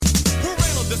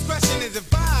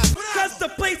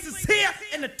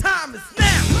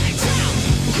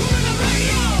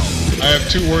I have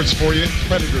two words for you: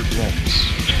 predator drones.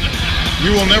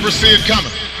 You will never see it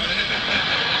coming.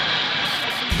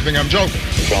 I think I'm joking.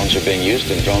 Drones are being used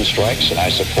in drone strikes, and I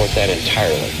support that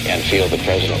entirely and feel the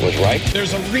president was right.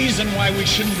 There's a reason why we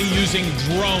shouldn't be using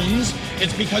drones.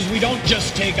 It's because we don't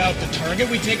just take out the target,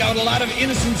 we take out a lot of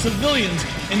innocent civilians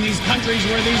in these countries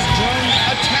where these drones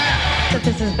attack. That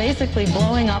this is basically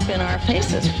blowing up in our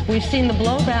faces. We've seen the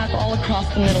blowback all across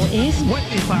the Middle East. What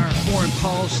if our foreign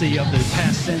policy of the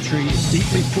past century is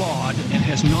deeply flawed and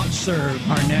has not served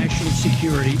our national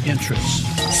security interests?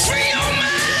 Free your mind!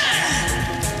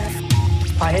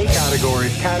 I hate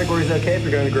categories. Categories okay if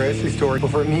you're going to the grocery store. But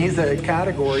for me, the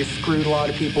category screwed a lot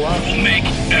of people up. Make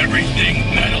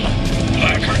everything metal.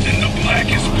 Blacker than the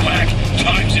blackest black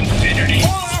times infinity.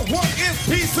 All I want is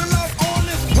peace and love on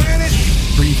this planet.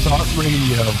 Free Thought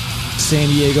Radio, San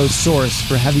Diego's source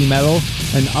for heavy metal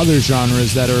and other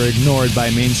genres that are ignored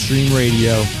by mainstream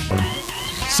radio.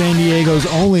 San Diego's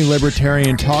only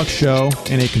libertarian talk show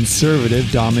in a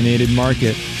conservative-dominated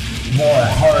market. More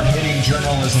hard-hitting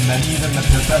journalism than even the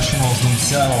professionals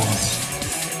themselves.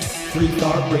 Free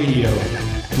Thought Radio.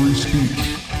 Free speech,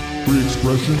 free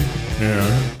expression, and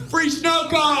free snow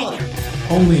cone!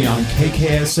 Only on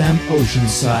KKSM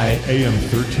Oceanside, AM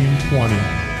 1320,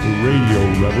 the Radio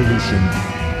Revolution.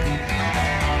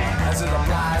 As it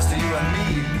applies to you and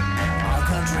me, our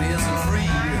country isn't free.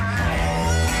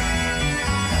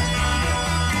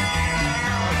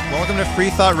 Welcome to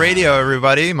Free Thought Radio,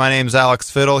 everybody. My name's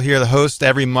Alex Fiddle, here the host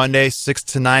every Monday, 6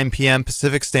 to 9 p.m.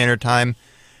 Pacific Standard Time,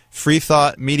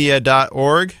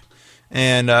 freethoughtmedia.org,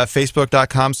 and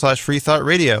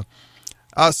facebook.com/freethoughtradio.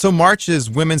 So March is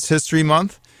Women's History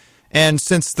Month, and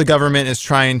since the government is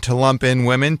trying to lump in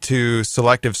women to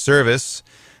selective service,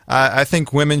 I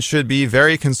think women should be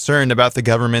very concerned about the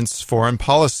government's foreign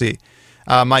policy.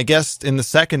 My guest in the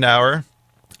second hour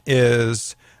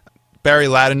is Barry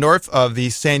Ladendorf of the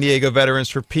San Diego Veterans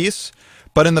for Peace.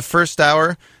 But in the first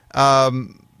hour, I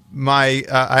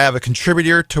have a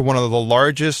contributor to one of the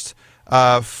largest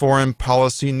foreign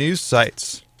policy news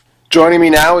sites. Joining me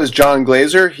now is John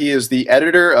Glaser. He is the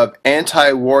editor of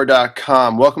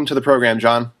antiwar.com. Welcome to the program,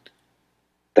 John.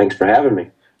 Thanks for having me.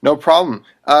 No problem.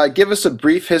 Give us a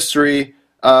brief history,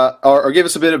 or give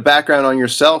us a bit of background on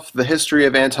yourself, the history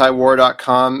of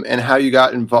antiwar.com, and how you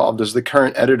got involved as the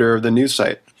current editor of the news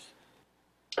site.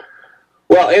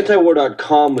 Well,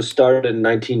 antiwar.com was started in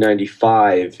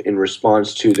 1995 in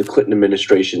response to the Clinton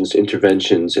administration's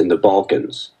interventions in the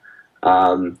Balkans.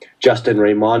 Justin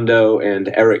Raimondo and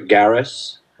Eric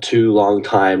Garris, two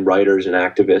longtime writers and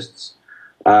activists,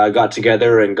 got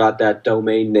together and got that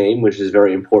domain name, which is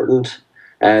very important.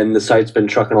 And the site's been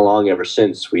trucking along ever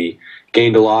since. We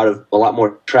gained a lot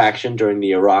more traction during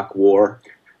the Iraq War.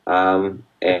 And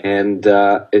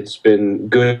it's been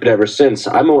good ever since.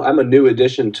 I'm a new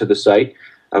addition to the site.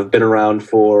 I've been around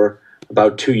for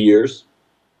about 2 years.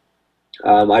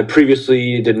 I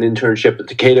previously did an internship at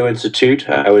the Cato Institute.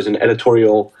 I was an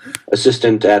editorial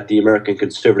assistant at the American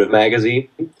Conservative magazine,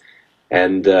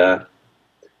 and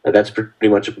that's pretty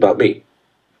much about me.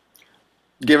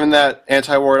 Given that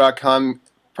antiwar.com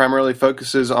primarily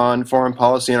focuses on foreign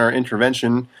policy and our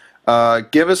intervention,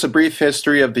 give us a brief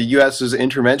history of the U.S.'s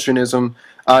interventionism,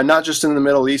 not just in the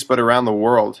Middle East, but around the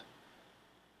world.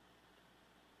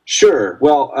 Sure.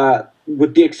 Well,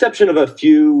 with the exception of a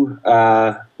few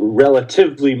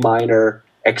relatively minor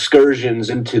excursions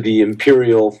into the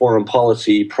imperial foreign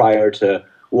policy prior to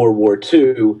World War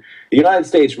II, the United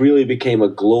States really became a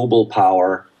global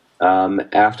power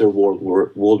after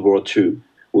World War II.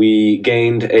 We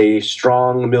gained a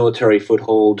strong military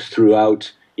foothold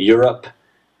throughout Europe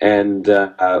and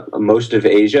most of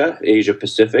Asia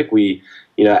Pacific.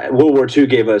 World War II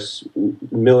gave us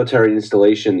military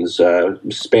installations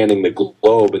spanning the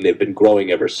globe, and they've been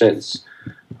growing ever since.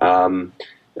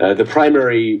 The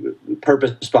primary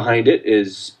purpose behind it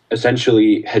is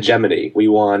essentially hegemony. We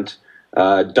want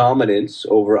dominance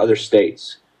over other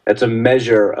states. That's a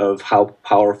measure of how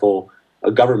powerful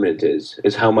a government is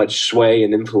how much sway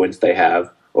and influence they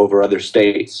have over other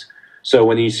states. So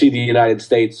when you see the United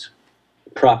States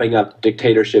propping up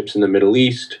dictatorships in the Middle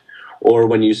East, or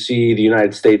when you see the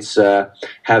United States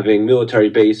having military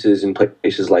bases in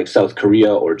places like South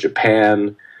Korea or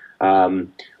Japan,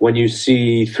 when you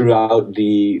see throughout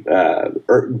the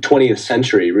 20th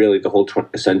century, really the whole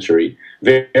 20th century,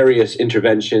 various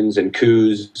interventions and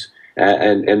coups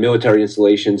and military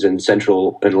installations in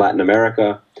Central and Latin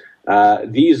America,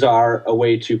 these are a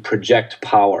way to project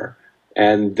power,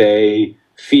 and they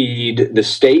feed the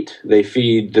state, they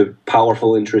feed the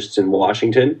powerful interests in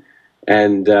Washington,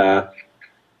 and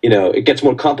it gets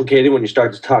more complicated when you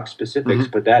start to talk specifics,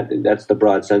 but that's the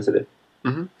broad sense of it.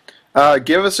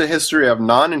 Give us a history of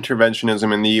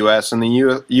non-interventionism in the U.S. and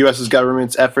the U.S.'s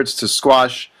government's efforts to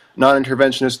squash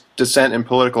non-interventionist dissent and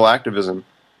political activism.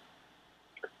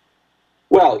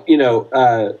 Well,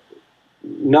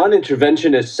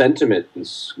 non-interventionist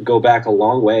sentiments go back a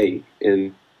long way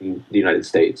in the United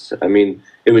States. I mean,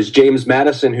 it was James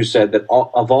Madison who said that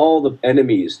of all the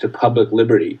enemies to public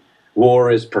liberty,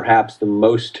 war is perhaps the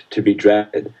most to be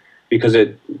dreaded, because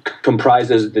it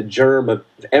comprises the germ of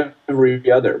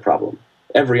every other problem,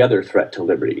 every other threat to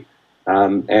liberty.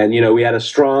 We had a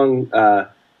strong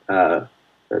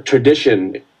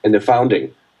tradition in the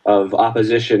founding of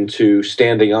opposition to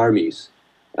standing armies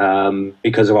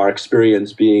because of our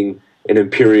experience being an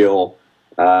imperial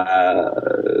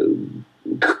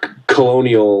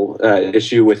colonial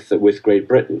issue with Great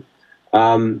Britain.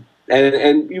 And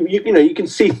you can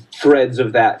see threads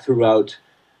of that throughout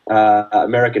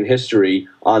American history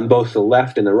on both the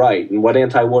left and the right. And what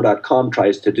antiwar.com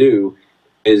tries to do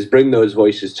is bring those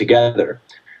voices together.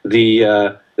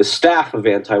 The staff of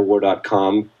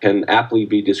antiwar.com can aptly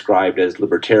be described as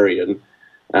libertarian,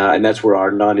 and that's where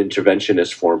our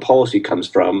non-interventionist foreign policy comes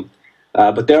from.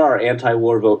 But there are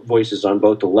anti-war voices on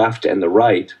both the left and the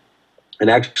right, and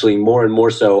actually more and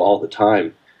more so all the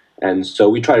time. And so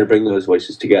we try to bring those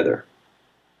voices together.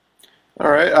 All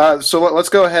right, so let's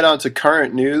go ahead on to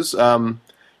current news.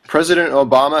 President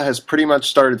Obama has pretty much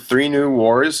started 3 new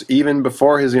wars, even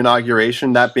before his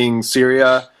inauguration, that being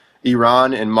Syria,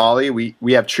 Iran, and Mali.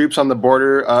 We have troops on the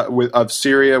border of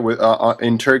Syria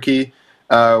in Turkey.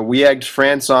 We egged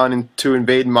France on to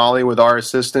invade Mali with our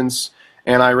assistance,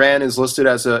 and Iran is listed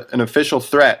as an official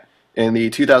threat in the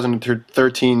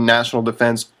 2013 National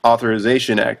Defense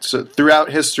Authorization Act. So throughout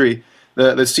history,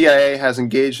 the CIA has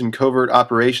engaged in covert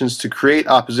operations to create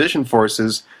opposition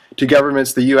forces to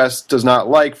governments the U.S. does not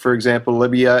like, for example,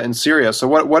 Libya and Syria. So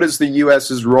what is the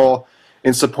U.S.'s role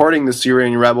in supporting the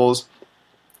Syrian rebels,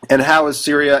 and how is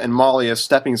Syria and Mali a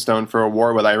stepping stone for a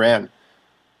war with Iran?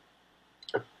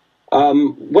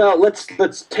 Well,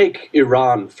 let's take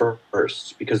Iran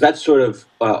first, because that's sort of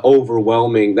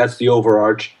overwhelming. That's the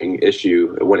overarching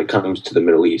issue when it comes to the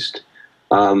Middle East.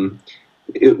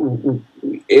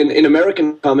 In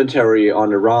American commentary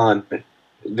on Iran,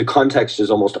 the context is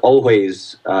almost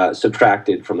always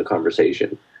subtracted from the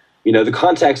conversation. The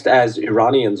context, as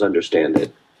Iranians understand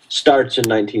it, starts in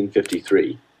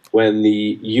 1953, when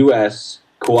the U.S.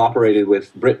 cooperated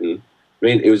with Britain. I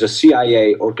mean, it was a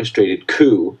CIA-orchestrated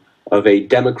coup of a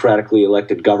democratically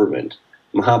elected government.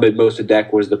 Mohammad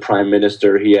Mossadegh was the prime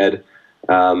minister. He had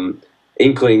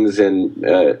inklings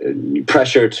and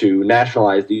pressure to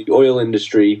nationalize the oil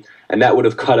industry, and that would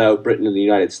have cut out Britain and the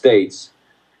United States,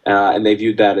 and they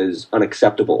viewed that as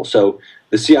unacceptable. So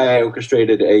the CIA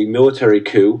orchestrated a military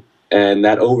coup, and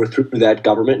that overthrew that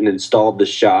government and installed the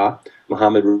Shah,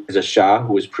 Mohammad Reza Shah,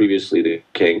 who was previously the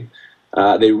king.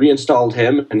 They reinstalled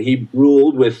him, and he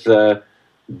ruled with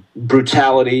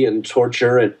brutality and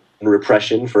torture and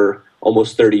repression for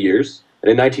almost 30 years.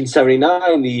 And in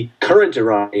 1979, the current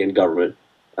Iranian government,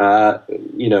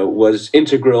 was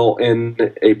integral in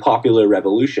a popular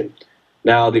revolution.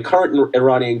 Now, the current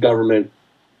Iranian government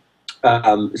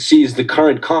sees the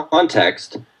current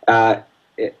context.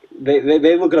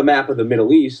 They look at a map of the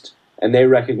Middle East, and they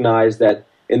recognize that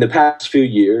in the past few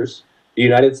years, the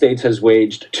United States has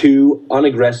waged two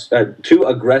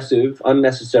aggressive,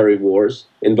 unnecessary wars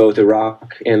in both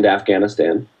Iraq and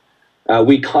Afghanistan.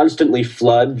 We constantly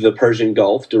flood the Persian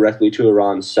Gulf directly to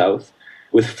Iran's south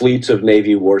with fleets of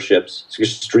Navy warships. It's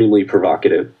extremely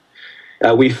provocative.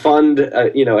 We fund,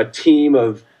 a team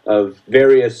of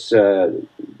various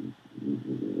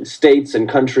states and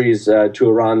countries to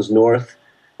Iran's north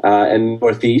and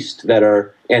northeast that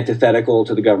are antithetical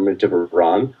to the government of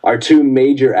Iran. Our 2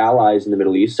 major allies in the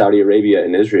Middle East, Saudi Arabia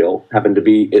and Israel, happen to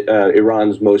be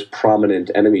Iran's most prominent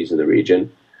enemies in the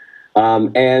region.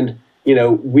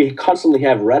 We constantly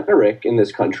have rhetoric in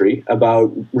this country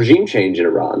about regime change in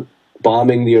Iran,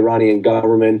 bombing the Iranian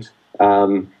government,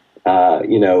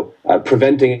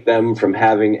 preventing them from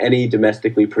having any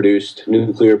domestically produced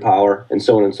nuclear power, and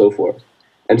so on and so forth.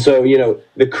 And so,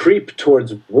 the creep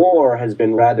towards war has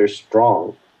been rather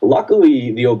strong.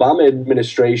 Luckily, the Obama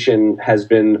administration has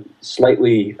been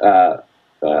slightly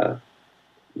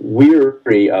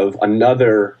weary of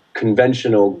another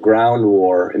conventional ground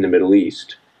war in the Middle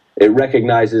East. It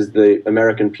recognizes the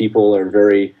American people are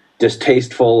very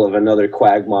distasteful of another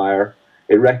quagmire.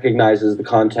 It recognizes the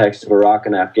context of Iraq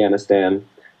and Afghanistan.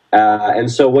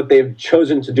 And so what they've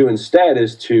chosen to do instead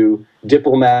is to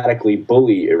diplomatically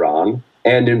bully Iran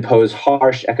and impose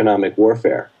harsh economic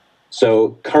warfare.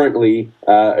 So currently,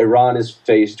 Iran is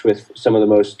faced with some of the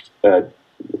most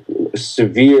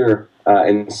severe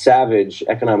and savage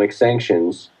economic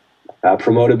sanctions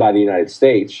promoted by the United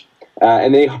States,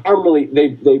 and they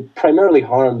primarily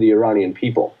harm the Iranian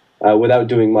people without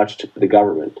doing much to the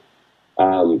government.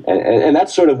 And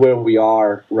that's sort of where we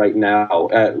are right now.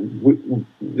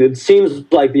 It seems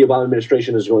like the Obama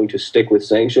administration is going to stick with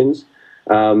sanctions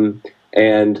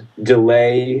and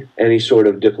delay any sort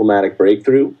of diplomatic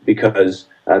breakthrough because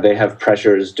they have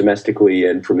pressures domestically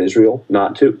and from Israel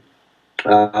not to.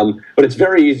 But it's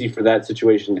very easy for that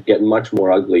situation to get much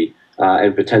more ugly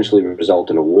and potentially result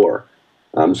in a war.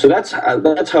 So that's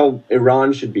how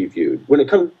Iran should be viewed. When it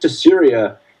comes to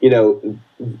Syria,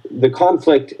 the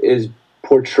conflict is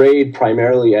portrayed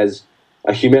primarily as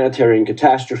a humanitarian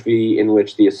catastrophe in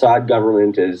which the Assad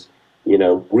government is,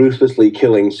 ruthlessly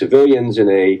killing civilians in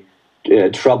a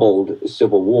troubled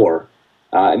civil war.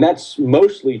 And that's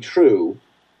mostly true,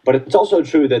 but it's also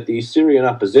true that the Syrian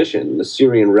opposition, the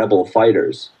Syrian rebel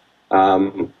fighters,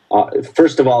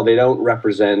 first of all, they don't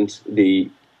represent the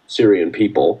Syrian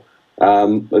people.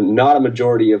 Not a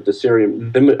majority of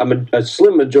the a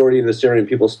slim majority of the Syrian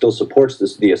people still supports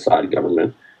the Assad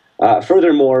government.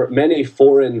 Furthermore, many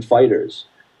foreign fighters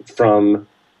from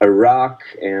Iraq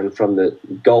and from the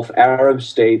Gulf Arab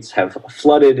states have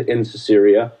flooded into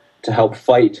Syria to help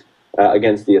fight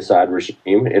against the Assad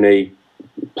regime in a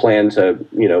plan to,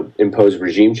 impose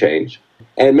regime change.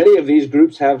 And many of these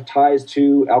groups have ties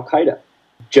to Al-Qaeda.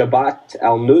 Jabhat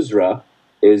al-Nusra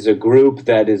is a group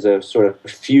that is a sort of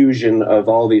fusion of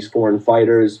all these foreign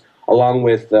fighters, along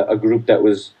with a group that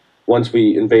was, once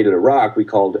we invaded Iraq, we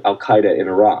called Al-Qaeda in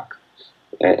Iraq.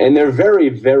 And they're very,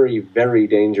 very, very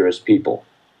dangerous people.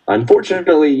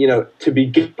 Unfortunately, to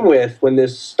begin with, when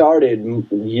this started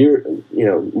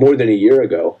more than a year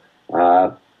ago,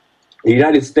 the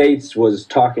United States was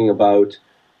talking about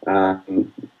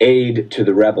aid to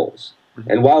the rebels.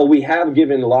 And while we have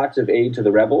given lots of aid to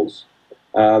the rebels,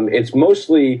 it's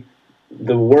mostly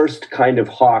the worst kind of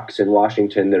hawks in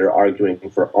Washington that are arguing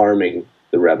for arming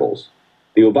the rebels.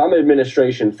 The Obama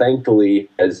administration, thankfully,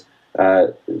 has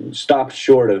stopped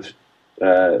short of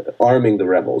arming the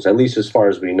rebels, at least as far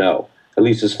as we know, at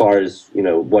least as far as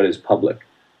what is public.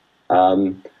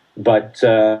 But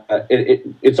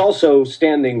it's also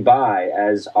standing by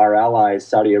as our allies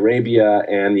Saudi Arabia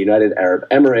and the United Arab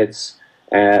Emirates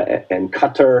and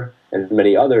Qatar and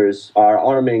many others are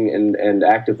arming and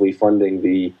actively funding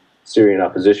the Syrian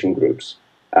opposition groups.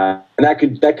 And that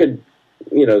could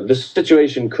the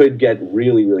situation could get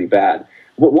really, really bad.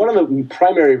 One of the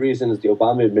primary reasons the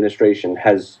Obama administration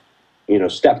has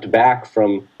stepped back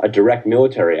from a direct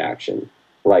military action,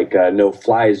 like a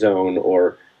no-fly zone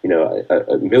or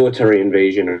a military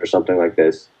invasion or something like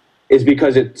this, is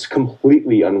because it's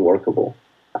completely unworkable.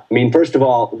 I mean, first of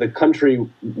all, the country,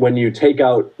 when you take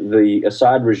out the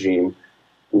Assad regime,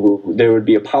 there would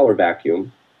be a power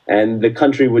vacuum, and the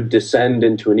country would descend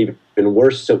into an even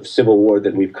worse civil war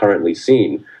than we've currently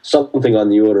seen, something on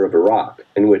the order of Iraq,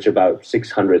 in which about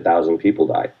 600,000 people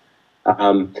died.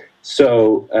 And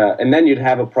then you'd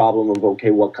have a problem of,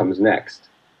 okay, what comes next?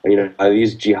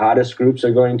 These jihadist groups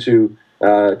are going to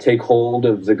take hold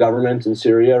of the government in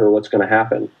Syria, or what's going to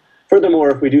happen? Furthermore,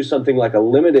 if we do something like a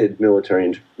limited military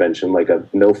intervention, like a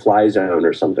no-fly zone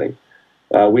or something,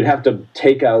 we'd have to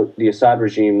take out the Assad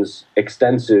regime's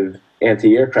extensive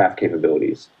anti-aircraft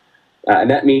capabilities. And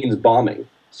that means bombing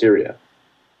Syria.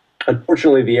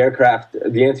 Unfortunately, the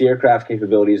anti-aircraft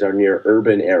capabilities are near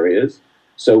urban areas,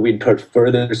 so we'd put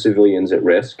further civilians at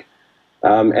risk.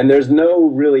 And there's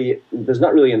not really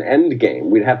an end game.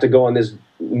 We'd have to go on this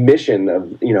mission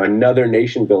of, another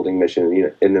nation-building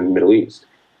mission in the Middle East.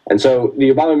 And so the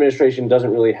Obama administration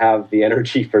doesn't really have the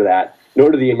energy for that, nor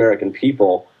do the American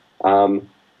people.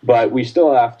 But we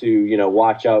still have to,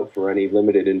 watch out for any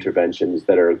limited interventions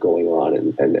that are going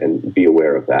on and be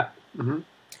aware of that. Mm-hmm.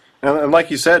 And like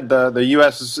you said, the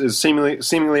U.S. is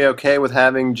seemingly okay with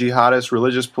having jihadist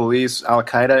religious police,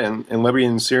 Al-Qaeda, and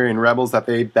Libyan and Syrian rebels that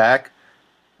they back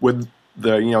with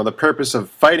the purpose of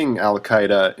fighting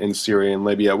Al-Qaeda in Syria and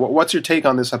Libya. What's your take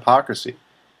on this hypocrisy?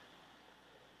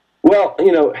 Well,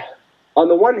 on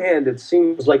the one hand, it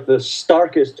seems like the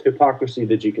starkest hypocrisy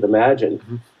that you could imagine.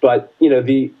 Mm-hmm. But,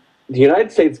 the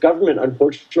United States government,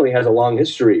 unfortunately, has a long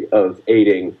history of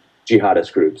aiding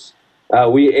jihadist groups.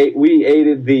 We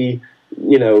aided the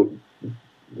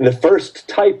first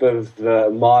type of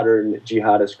modern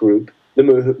jihadist group, the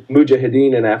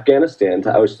Mujahideen in Afghanistan,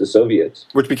 to oust the Soviets.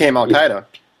 Which became Al-Qaeda.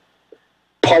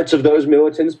 Parts of those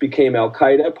militants became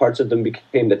Al-Qaeda, parts of them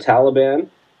became the Taliban,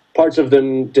 parts of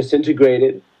them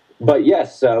disintegrated. But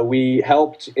yes, we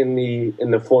helped in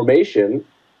the formation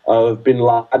of bin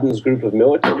Laden's group of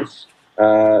militants.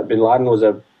 Bin Laden was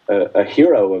a a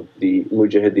hero of the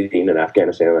Mujahideen in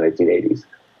Afghanistan in the 1980s.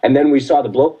 And then we saw the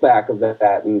blowback of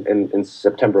that in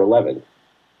September 11th.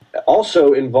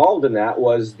 Also involved in that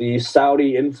was the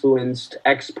Saudi-influenced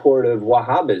export of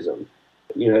Wahhabism.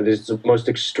 This is the most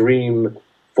extreme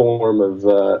form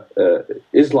of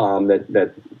Islam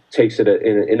that takes it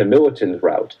in a militant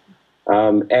route.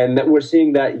 And that we're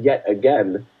seeing that yet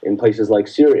again in places like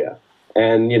Syria.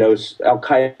 And,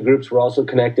 Al-Qaeda groups were also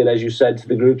connected, as you said, to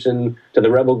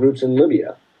the rebel groups in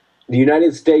Libya. The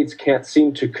United States can't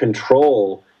seem to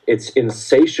control its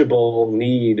insatiable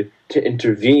need to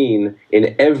intervene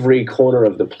in every corner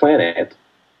of the planet.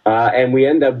 And we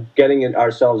end up getting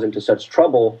ourselves into such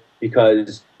trouble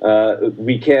because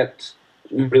we can't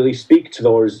really speak to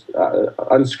those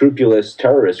unscrupulous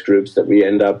terrorist groups that we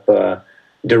end up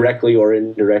directly or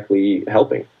indirectly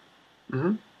helping.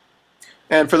 Mm-hmm.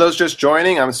 And for those just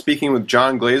joining, I'm speaking with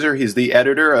John Glaser. He's the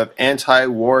editor of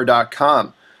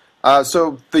antiwar.com.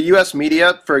 So the U.S.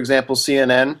 media, for example,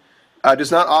 CNN, does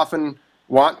not often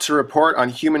want to report on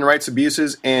human rights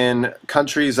abuses in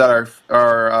countries that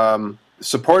are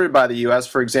supported by the U.S.,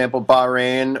 for example,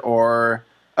 Bahrain or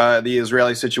the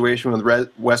Israeli situation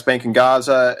with West Bank and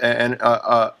Gaza and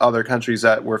other countries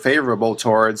that we're favorable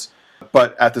towards.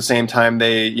 But at the same time,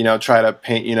 they, try to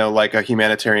paint, like a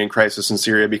humanitarian crisis in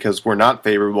Syria because we're not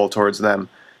favorable towards them.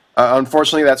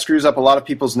 Unfortunately, that screws up a lot of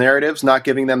people's narratives, not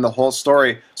giving them the whole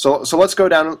story. So let's go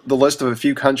down the list of a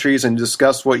few countries and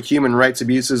discuss what human rights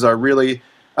abuses are really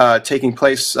taking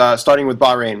place, starting with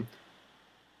Bahrain.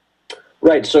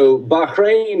 Right. So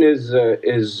Bahrain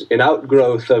is an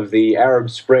outgrowth of the Arab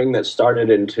Spring that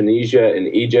started in Tunisia and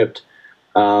Egypt.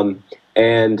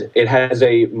 And it has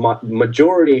a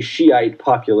majority Shiite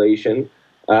population,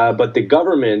 but the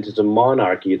government is a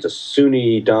monarchy. It's a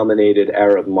Sunni-dominated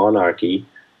Arab monarchy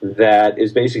that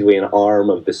is basically an arm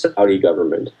of the Saudi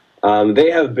government.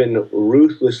 They have been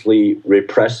ruthlessly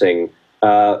repressing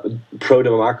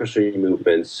pro-democracy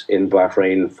movements in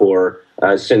Bahrain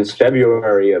since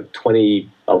February of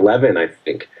 2011, I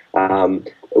think.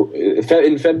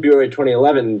 In February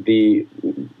 2011, the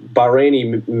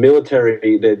Bahraini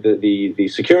military, the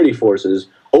security forces,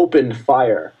 opened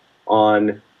fire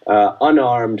on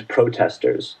unarmed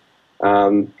protesters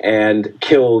and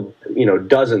killed,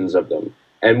 dozens of them.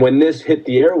 And when this hit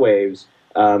the airwaves,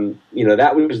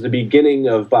 that was the beginning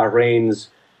of Bahrain's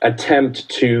attempt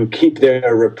to keep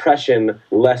their repression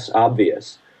less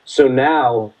obvious. So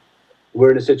now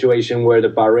we're in a situation where the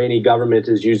Bahraini government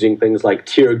is using things like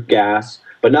tear gas,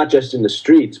 but not just in the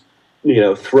streets,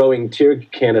 throwing tear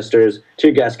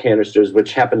gas canisters,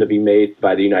 which happen to be made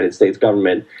by the United States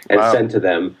government and sent to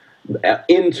them,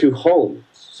 into homes,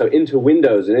 so into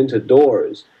windows and into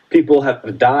doors. People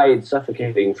have died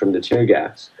suffocating from the tear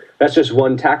gas. That's just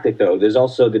one tactic, though. There's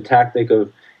also the tactic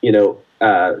of,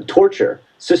 torture,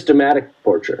 systematic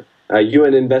torture.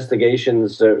 UN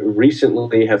investigations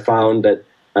recently have found that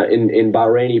in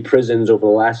Bahraini prisons over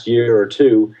the last year or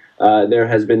two, there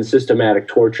has been systematic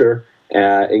torture,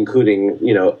 including,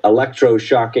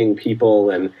 electroshocking people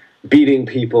and beating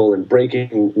people and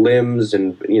breaking limbs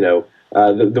and,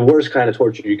 the worst kind of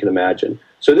torture you can imagine.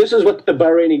 So this is what the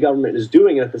Bahraini government is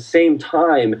doing. And at the same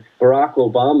time, Barack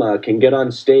Obama can get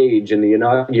on stage in the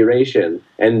inauguration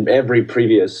and every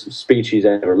previous speech he's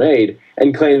ever made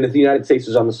and claim that the United States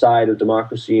is on the side of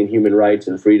democracy and human rights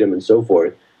and freedom and so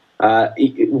forth.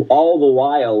 All the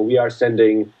while, we are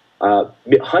sending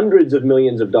hundreds of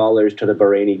millions of dollars to the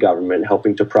Bahraini government,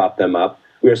 helping to prop them up.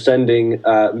 We are sending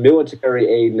military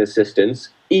aid and assistance,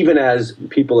 even as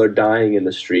people are dying in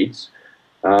the streets.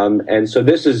 And so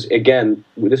this is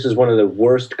one of the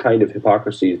worst kind of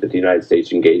hypocrisies that the United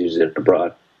States engages in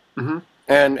abroad. Mm-hmm.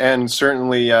 And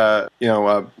certainly,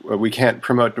 we can't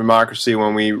promote democracy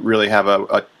when we really have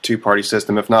a two-party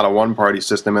system, if not a one-party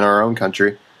system in our own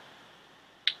country.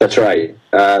 That's right.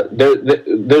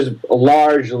 There's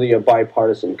largely a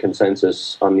bipartisan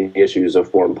consensus on the issues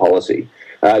of foreign policy.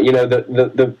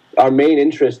 Our main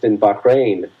interest in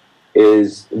Bahrain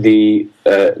is the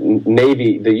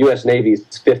Navy, the U.S. Navy's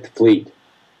Fifth Fleet.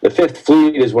 The Fifth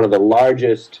Fleet is one of the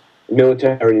largest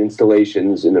military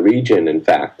installations in the region. In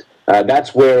fact,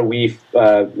 that's where we,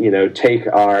 take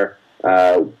our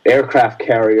aircraft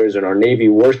carriers and our Navy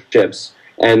warships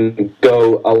and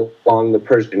go along the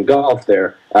Persian Gulf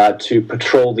there to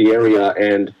patrol the area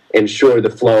and ensure the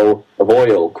flow of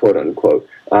oil, quote unquote.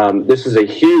 This is a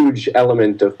huge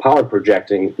element of power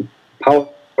projection,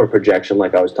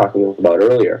 like I was talking about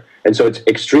earlier. And so it's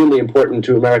extremely important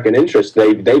to American interests.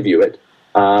 They view it.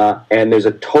 And there's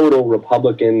a total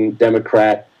Republican,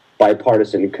 Democrat,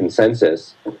 bipartisan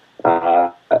consensus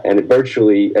and it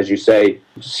virtually, as you say,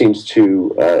 seems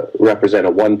to represent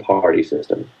a one-party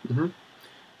system. Mm-hmm.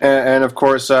 And of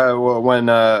course, when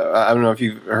I don't know if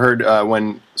you've heard,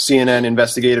 when former CNN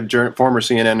investigative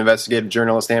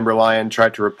journalist Amber Lyon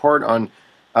tried to report on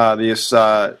this,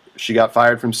 she got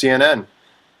fired from CNN.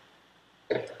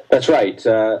 That's right.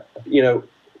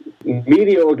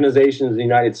 Media organizations in the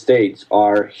United States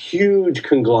are huge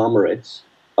conglomerates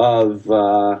of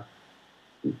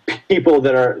people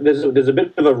that are. There's a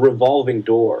bit of a revolving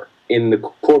door in the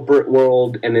corporate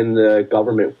world and in the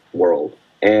government world.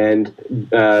 And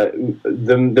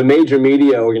the major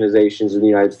media organizations in the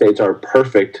United States are a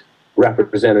perfect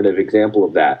representative example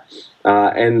of that.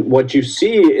 And what you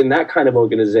see in that kind of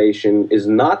organization is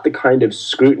not the kind of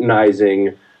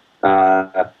scrutinizing,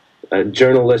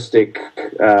 journalistic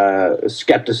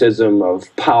skepticism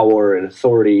of power and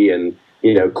authority and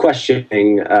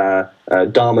questioning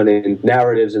dominant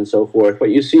narratives and so forth.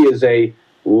 What you see is a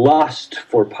lust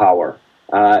for power.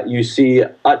 You see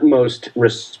utmost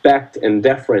respect and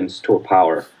deference to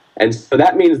power. And so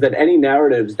that means that any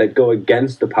narratives that go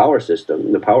against the power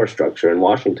system, the power structure in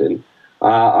Washington,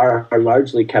 are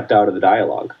largely kept out of the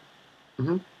dialogue.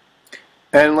 Mm-hmm.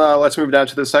 And let's move down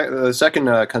to the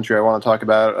second country I want to talk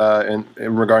about in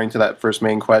regarding to that first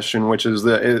main question, which is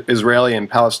the Israeli and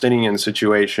Palestinian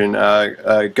situation.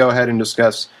 Go ahead and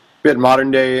discuss a bit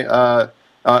modern-day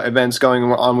events going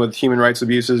on with human rights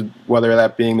abuses, whether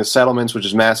that being the settlements, which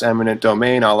is mass eminent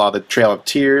domain, a la the Trail of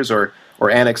Tears, or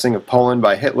annexing of Poland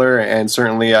by Hitler, and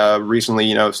certainly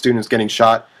recently, students getting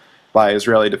shot by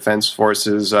Israeli defense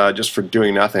forces just for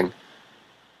doing nothing.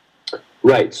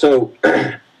 Right. So,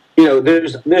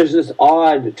 there's this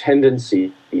odd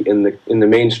tendency in the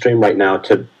mainstream right now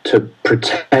to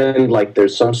pretend like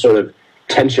there's some sort of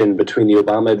tension between the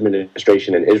Obama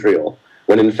administration and Israel,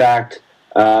 when in fact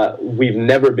we've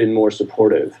never been more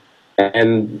supportive.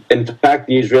 And in fact,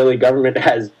 the Israeli government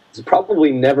has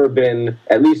probably never been,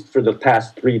 at least for the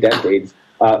past 3 decades,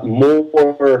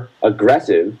 more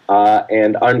aggressive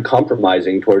and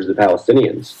uncompromising towards the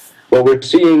Palestinians. What we're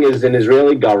seeing is an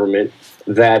Israeli government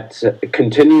that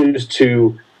continues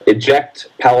to eject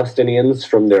Palestinians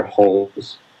from their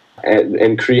homes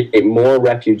and create more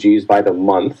refugees by the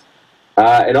month.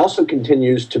 It also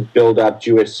continues to build up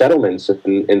Jewish settlements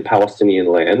in Palestinian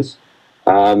lands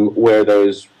where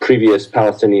those previous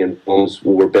Palestinian homes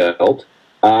were built,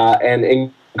 and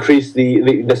increase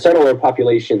the settler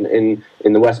population in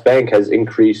the West Bank has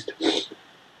increased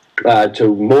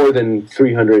to more than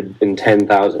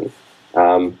 310,000,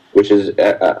 which is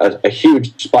a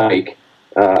huge spike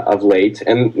of late.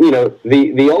 And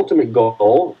the ultimate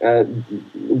goal,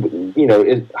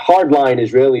 hardline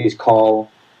Israelis call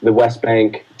the West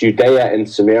Bank Judea and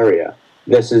Samaria.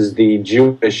 This is the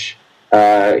Jewish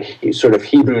sort of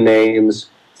Hebrew names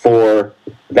for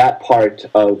that part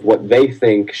of what they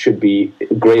think should be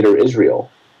Greater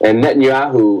Israel. And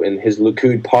Netanyahu and his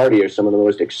Likud party are some of the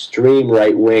most extreme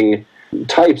right-wing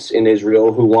types in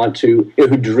Israel who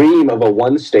dream of a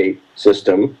one-state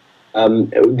system.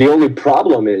 The only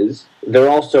problem is they're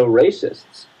also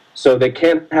racists. So they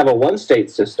can't have a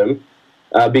one-state system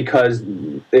because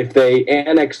if they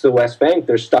annex the West Bank,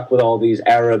 they're stuck with all these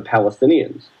Arab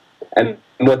Palestinians. And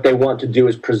what they want to do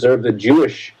is preserve the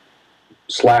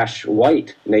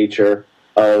Jewish/white nature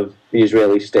of the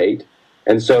Israeli state.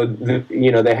 And so,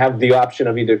 they have the option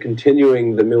of either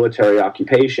continuing the military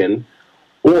occupation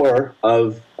or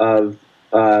of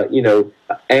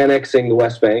annexing the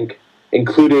West Bank,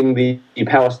 including the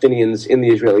Palestinians in the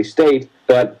Israeli state,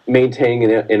 but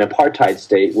maintaining an apartheid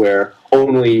state where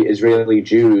only Israeli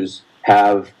Jews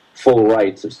have full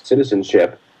rights of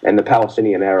citizenship and the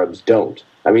Palestinian Arabs don't.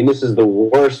 I mean, this is the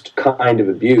worst kind of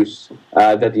abuse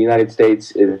that the United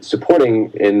States is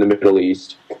supporting in the Middle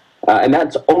East. And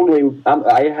that's only,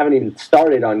 I haven't even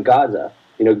started on Gaza.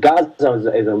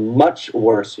 Gaza is a much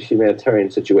worse humanitarian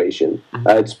situation.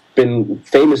 It's been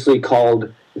famously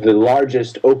called the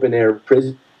largest open-air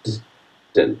prison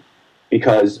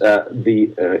because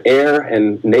the air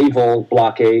and naval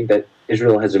blockade that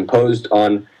Israel has imposed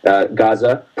on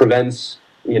Gaza prevents,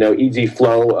 easy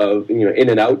flow of, in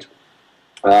and out.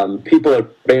 People are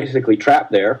basically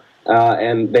trapped there,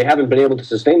 and they haven't been able to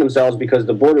sustain themselves because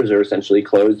the borders are essentially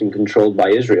closed and controlled by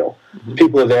Israel. Mm-hmm.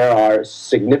 People there are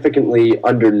significantly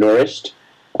undernourished.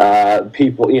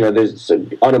 There's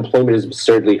unemployment is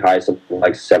absurdly high, something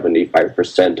like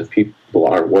 75% of people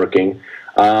aren't working.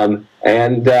 The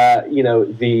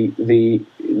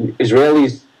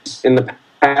Israelis in the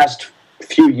past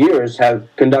few years have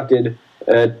conducted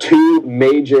 2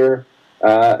 major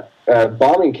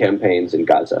bombing campaigns in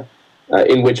Gaza,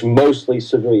 in which mostly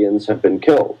civilians have been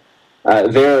killed.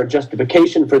 Their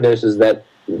justification for this is that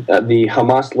the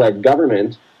Hamas-led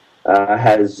government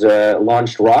has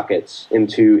launched rockets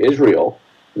into Israel.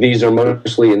 These are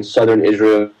mostly in southern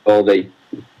Israel.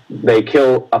 They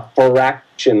kill a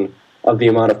fraction of the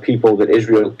amount of people that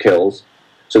Israel kills,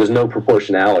 so there's no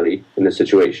proportionality in this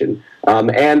situation.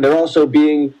 And they're also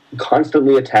being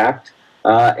constantly attacked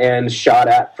and shot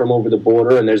at from over the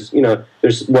border. And there's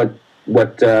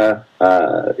what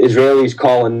Israelis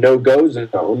call a no-go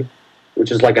zone, which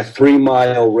is like a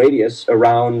 3-mile radius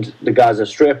around the Gaza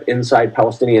Strip inside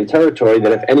Palestinian territory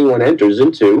that if anyone enters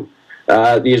into,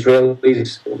 the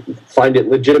Israelis find it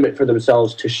legitimate for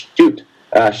themselves to shoot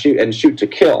to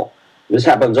kill. This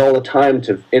happens all the time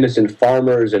to innocent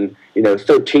farmers and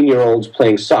 13-year-olds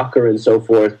playing soccer and so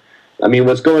forth. I mean,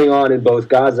 what's going on in both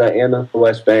Gaza and the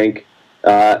West Bank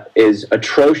is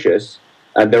atrocious.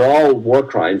 They're all war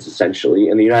crimes, essentially,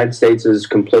 and the United States is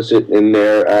complicit in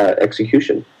their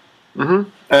execution. Mm-hmm.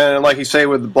 And like you say,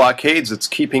 with the blockades, it's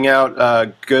keeping out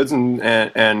goods and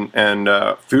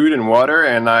food and water,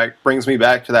 and that brings me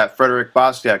back to that Frederick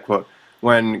Bastiat quote: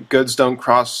 "When goods don't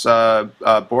cross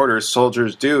borders,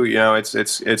 soldiers do."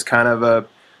 It's kind of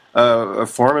a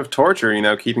form of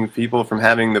torture. Keeping people from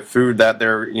having the food that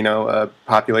their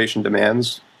population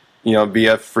demands.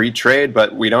 Via free trade,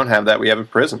 but we don't have that. We have a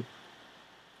prison.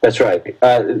 That's right.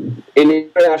 In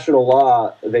international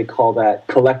law, they call that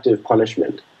collective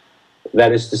punishment.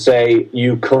 That is to say,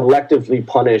 you collectively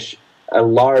punish a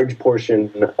large portion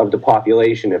of the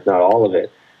population, if not all of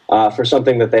it, for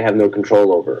something that they have no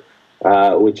control over,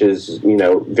 which is,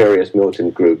 various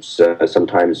militant groups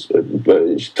sometimes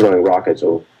throwing rockets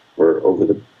over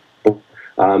the.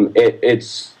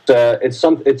 It's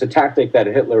a tactic that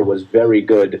Hitler was very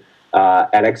good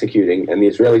at executing, and the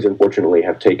Israelis, unfortunately,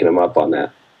 have taken him up on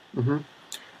that. Mm-hmm.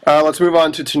 Let's move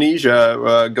on to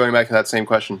Tunisia, going back to that same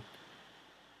question.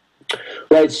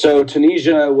 Right, so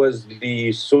Tunisia was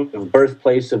the sort of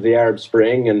birthplace of the Arab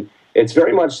Spring, and it's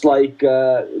very much like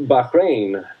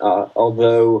Bahrain,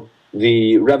 although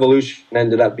the revolution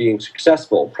ended up being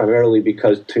successful, primarily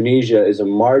because Tunisia is a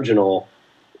marginal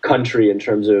country in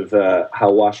terms of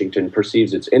how Washington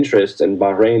perceives its interests, and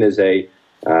Bahrain is a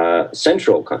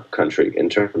central country in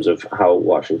terms of how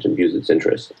Washington views its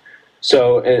interests.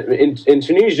 So in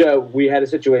Tunisia, we had a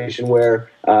situation where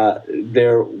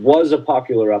there was a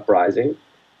popular uprising.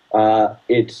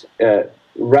 It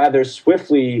rather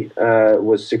swiftly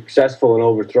was successful in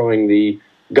overthrowing the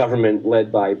government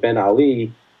led by Ben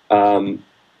Ali. But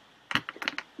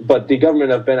the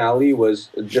government of Ben Ali was,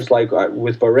 just like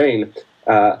with Bahrain,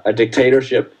 a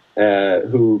dictatorship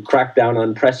who cracked down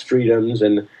on press freedoms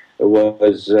and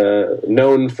was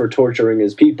known for torturing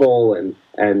his people, and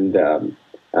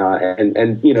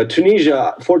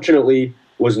Tunisia, fortunately,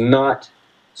 was not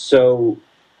so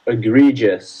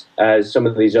egregious as some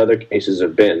of these other cases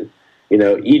have been.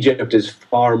 Egypt is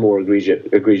far more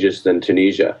egregious than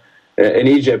Tunisia. In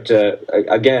Egypt,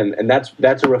 again, and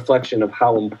that's a reflection of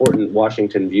how important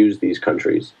Washington views these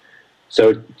countries.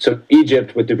 So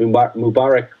Egypt, with the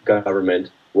Mubarak government,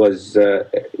 was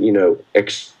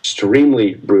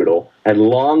extremely brutal, had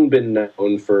long been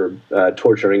known for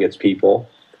torturing its people,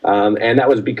 and that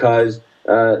was because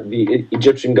the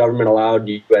Egyptian government allowed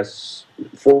U.S.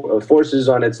 forces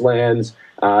on its lands.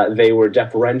 They were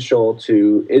deferential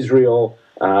to Israel,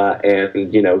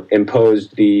 and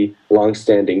imposed the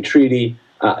long-standing treaty,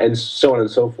 and so on and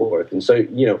so forth. And so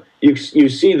you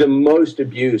see the most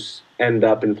abuse end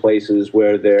up in places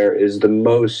where there is the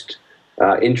most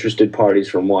interested parties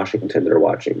from Washington that are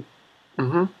watching.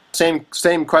 Mm-hmm.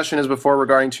 Same question as before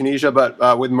regarding Tunisia,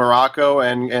 but with Morocco,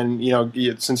 and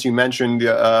since you mentioned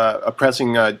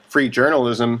oppressing free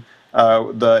journalism,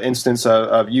 the instance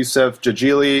of Youssef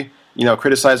Jajili,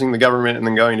 criticizing the government and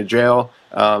then going to jail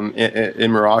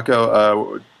in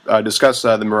Morocco. Discuss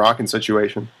the Moroccan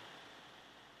situation.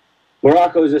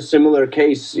 Morocco is a similar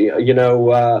case.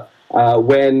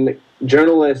 When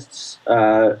journalists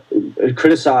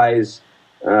criticize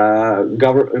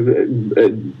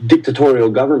dictatorial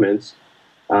governments,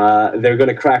 they're going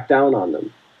to crack down on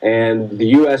them. And the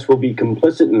U.S. will be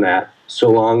complicit in that so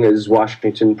long as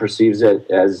Washington perceives it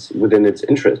as within its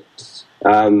interests.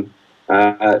 The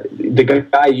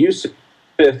guy Youssef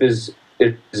is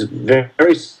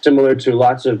very similar to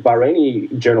lots of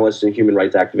Bahraini journalists and human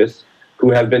rights activists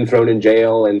who have been thrown in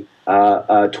jail and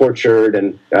tortured,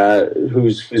 and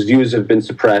whose views have been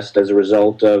suppressed as a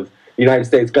result of the United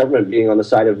States government being on the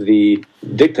side of the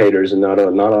dictators and not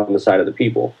on the side of the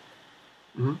people.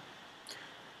 Mm-hmm.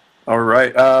 All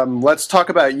right. Let's talk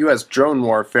about U.S. drone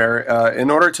warfare.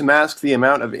 In order to mask the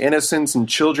amount of innocents and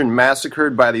children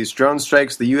massacred by these drone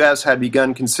strikes, the U.S. had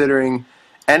begun considering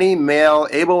any male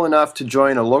able enough to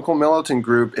join a local militant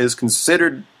group is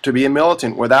considered to be a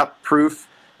militant without proof,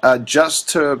 just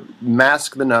to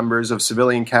mask the numbers of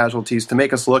civilian casualties to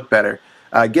make us look better.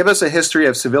 Give us a history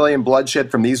of civilian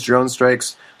bloodshed from these drone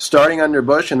strikes, starting under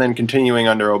Bush and then continuing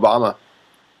under Obama.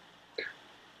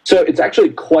 So it's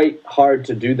actually quite hard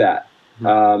to do that,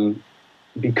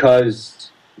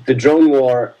 because the drone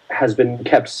war has been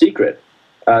kept secret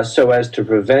so as to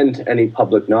prevent any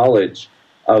public knowledge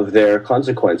of their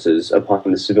consequences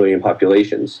upon the civilian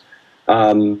populations.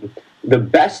 The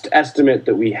best estimate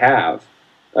that we have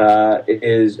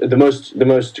is the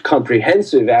most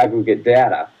comprehensive aggregate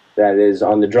data that is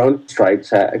on the drone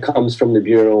strikes comes from the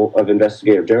Bureau of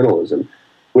Investigative Journalism,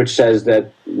 which says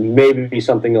that maybe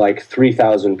something like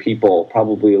 3,000 people,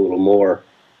 probably a little more,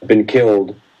 have been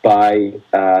killed by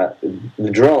the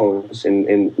drones,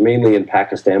 mainly in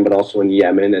Pakistan, but also in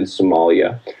Yemen and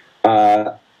Somalia.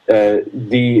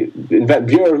 The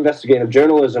Bureau of Investigative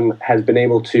Journalism has been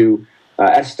able to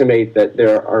estimate that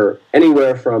there are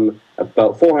anywhere from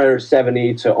about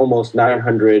 470 to almost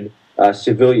 900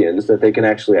 civilians that they can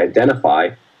actually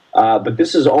identify. But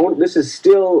this is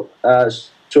still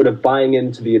sort of buying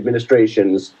into the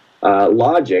administration's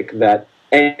logic that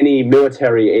any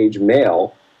military-age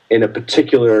male in a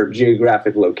particular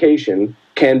geographic location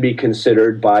can be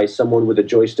considered by someone with a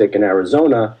joystick in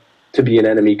Arizona to be an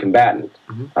enemy combatant.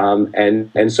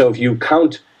 And so if you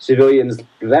count civilians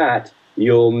that,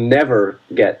 you'll never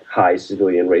get high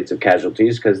civilian rates of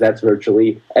casualties because that's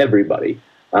virtually everybody.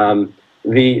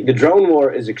 The drone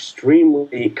war is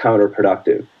extremely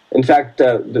counterproductive. In fact,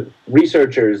 the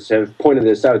researchers have pointed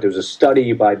this out. There's a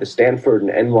study by the Stanford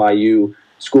and NYU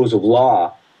schools of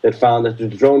law that found that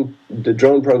the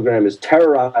drone program is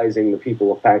terrorizing the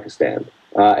people of Pakistan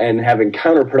and having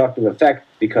counterproductive effect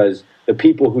because the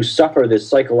people who suffer this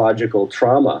psychological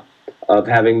trauma of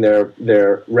having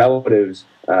their relatives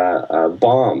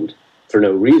bombed for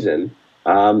no reason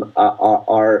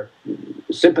are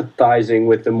sympathizing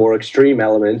with the more extreme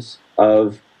elements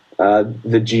of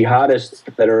the jihadists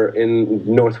that are in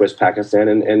northwest Pakistan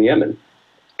and Yemen.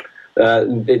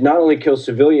 It not only kills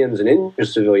civilians and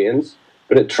injures civilians,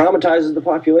 but it traumatizes the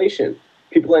population.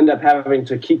 People end up having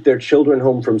to keep their children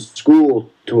home from school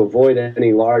to avoid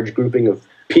any large grouping of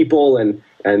people. And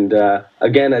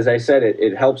again, as I said,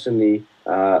 it helps in the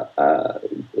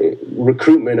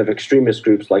recruitment of extremist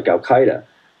groups like Al-Qaeda.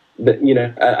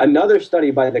 Another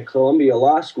study by the Columbia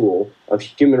Law School of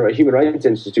Human Rights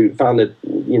Institute found that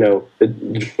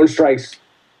the drone strikes,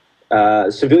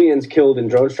 civilians killed in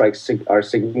drone strikes are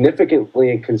significantly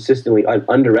and consistently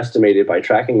underestimated by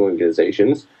tracking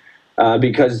organizations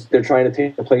because they're trying to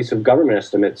take the place of government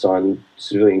estimates on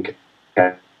civilian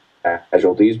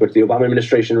casualties, which the Obama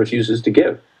administration refuses to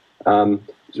give.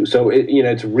 So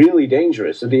it's really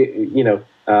dangerous.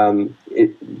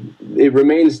 It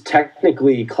remains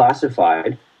technically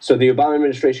classified, so the Obama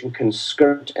administration can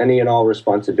skirt any and all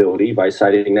responsibility by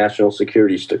citing national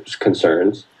security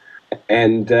concerns.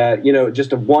 And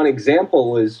just one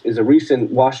example is a recent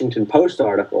Washington Post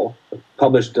article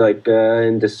published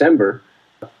in December.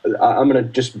 I'm going to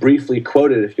just briefly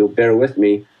quote it if you'll bear with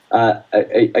me. A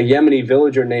Yemeni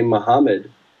villager named Muhammad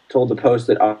told the Post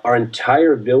that our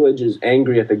entire village is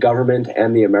angry at the government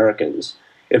and the Americans.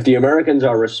 If the Americans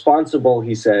are responsible,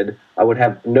 he said, I would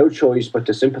have no choice but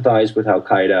to sympathize with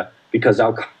Al-Qaeda because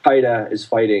Al-Qaeda is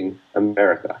fighting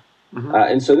America.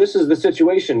 And so this is the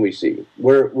situation we see.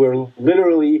 We're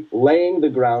literally laying the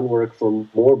groundwork for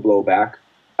more blowback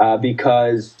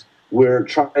because we're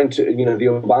trying to, the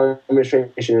Obama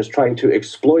administration is trying to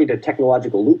exploit a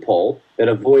technological loophole that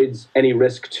avoids any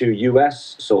risk to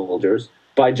U.S. soldiers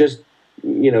by just,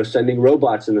 sending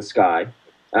robots in the sky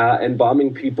and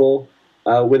bombing people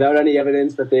without any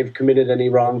evidence that they've committed any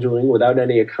wrongdoing, without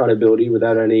any accountability,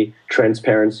 without any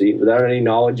transparency, without any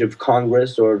knowledge of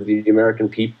Congress or of the American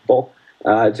people.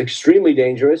 It's extremely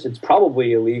dangerous. It's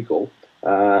probably illegal,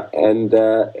 and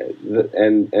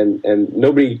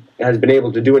nobody has been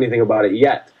able to do anything about it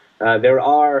yet. There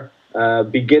are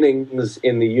beginnings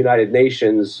in the United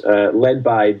Nations led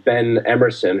by Ben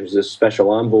Emerson, who's a special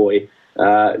envoy,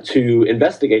 to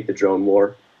investigate the drone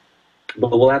war.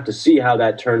 But we'll have to see how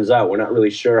that turns out. We're not really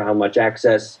sure how much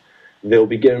access they'll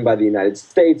be given by the United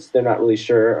States. They're not really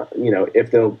sure,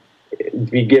 if they'll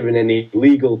be given any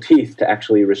legal teeth to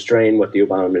actually restrain what the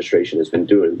Obama administration has been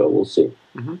doing, but we'll see.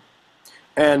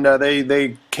 And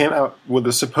they came out with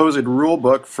a supposed rule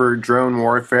book for drone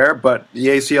warfare, but the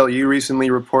ACLU recently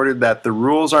reported that the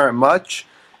rules aren't much,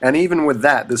 and even with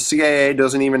that, the CIA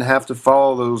doesn't even have to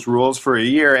follow those rules for a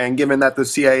year, and given that the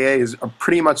CIA is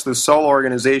pretty much the sole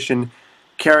organization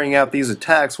carrying out these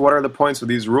attacks, what are the points of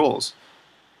these rules?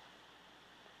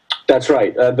 That's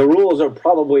right. The rules are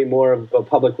probably more of a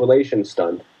public relations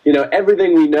stunt.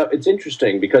 Everything we know, it's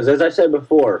interesting because, as I said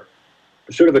before,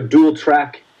 sort of a dual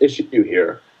track issue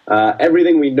here.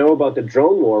 Everything we know about the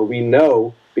drone war, we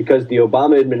know because the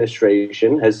Obama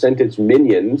administration has sent its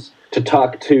minions to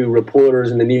talk to reporters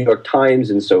in the New York Times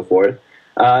and so forth,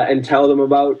 and tell them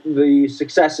about the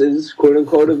successes, quote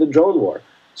unquote, of the drone war.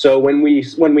 So when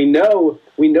we know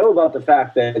about the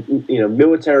fact that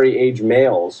military age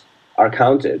males are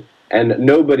counted, and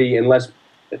nobody, unless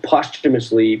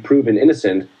posthumously proven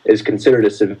innocent, is considered a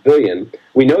civilian.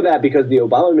 We know that because the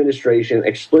Obama administration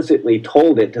explicitly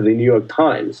told it to the New York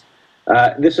Times.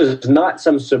 This is not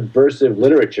some subversive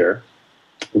literature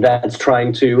that's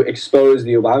trying to expose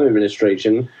the Obama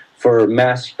administration for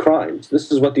mass crimes.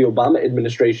 This is what the Obama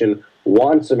administration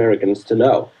wants Americans to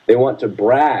know. They want to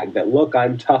brag that, look,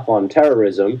 I'm tough on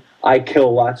terrorism, I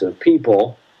kill lots of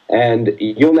people, and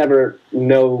you'll never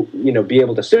be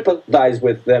able to sympathize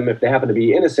with them if they happen to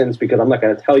be innocents because I'm not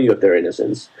going to tell you if they're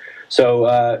innocents. So,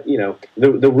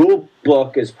 the rule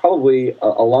book is probably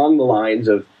along the lines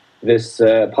of this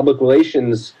public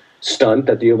relations stunt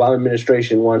that the Obama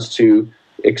administration wants to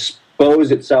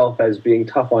expose itself as being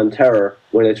tough on terror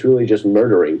when it's really just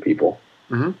murdering people.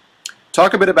 Mm-hmm.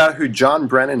 Talk a bit about who John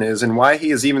Brennan is and why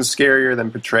he is even scarier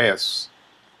than Petraeus.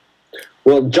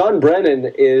 Well, John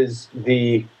Brennan is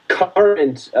the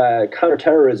current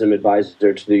counterterrorism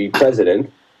advisor to the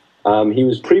president. He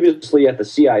was previously at the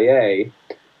CIA.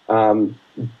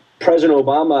 President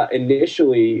Obama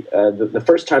initially, the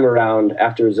first time around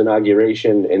after his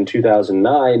inauguration in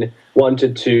 2009,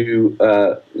 wanted to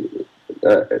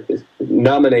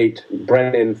nominate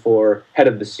Brennan for head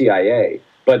of the CIA.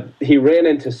 But he ran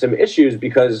into some issues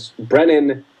because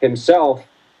Brennan himself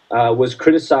was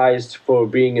criticized for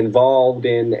being involved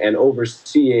in and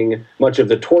overseeing much of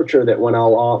the torture that went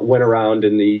around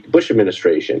in the Bush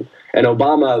administration. And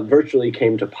Obama virtually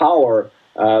came to power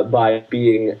by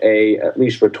being a at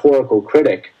least rhetorical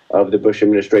critic of the Bush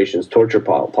administration's torture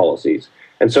policies.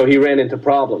 And so he ran into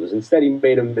problems. Instead, he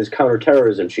made him his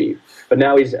counterterrorism chief. But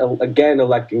now he's again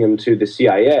electing him to the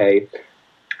CIA.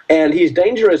 And he's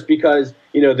dangerous because,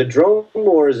 the drone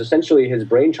war is essentially his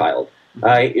brainchild.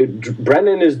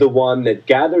 Brennan is the one that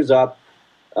gathers up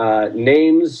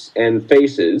names and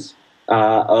faces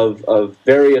of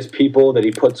various people that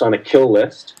he puts on a kill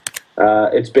list.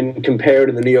 It's been compared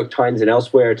in the New York Times and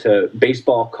elsewhere to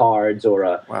baseball cards or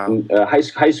a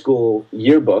high school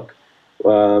yearbook.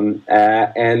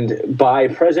 And by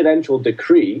presidential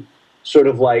decree, sort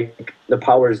of like the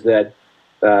powers that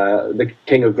the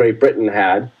King of Great Britain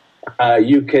had,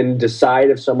 you can decide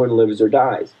if someone lives or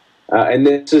dies. And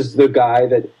this is the guy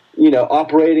that,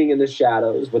 operating in the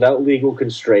shadows, without legal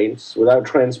constraints, without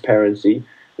transparency.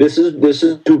 This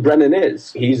is who Brennan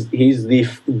is. He's the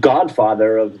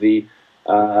godfather of the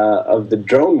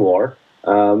drone war,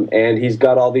 and he's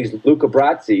got all these Luca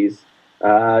Brazzis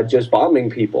just bombing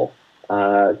people.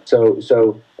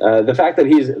 So the fact that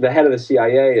he's the head of the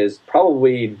CIA is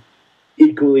probably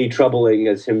equally troubling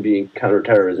as him being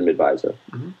counterterrorism advisor.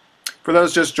 Mm-hmm. For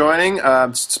those just joining,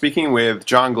 speaking with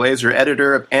John Glaser,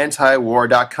 editor of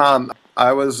antiwar.com.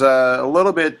 I was a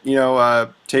little bit,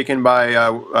 taken by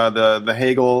the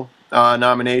Hagel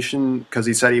nomination because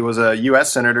he said he was a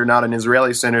U.S. senator, not an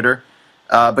Israeli senator.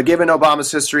 But given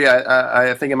Obama's history,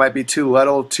 I think it might be too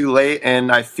little, too late,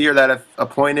 and I fear that if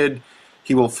appointed,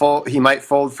 he might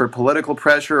fold for political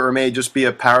pressure or may just be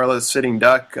a powerless sitting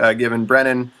duck, given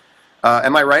Brennan.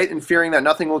 Am I right in fearing that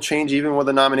nothing will change even with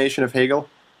the nomination of Hagel?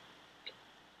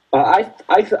 I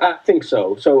think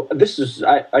so. So this is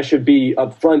I should be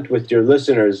upfront with your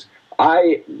listeners.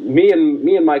 Me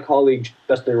and my colleague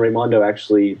Justin Raimondo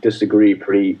actually disagree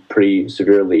pretty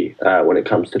severely when it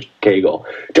comes to Hagel.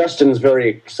 Justin's very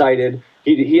excited.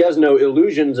 He has no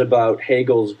illusions about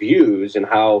Hagel's views and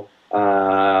how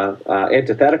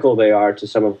antithetical they are to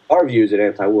some of our views at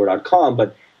antiwar.com,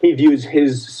 but he views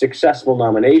his successful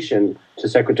nomination to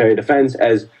Secretary of Defense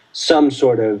as some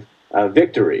sort of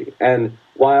victory. And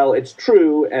while it's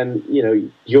true, and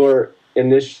your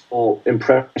initial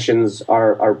impressions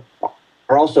are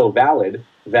also valid,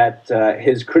 that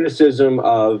his criticism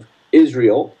of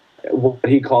Israel, what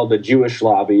he called the Jewish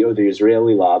lobby or the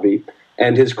Israeli lobby,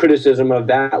 and his criticism of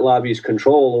that lobby's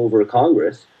control over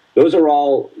Congress, those are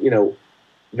all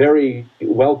very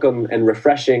welcome and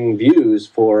refreshing views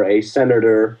for a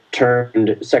senator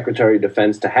turned Secretary of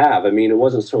Defense to have. I mean, it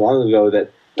wasn't so long ago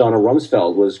that Donald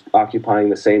Rumsfeld was occupying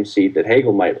the same seat that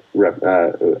Hagel might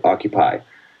occupy.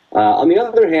 On the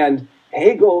other hand,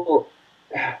 Hagel,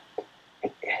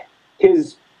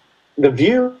 the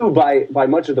view by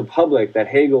much of the public that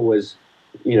Hagel was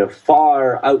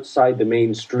far outside the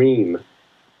mainstream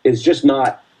is just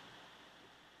not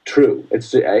true.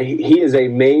 He is a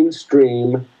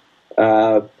mainstream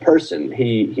person.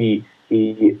 He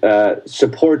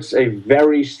supports a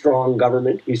very strong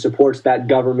government. He supports that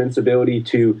government's ability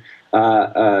to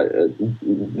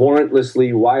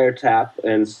warrantlessly wiretap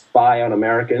and spy on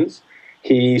Americans.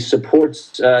 He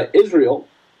supports Israel.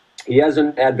 He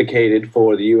hasn't advocated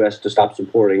for the U.S. to stop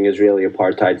supporting Israeli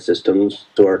apartheid systems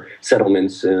or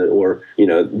settlements or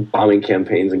bombing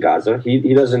campaigns in Gaza.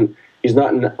 He doesn't. He's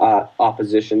not in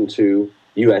opposition to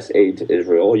U.S. aid to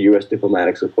Israel, U.S.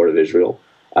 diplomatic support of Israel.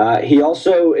 He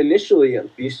also initially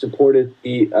supported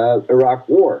the Iraq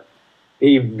War.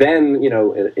 He then,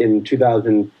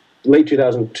 in late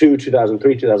 2002,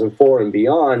 2003, 2004, and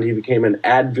beyond, he became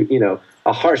a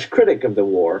harsh critic of the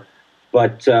war.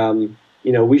 But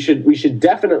we should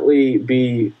definitely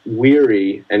be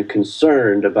weary and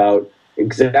concerned about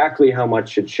exactly how much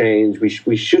should change.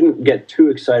 We shouldn't get too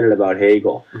excited about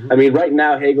Hegel. Mm-hmm. I mean, right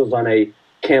now Hegel's on a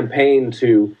campaign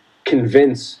to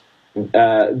convince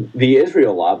the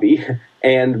Israel lobby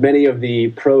and many of the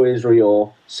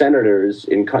pro-Israel senators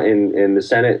in the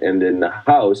Senate and in the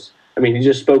House. I mean, he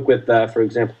just spoke with, for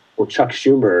example, Chuck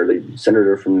Schumer, the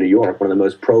senator from New York, one of the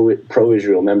most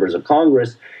pro-Israel members of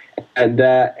Congress. And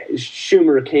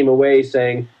Schumer came away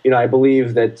saying, I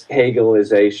believe that Hegel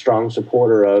is a strong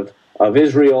supporter of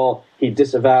Israel. He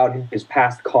disavowed his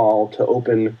past call to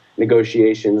open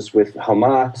negotiations with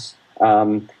Hamas.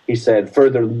 He said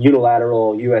further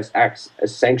unilateral U.S.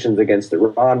 sanctions against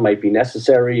Iran might be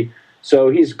necessary. So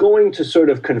he's going to sort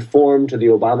of conform to the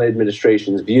Obama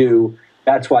administration's view.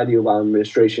 That's why the Obama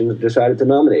administration decided to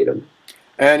nominate him.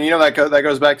 And that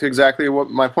goes back to exactly what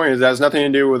my point is. It has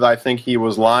nothing to do with I think he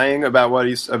was lying about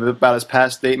about his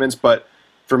past statements. But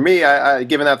for me, I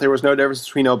given that there was no difference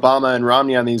between Obama and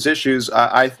Romney on these issues,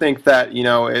 I think that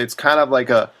it's kind of like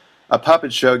a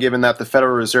puppet show, given that the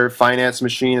Federal Reserve finance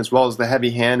machine, as well as the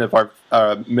heavy hand of our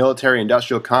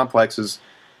military-industrial complex, is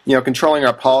controlling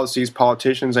our policies,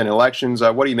 politicians, and elections.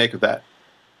 What do you make of that?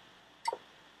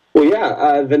 Well,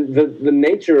 yeah, the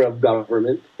nature of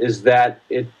government is that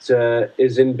it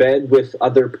is in bed with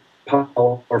other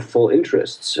powerful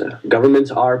interests.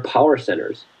 Governments are power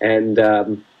centers, and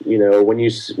when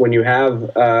you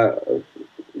have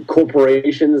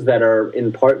corporations that are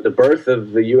in part the birth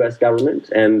of the U.S. government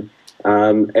and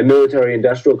a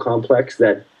military-industrial complex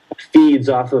that feeds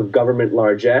off of government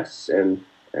largesse, and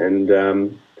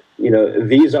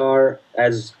these are,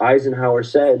 as Eisenhower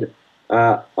said,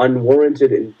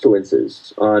 unwarranted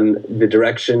influences on the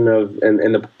direction of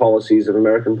and the policies of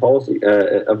American policy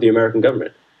of the American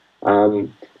government,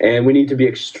 and we need to be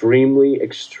extremely,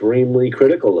 extremely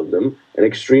critical of them and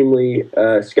extremely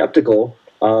skeptical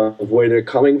of where they're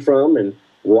coming from and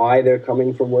why they're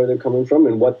coming from where they're coming from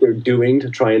and what they're doing to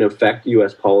try and affect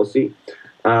U.S. policy,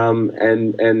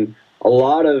 and a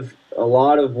lot of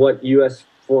what U.S.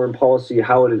 foreign policy,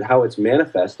 how it's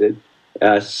manifested,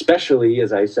 especially,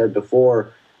 as I said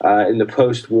before, in the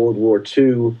post-World War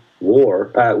II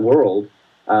world,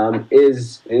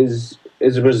 is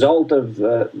a result of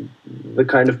the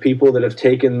kind of people that have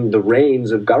taken the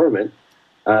reins of government,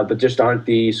 but just aren't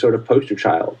the sort of poster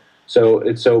child. So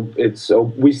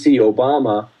we see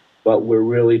Obama, but we're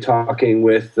really talking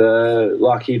with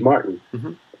Lockheed Martin.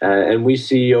 Mm-hmm. And we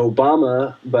see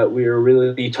Obama, but we're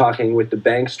really talking with the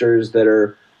banksters that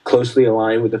are closely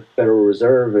aligned with the Federal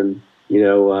Reserve and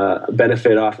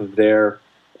benefit off of their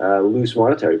loose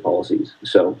monetary policies.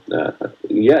 So,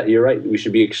 yeah, you're right. We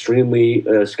should be extremely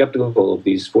skeptical of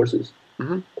these forces.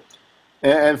 Mm-hmm.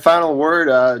 And final word,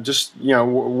 where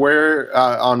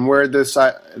this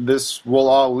will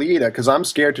all lead, because I'm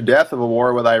scared to death of a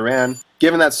war with Iran.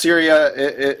 Given that Syria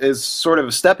is sort of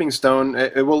a stepping stone,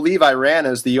 it will leave Iran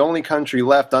as the only country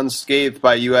left unscathed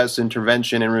by U.S.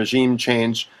 intervention and regime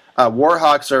change. War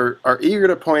hawks are eager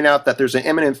to point out that there's an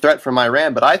imminent threat from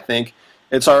Iran, but I think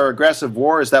it's our aggressive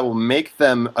wars that will make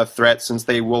them a threat, since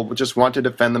they will just want to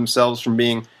defend themselves from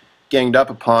being ganged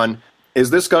up upon. Is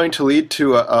this going to lead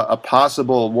to a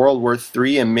possible World War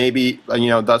III and maybe,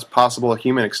 thus possible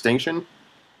human extinction?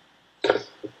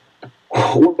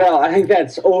 Well, I think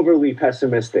that's overly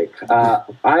pessimistic.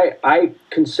 I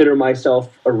consider myself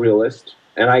a realist,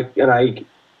 and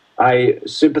I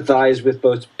sympathize with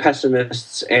both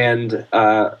pessimists and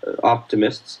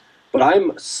optimists, but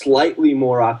I'm slightly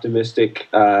more optimistic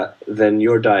than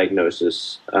your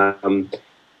diagnosis.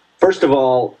 First of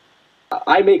all,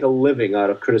 I make a living out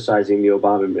of criticizing the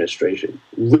Obama administration.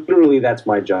 Literally, that's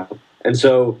my job. And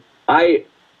so I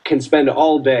can spend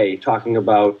all day talking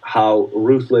about how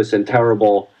ruthless and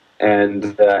terrible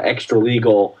and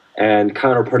extra-legal and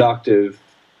counterproductive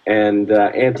and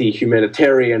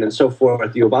anti-humanitarian and so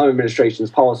forth the Obama administration's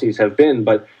policies have been,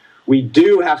 but we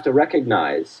do have to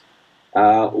recognize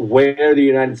where the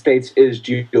United States is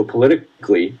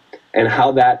geopolitically and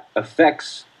how that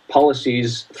affects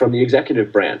policies from the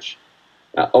executive branch.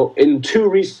 In two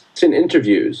recent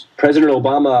interviews, President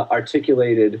Obama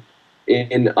articulated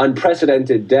in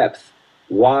unprecedented depth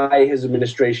why his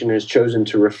administration has chosen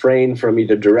to refrain from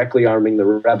either directly arming the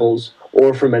rebels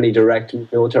or from any direct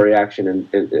military action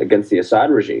against the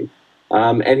Assad regime.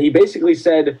 And he basically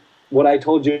said what I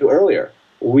told you earlier.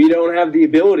 We don't have the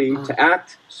ability to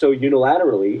act so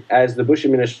unilaterally as the Bush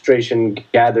administration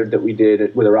gathered that we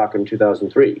did with Iraq in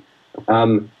 2003.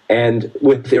 And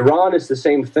with Iran, it's the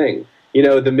same thing. You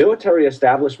know, the military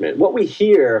establishment, what we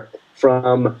hear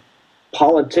from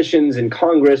politicians in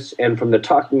Congress and from the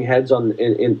talking heads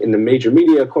in the major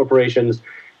media corporations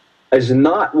is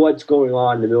not what's going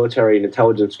on in the military and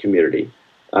intelligence community.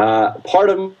 Part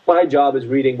of my job is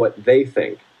reading what they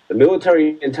think. The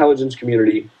military intelligence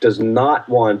community does not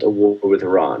want a war with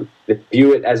Iran. They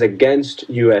view it as against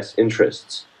U.S.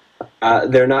 interests.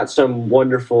 They're not some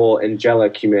wonderful,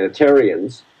 angelic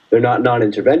humanitarians. They're not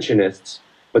non-interventionists.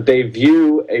 But they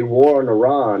view a war on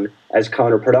Iran as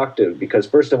counterproductive because,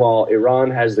 first of all,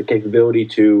 Iran has the capability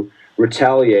to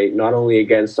retaliate not only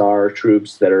against our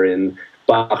troops that are in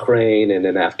Bahrain and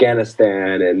in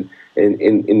Afghanistan and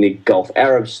in the Gulf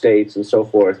Arab states and so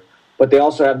forth, but they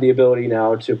also have the ability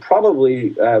now to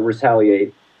probably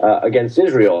retaliate against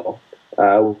Israel,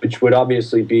 which would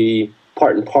obviously be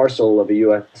part and parcel of a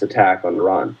U.S. attack on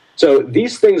Iran. So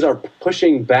these things are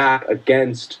pushing back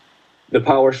against the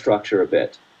power structure a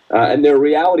bit. And there are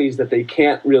realities that they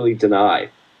can't really deny.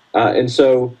 And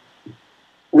so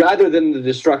rather than the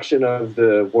destruction of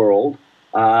the world,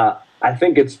 I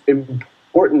think it's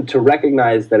important to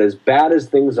recognize that as bad as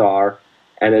things are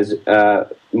and as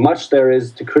much there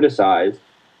is to criticize,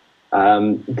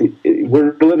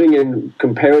 we're living in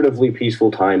comparatively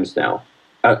peaceful times now.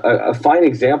 A fine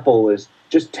example is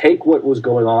just take what was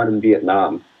going on in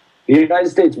Vietnam. The United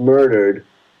States murdered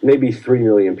maybe 3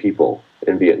 million people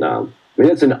in Vietnam. I mean,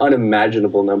 that's an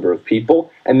unimaginable number of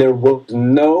people, and there was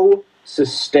no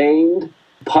sustained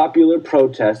popular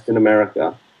protest in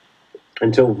America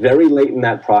until very late in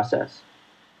that process.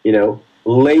 You know,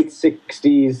 late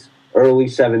 60s, early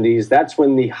 70s, that's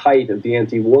when the height of the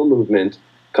anti-war movement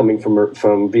coming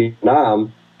from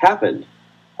Vietnam happened.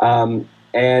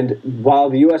 And while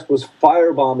the U.S. was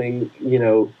firebombing, you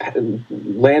know,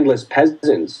 landless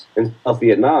peasants in South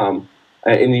Vietnam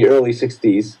in the early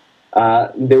 60s,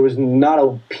 there was not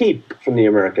a peep from the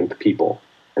American people.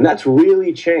 And that's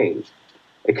really changed.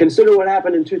 And consider what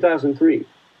happened in 2003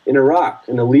 in Iraq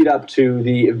in the lead up to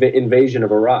the invasion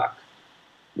of Iraq.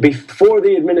 Before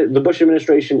the Bush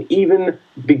administration even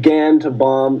began to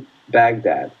bomb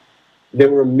Baghdad, there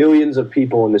were millions of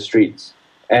people in the streets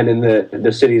and in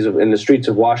the streets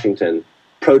of Washington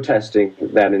protesting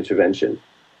that intervention.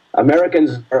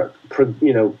 Americans are,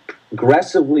 you know,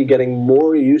 progressively getting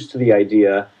more used to the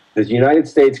idea that the United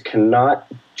States cannot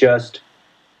just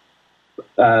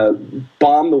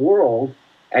bomb the world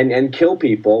and kill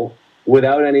people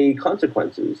without any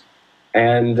consequences.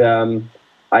 And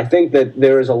I think that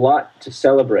there is a lot to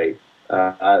celebrate.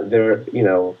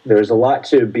 There's a lot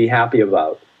to be happy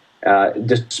about,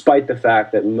 despite the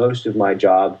fact that most of my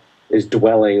job is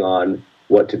dwelling on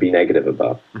what to be negative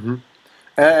about. Mm-hmm.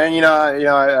 And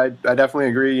I definitely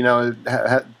agree. You know, it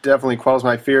definitely quells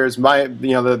my fears. My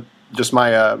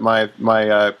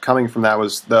coming from that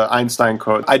was the Einstein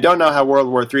quote. I don't know how World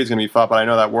War III is going to be fought, but I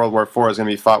know that World War IV is going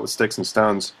to be fought with sticks and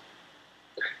stones.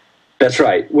 That's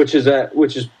right, which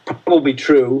is probably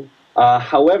true.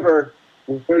 However,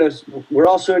 we're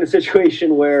also in a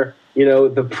situation where, you know,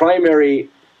 the primary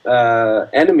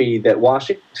enemy that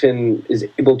Washington is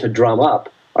able to drum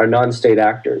up are non-state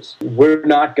actors. We're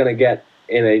not going to get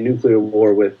in a nuclear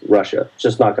war with Russia. It's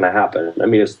just not going to happen. I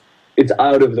mean, it's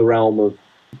out of the realm of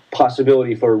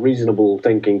possibility for reasonable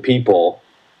thinking people.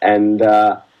 And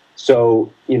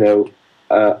so, you know,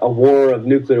 a war of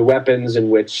nuclear weapons in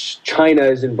which China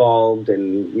is involved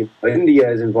and India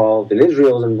is involved and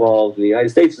Israel is involved and the United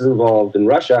States is involved and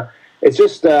Russia, it's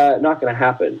just not going to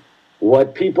happen.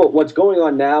 What's going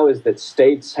on now is that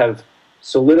states have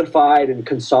solidified and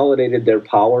consolidated their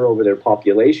power over their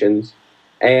populations,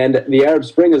 and the Arab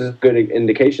Spring is a good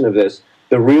indication of this.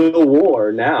 The real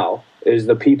war now is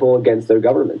the people against their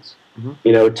governments. Mm-hmm.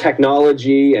 You know,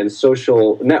 technology and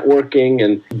social networking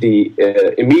and the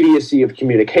immediacy of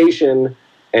communication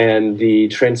and the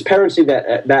transparency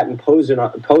that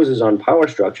imposes on power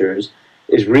structures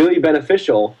is really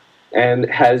beneficial and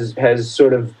has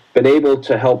sort of been able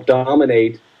to help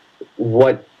dominate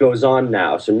what goes on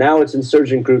now. So now it's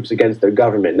insurgent groups against their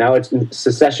government. Now it's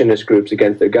secessionist groups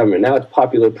against their government. Now it's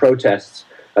popular protests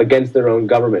against their own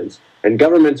governments. And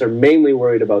governments are mainly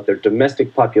worried about their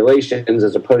domestic populations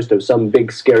as opposed to some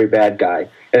big, scary bad guy.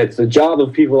 And it's the job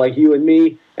of people like you and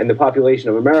me and the population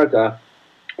of America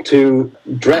to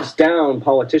dress down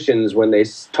politicians when they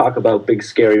talk about big,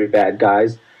 scary bad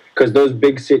guys, because those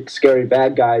big, scary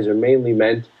bad guys are mainly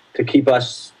meant to keep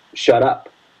us shut up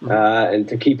and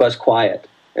to keep us quiet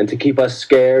and to keep us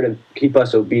scared and keep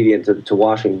us obedient to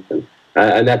Washington.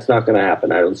 And that's not going to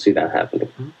happen. I don't see that happening.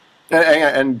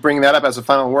 And bringing that up as a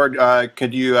final word,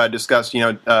 could you discuss,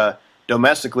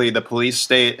 domestically the police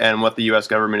state and what the U.S.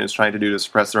 government is trying to do to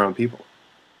suppress their own people?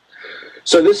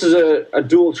 So this is a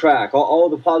dual track. All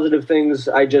the positive things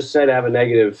I just said have a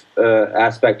negative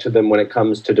aspect to them when it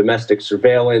comes to domestic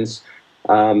surveillance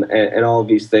and all of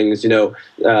these things.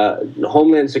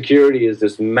 Homeland Security is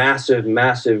this massive,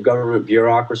 massive government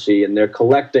bureaucracy, and they're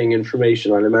collecting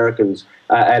information on Americans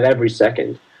at every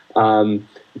second.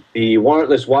 The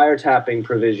warrantless wiretapping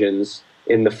provisions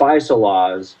in the FISA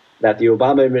laws that the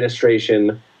Obama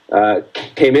administration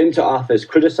came into office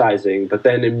criticizing, but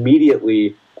then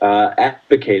immediately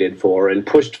advocated for and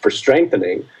pushed for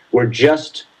strengthening, were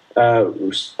just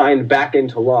signed back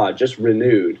into law, just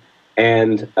renewed.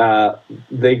 And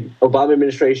the Obama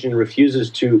administration refuses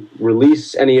to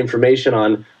release any information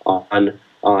on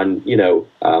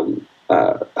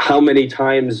how many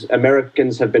times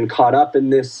Americans have been caught up in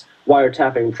this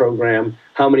wiretapping program,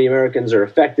 how many Americans are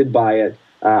affected by it,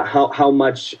 how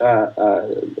much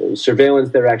surveillance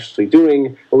they're actually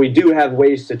doing. But we do have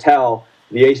ways to tell.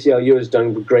 The ACLU has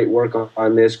done great work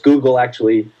on this. Google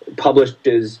actually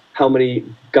publishes how many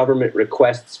government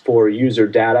requests for user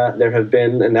data there have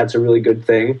been, and that's a really good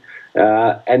thing.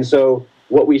 And so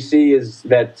what we see is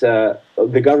that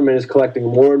the government is collecting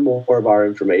more and more of our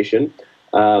information,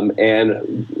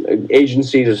 and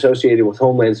agencies associated with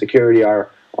Homeland Security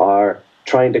are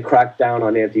trying to crack down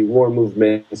on anti-war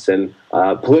movements and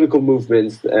political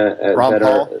movements that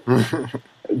are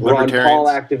Ron Paul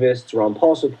activists, Ron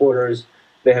Paul supporters.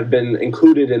 They have been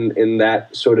included in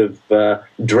that sort of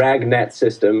dragnet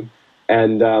system.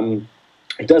 And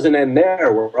it doesn't end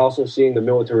there. We're also seeing the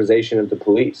militarization of the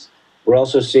police. We're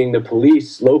also seeing the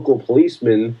police, local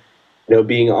policemen,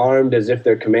 being armed as if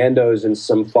they're commandos in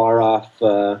some far-off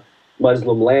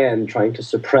Muslim land trying to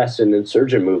suppress an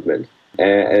insurgent movement.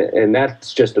 And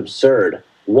that's just absurd.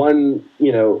 One,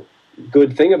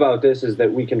 good thing about this is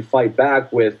that we can fight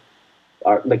back with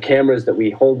the cameras that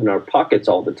we hold in our pockets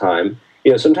all the time.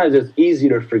 Sometimes it's easy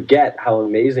to forget how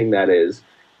amazing that is.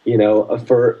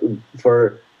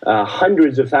 For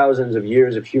hundreds of thousands of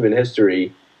years of human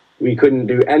history, we couldn't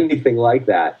do anything like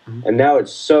that. Mm-hmm. And now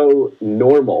it's so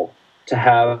normal to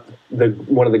have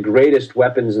one of the greatest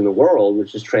weapons in the world,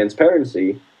 which is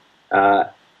transparency, right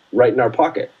in our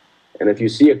pocket. And if you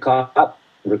see a cop,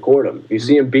 record them. If you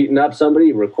see him beating up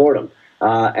somebody, record them.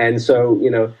 And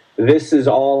so, this is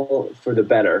all for the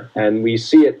better. And we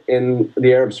see it in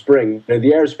the Arab Spring.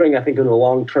 The Arab Spring, I think, in the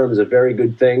long term is a very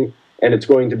good thing. And it's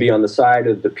going to be on the side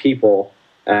of the people.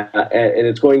 And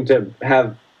it's going to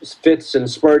have fits and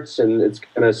spurts, and it's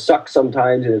going to suck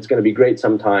sometimes, and it's going to be great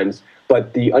sometimes.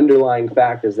 But the underlying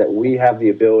fact is that we have the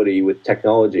ability with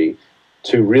technology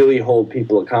to really hold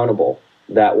people accountable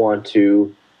that want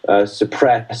to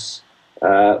suppress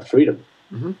freedom.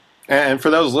 Mm-hmm. And for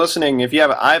those listening, if you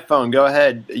have an iPhone, go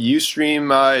ahead. Ustream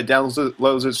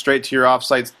downloads it straight to your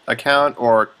offsite account,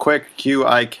 or Quick,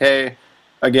 QIK,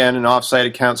 again, an offsite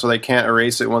account so they can't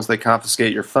erase it once they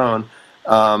confiscate your phone.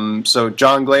 So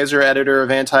John Glaser, editor of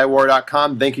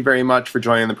antiwar.com, thank you very much for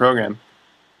joining the program.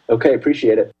 Okay,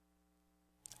 appreciate it.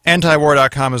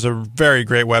 Antiwar.com is a very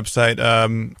great website.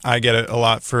 I get it a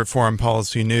lot for foreign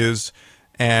policy news,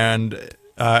 and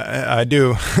I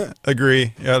do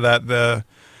agree that the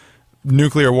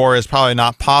nuclear war is probably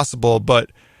not possible,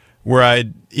 but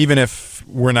even if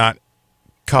we're not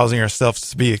causing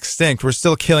ourselves to be extinct, we're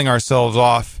still killing ourselves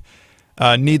off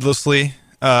needlessly.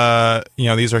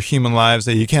 These are human lives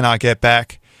that you cannot get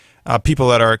back. People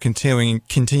that are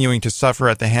continuing to suffer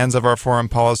at the hands of our foreign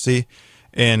policy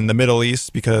in the Middle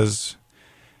East, because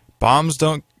bombs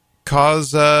don't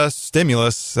cause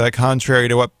stimulus, contrary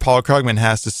to what Paul Krugman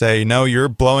has to say. No, you're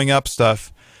blowing up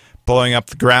stuff. Blowing up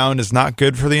the ground is not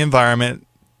good for the environment.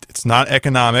 It's not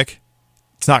economic.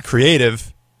 It's not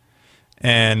creative.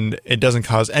 And it doesn't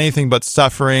cause anything but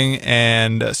suffering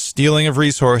and stealing of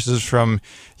resources from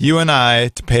you and I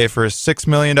to pay for a $6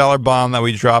 million bomb that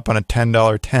we drop on a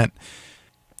 $10 tent.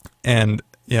 And,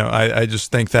 I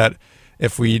just think that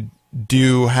if we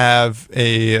do have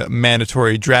a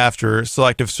mandatory draft or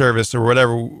selective service or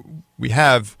whatever we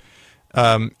have,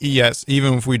 yes,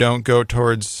 even if we don't go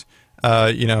towards,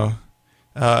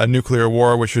 a nuclear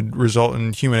war, which would result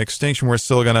in human extinction, we're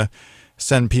still going to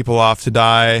send people off to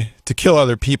die, to kill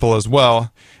other people as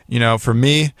well. For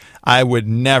me, I would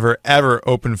never, ever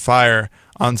open fire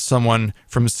on someone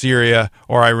from Syria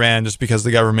or Iran just because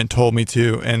the government told me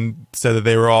to and said that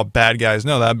they were all bad guys.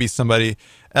 No, that would be somebody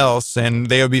else, and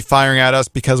they would be firing at us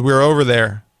because we were over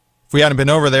there. If we hadn't been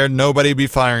over there, nobody would be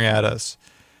firing at us.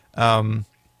 The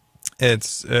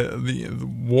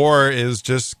war is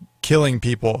just killing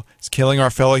people. It's killing our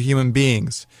fellow human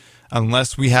beings.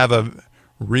 Unless we have a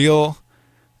real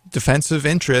defensive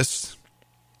interest,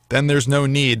 then there's no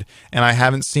need. And I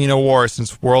haven't seen a war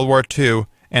since World War II,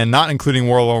 and not including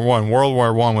World War I. World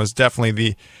War I was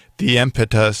definitely the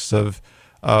impetus of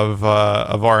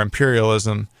our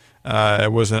imperialism.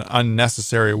 It was an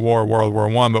unnecessary war, World War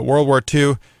I, but World War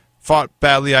II fought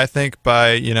badly, I think, by,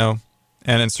 and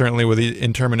then certainly with the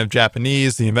internment of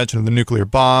Japanese, the invention of the nuclear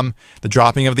bomb, the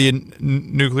dropping of the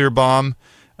nuclear bomb.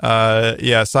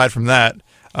 Aside from that,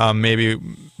 maybe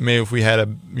if we had a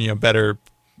better,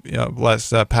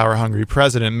 less power-hungry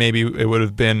president, maybe it would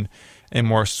have been a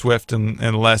more swift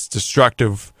and less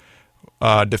destructive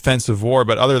defensive war.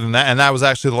 But other than that, and that was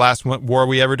actually the last war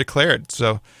we ever declared.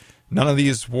 So none of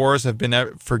these wars have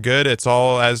been for good. It's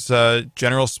all, as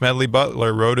General Smedley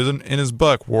Butler wrote in his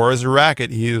book, War is a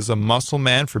Racket. He is a muscle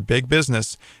man for big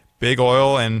business, big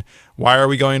oil. And why are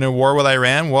we going to war with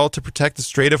Iran? Well, to protect the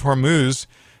Strait of Hormuz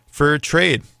for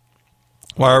trade.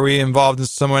 Why are we involved in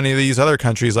so many of these other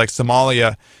countries like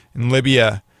Somalia and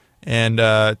Libya and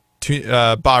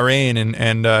Bahrain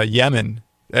and Yemen?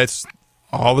 It's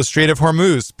all the Strait of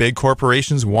Hormuz. Big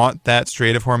corporations want that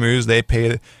Strait of Hormuz. They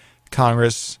pay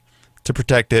Congress to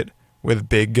protect it with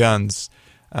big guns.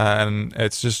 And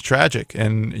it's just tragic.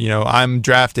 And, I'm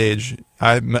draft age.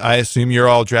 I assume you're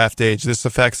all draft age. This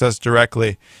affects us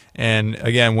directly. And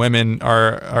again, women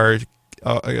are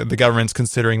the government's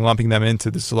considering lumping them into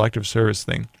the selective service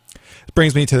thing. It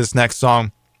brings me to this next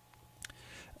song,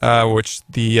 which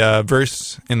the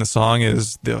verse in the song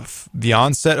is the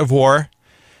onset of war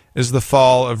is the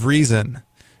fall of reason.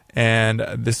 And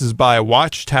this is by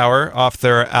Watchtower off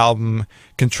their album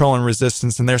Control and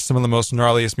Resistance, and they're some of the most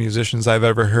gnarliest musicians I've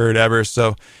ever heard ever.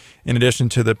 So in addition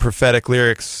to the prophetic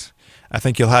lyrics, I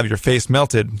think you'll have your face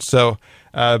melted. So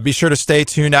be sure to stay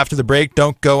tuned after the break.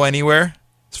 Don't go anywhere.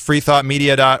 It's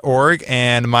freethoughtmedia.org,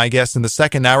 and my guest in the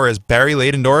second hour is Barry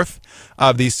Ladendorf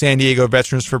of the San Diego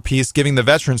Veterans for Peace, giving the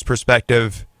veterans'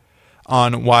 perspective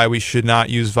on why we should not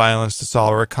use violence to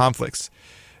solve our conflicts.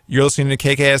 You're listening to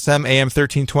KKSM AM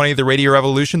 1320, The Radio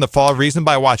Revolution, The Fall of Reason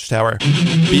by Watchtower.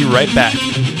 Be right back.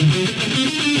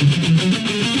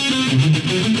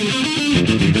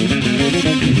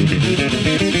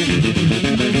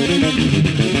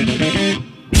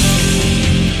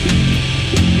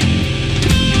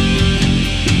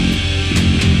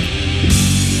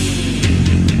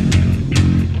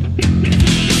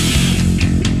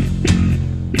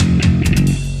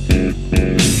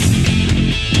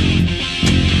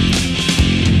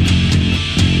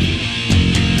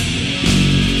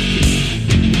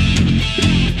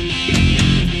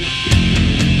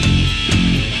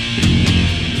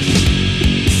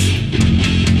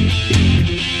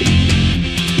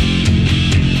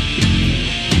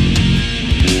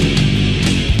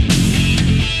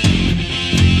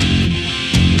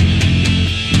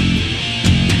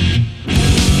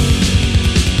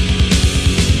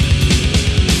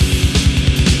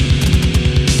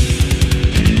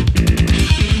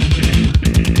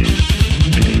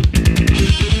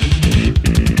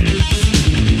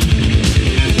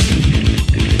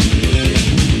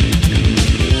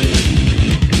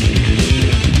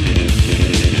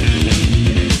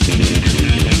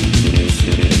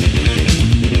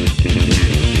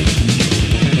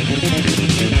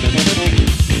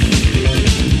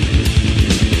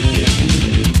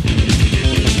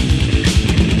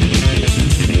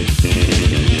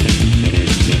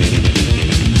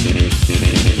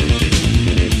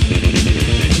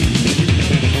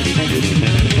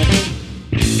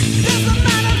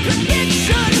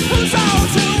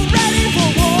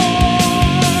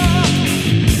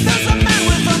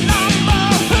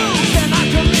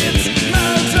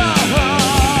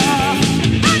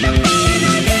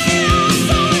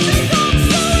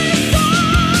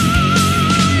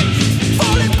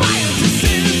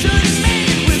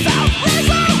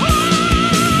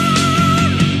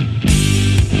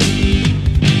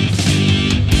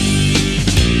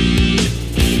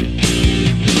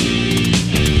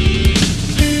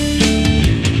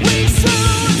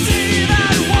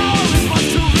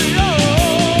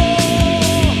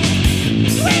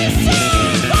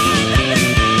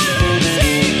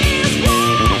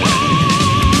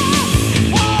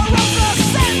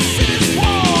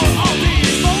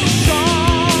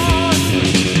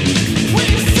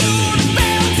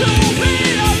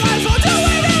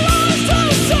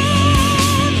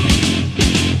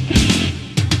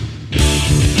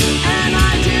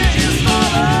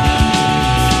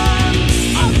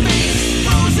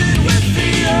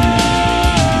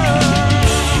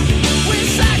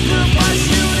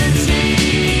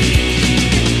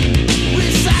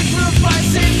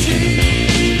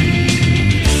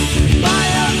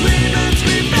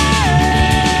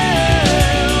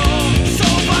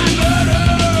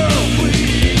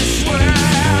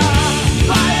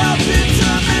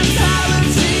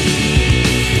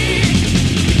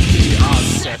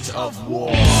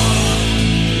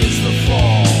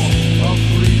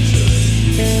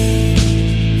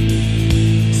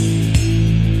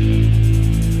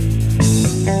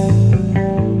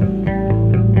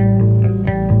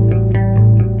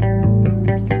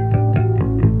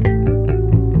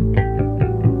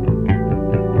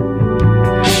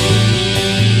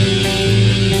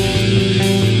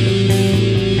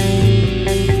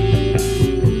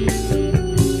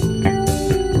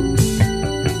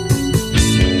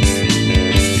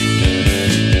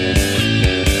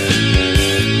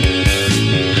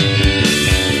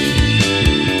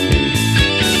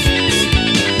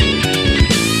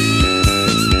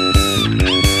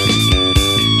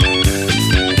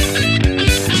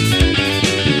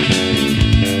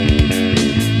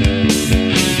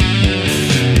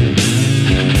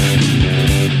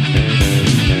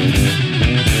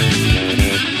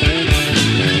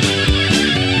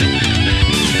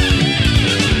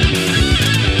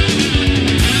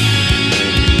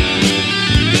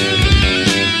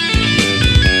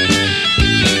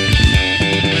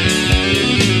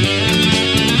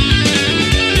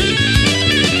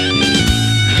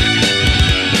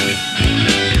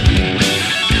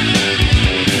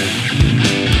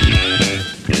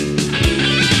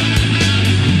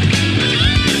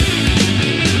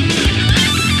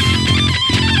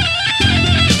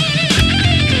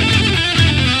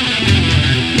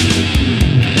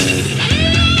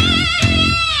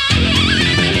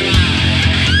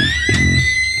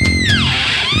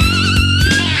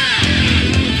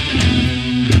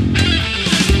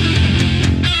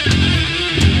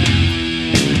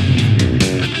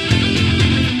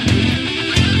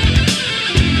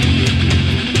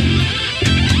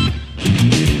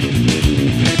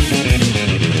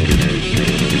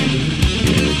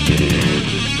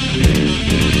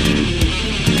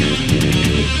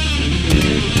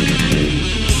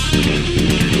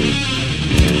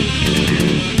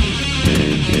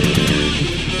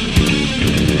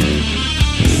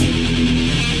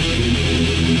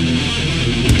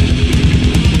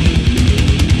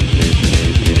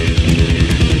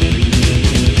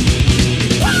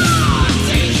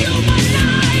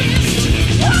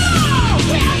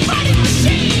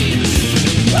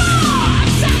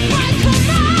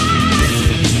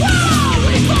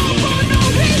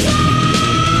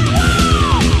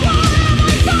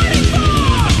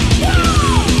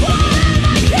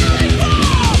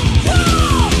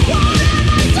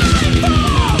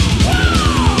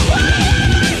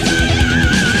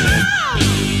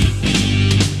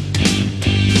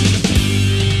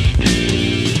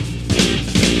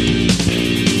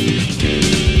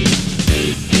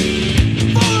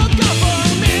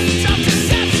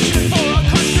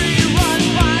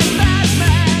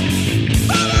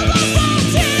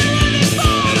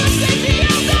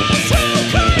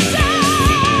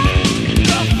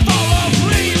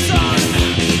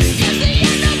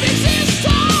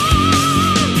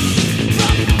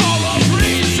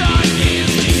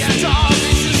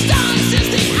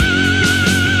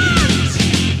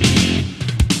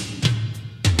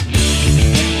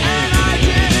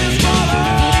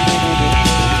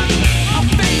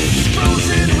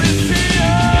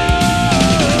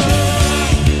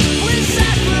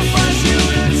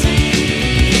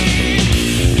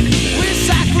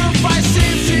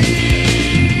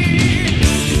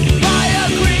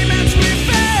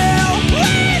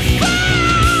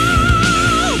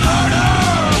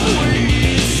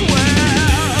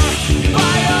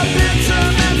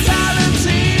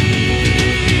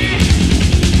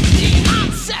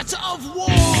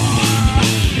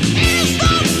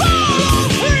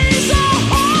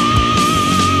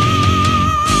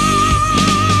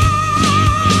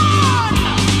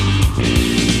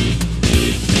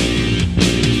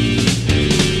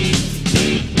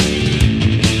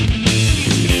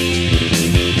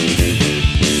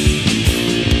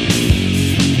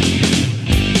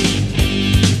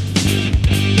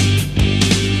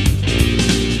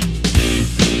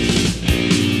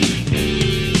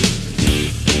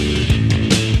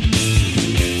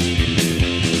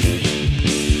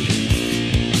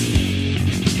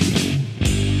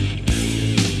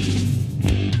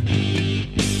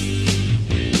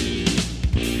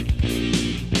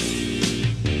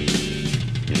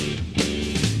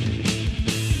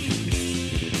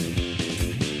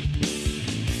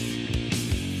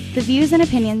 The views and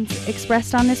opinions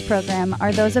expressed on this program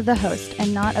are those of the host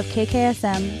and not of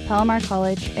KKSM, Palomar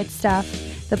College, its staff,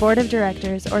 the board of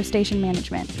directors, or station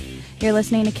management. You're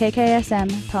listening to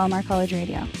KKSM, Palomar College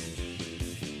Radio.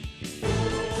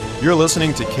 You're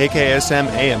listening to KKSM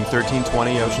AM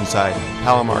 1320 Oceanside,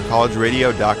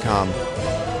 PalomarCollegeRadio.com.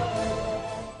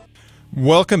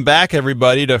 Welcome back,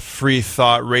 everybody, to Free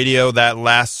Thought Radio. That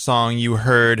last song you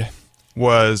heard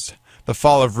was The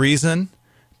Fall of Reason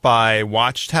by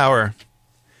Watchtower.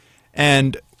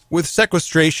 And with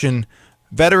sequestration,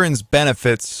 veterans'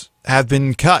 benefits have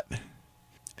been cut.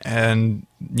 And,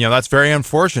 that's very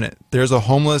unfortunate. There's a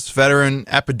homeless veteran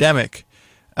epidemic.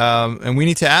 And we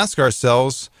need to ask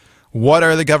ourselves, what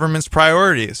are the government's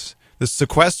priorities? The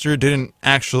sequester didn't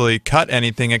actually cut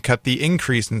anything. It cut the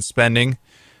increase in spending.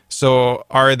 So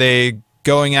are they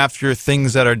going after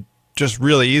things that are just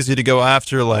really easy to go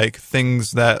after, like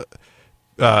things that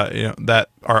that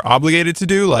are obligated to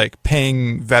do, like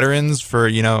paying veterans for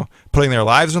putting their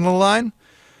lives on the line,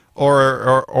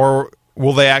 or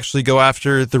will they actually go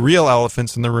after the real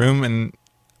elephants in the room? And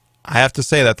I have to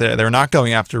say that they're not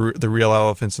going after the real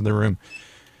elephants in the room.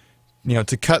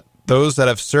 To cut those that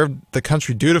have served the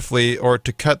country dutifully, or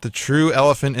to cut the true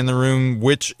elephant in the room,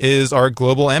 which is our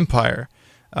global empire.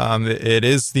 It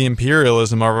is the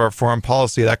imperialism of our foreign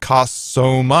policy that costs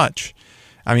so much.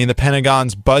 I mean, the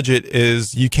Pentagon's budget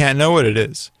is, you can't know what it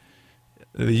is.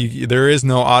 There is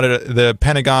no audit. The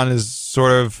Pentagon is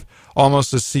sort of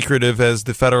almost as secretive as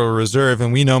the Federal Reserve,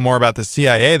 and we know more about the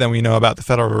CIA than we know about the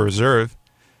Federal Reserve.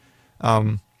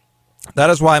 That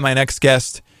is why my next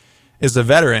guest is a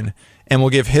veteran, and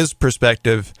will give his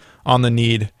perspective on the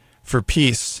need for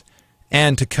peace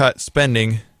and to cut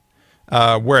spending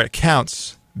where it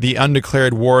counts, the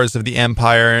undeclared wars of the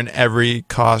empire and every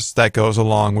cost that goes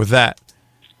along with that.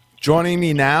 Joining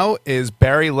me now is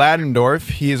Barry Ladendorf.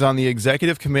 He is on the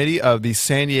executive committee of the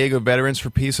San Diego Veterans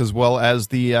for Peace, as well as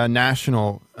the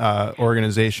National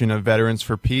Organization of Veterans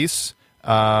for Peace.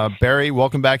 Barry,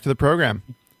 welcome back to the program.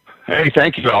 Hey,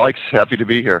 thank you, Alex. Happy to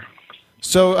be here.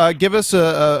 So give us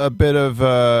a bit of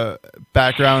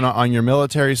background on your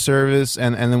military service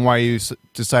and then why you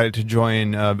decided to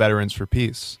join Veterans for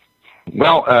Peace.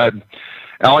 Well,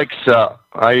 Alex,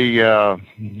 I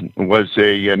was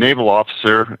a naval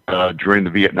officer during the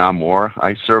Vietnam War.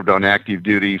 I served on active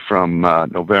duty from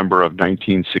November of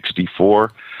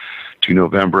 1964 to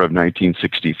November of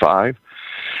 1965.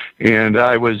 And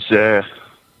I was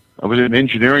an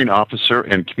engineering officer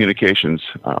and communications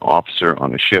officer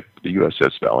on a ship, the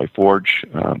USS Valley Forge.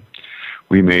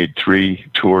 We made 3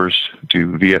 tours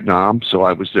to Vietnam, so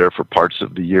I was there for parts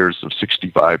of the years of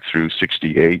 65 through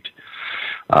 68.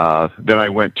 Then I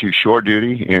went to shore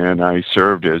duty, and I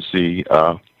served as the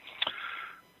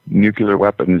nuclear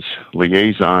weapons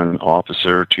liaison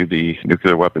officer to the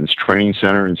Nuclear Weapons Training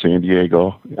Center in San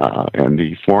Diego, and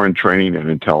the foreign training and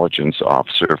intelligence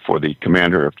officer for the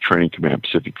commander of Training Command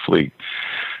Pacific Fleet.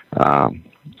 And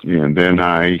then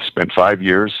I spent 5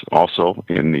 years also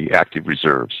in the active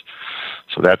reserves.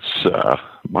 So that's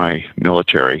my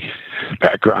military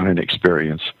background and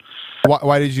experience.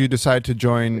 Why did you decide to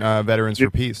join Veterans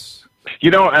for Peace?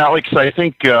 Alex, I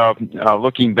think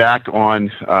looking back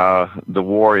on the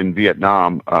war in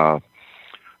Vietnam, of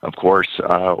course,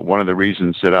 one of the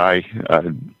reasons that I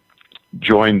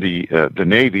joined the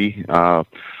Navy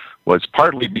was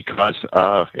partly because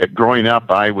growing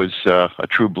up, I was a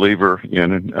true believer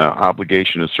in an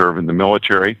obligation to serve in the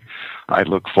military. I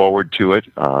look forward to it.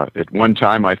 At one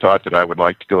time, I thought that I would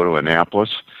like to go to Annapolis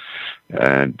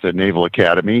and the Naval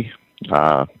Academy.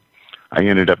 I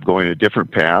ended up going a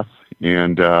different path,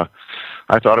 and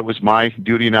I thought it was my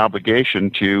duty and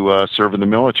obligation to serve in the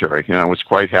military, and I was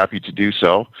quite happy to do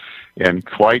so, and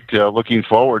quite looking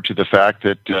forward to the fact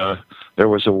that there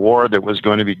was a war that was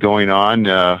going to be going on,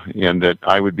 and that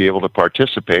I would be able to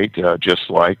participate, just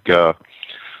like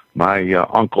my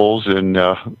uncles and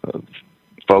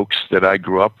folks that I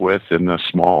grew up with in a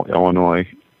small Illinois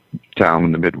town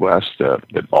in the Midwest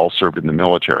that all served in the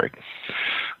military.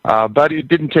 But it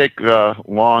didn't take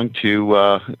long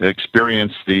to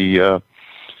experience the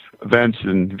events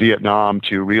in Vietnam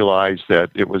to realize that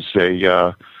it was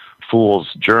a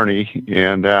fool's journey,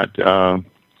 and that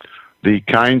the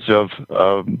kinds of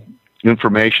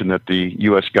information that the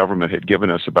U.S. government had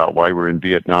given us about why we're in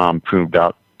Vietnam proved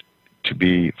out to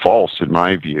be false, in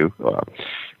my view,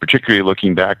 particularly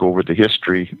looking back over the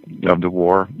history of the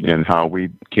war and how we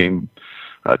came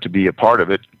to be a part of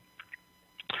it.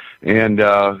 And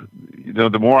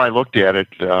the more I looked at it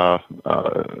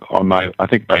on my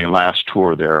last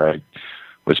tour there, I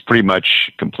was pretty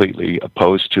much completely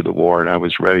opposed to the war, and I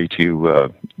was ready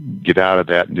to get out of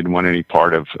that and didn't want any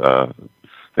part of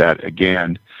that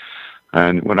again.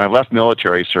 And when I left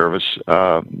military service,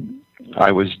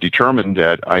 I was determined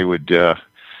that I would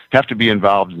have to be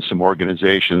involved in some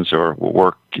organizations or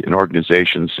work in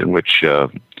organizations in which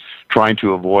trying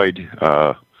to avoid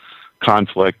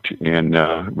conflict and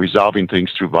resolving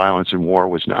things through violence and war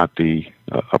was not the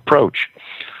approach.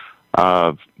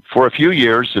 For a few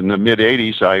years in the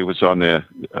mid-'80s, I was on the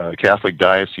Catholic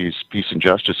Diocese Peace and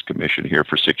Justice Commission here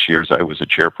for 6 years. I was a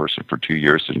chairperson for 2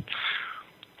 years, and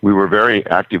we were a very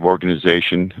active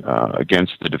organization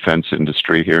against the defense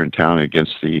industry here in town,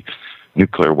 against the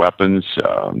nuclear weapons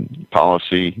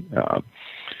policy,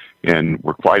 and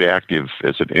we're quite active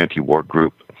as an anti-war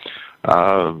group.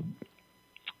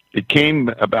 It came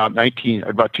about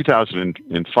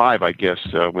 2005, I guess,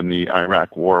 when the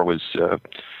Iraq War was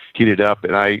heated up,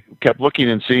 and I kept looking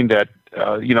and seeing that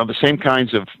the same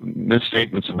kinds of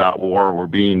misstatements about war were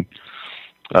being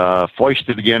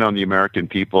foisted again on the American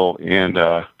people, and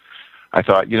I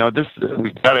thought,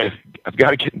 I've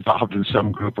got to get involved in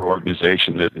some group or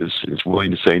organization that is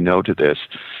willing to say no to this.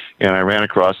 And I ran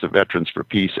across the Veterans for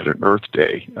Peace at an Earth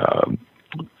Day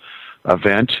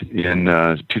event in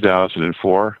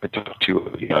 2004. I talked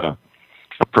to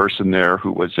a person there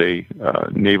who was a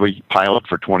Navy pilot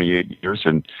for 28 years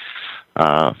and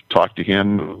talked to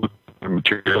him,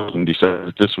 materials, and decided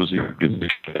that this was the organization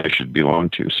I should belong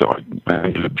to. So I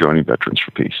ended up joining Veterans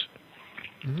for Peace.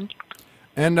 Mm-hmm.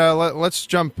 And let's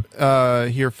jump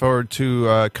here forward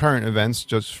to current events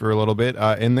just for a little bit.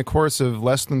 In the course of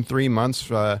less than 3 months,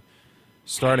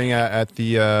 starting after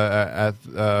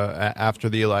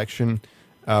the election,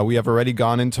 we have already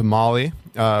gone into Mali,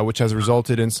 which has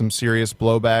resulted in some serious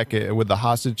blowback with the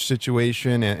hostage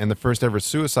situation and the first ever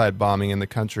suicide bombing in the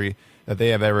country that they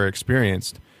have ever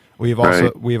experienced. We've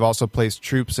also placed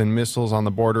troops and missiles on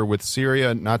the border with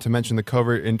Syria, not to mention the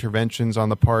covert interventions on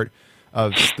the part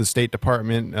of the State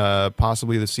Department,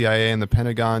 possibly the CIA and the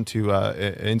Pentagon to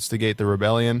instigate the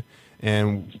rebellion.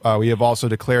 And we have also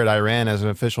declared Iran as an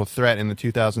official threat in the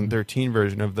 2013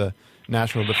 version of the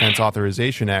National Defense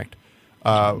Authorization Act.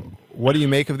 What do you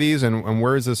make of these, and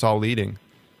where is this all leading?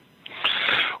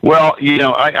 Well,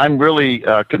 I'm really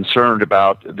concerned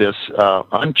about this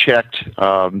unchecked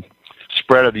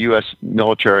spread of the U.S.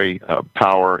 military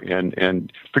power,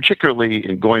 and particularly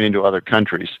in going into other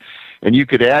countries. And you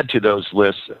could add to those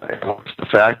lists the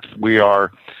fact that we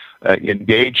are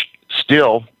engaged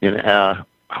still in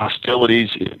hostilities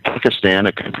in Pakistan,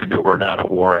 a country that we're not at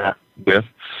war with,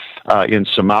 in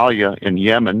Somalia, in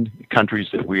Yemen, countries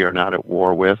that we are not at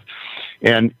war with.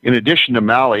 And in addition to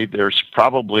Mali, there's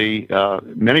probably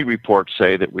many reports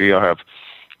say that we have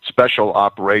special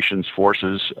operations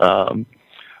forces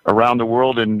around the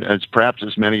world, and as perhaps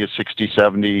as many as 60,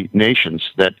 70 nations,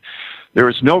 that there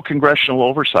is no congressional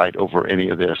oversight over any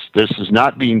of this. This is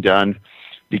not being done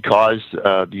because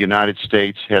the United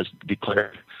States has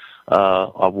declared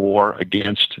a war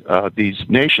against these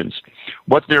nations.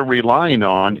 What they're relying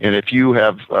on, and if you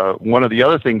have one of the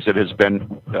other things that has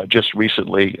been just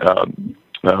recently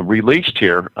released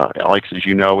here, Alex, as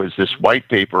you know, is this white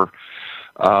paper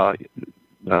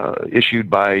issued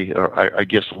by, or I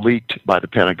guess leaked by the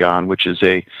Pentagon, which is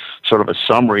a sort of a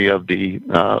summary of the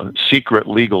secret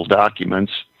legal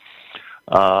documents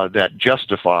that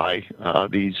justify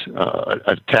these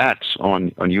attacks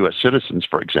on U.S. citizens,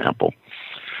 for example.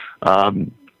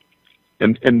 And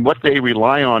what they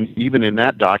rely on, even in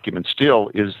that document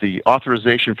still, is the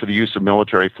authorization for the use of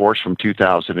military force from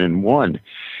 2001.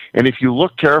 And if you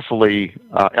look carefully,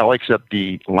 Alex, at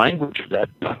the language of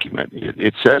that document,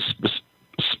 it says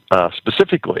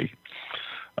specifically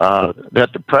that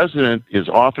the president is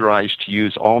authorized to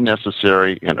use all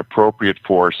necessary and appropriate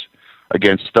force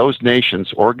against those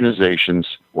nations,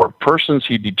 organizations, or persons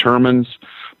he determines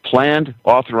planned,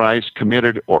 authorized,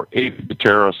 committed, or aided the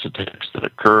terrorist attacks that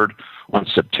occurred on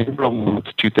September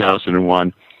 11th,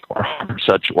 2001, or harmed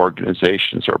such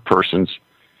organizations or persons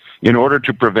in order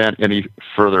to prevent any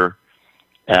further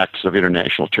acts of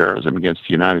international terrorism against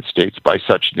the United States by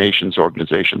such nations,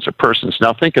 organizations, or persons.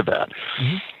 Now think of that.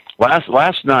 Mm-hmm.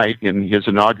 Last night in his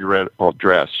inaugural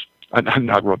address,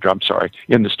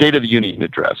 in the State of the Union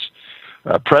address,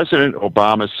 President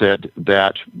Obama said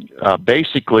that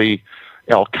basically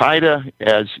Al-Qaeda,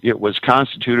 as it was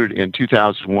constituted in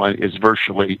 2001, is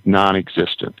virtually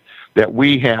non-existent. That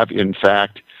we have, in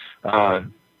fact,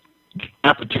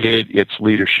 decapitated its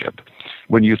leadership.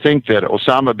 When you think that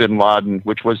Osama bin Laden,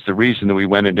 which was the reason that we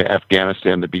went into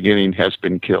Afghanistan in the beginning, has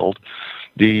been killed,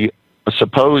 the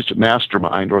supposed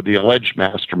mastermind or the alleged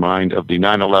mastermind of the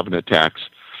 9/11 attacks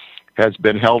has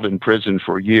been held in prison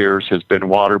for years, has been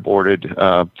waterboarded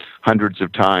hundreds of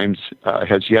times,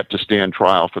 has yet to stand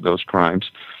trial for those crimes,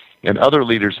 and other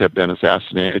leaders have been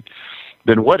assassinated,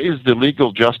 then what is the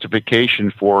legal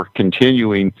justification for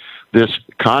continuing this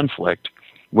conflict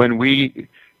when we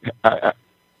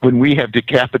have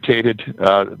decapitated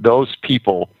those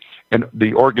people and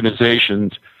the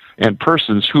organizations and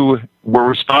persons who were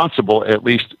responsible, at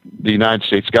least the United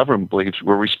States government believes,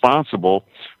 were responsible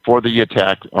for the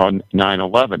attack on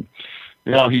 9/11.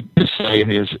 Now, he did say in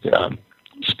his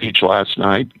speech last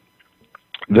night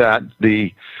that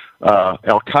the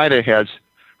Al-Qaeda has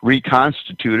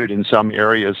reconstituted in some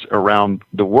areas around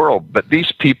the world, but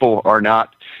these people are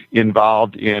not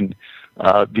involved in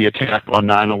the attack on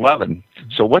 9/11.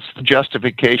 So what's the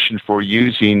justification for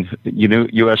using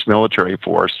U.S. military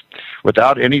force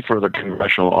without any further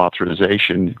congressional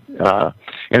authorization?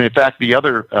 And in fact, the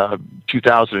other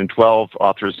 2012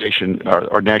 authorization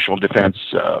or National Defense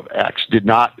Acts did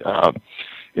not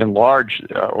enlarge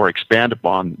or expand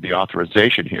upon the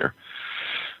authorization here.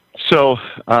 So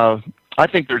I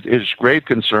think there is grave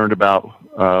concern about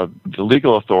the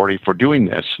legal authority for doing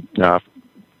this,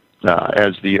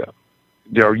 as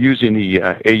they're using the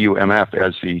AUMF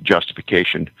as the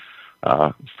justification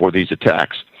for these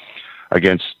attacks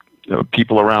against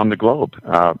people around the globe.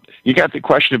 You got the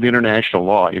question of international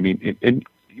law. I mean, and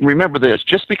remember this: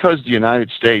 just because the United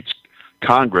States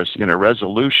Congress, in a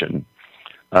resolution,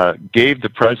 gave the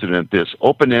president this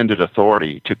open-ended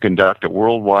authority to conduct a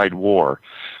worldwide war,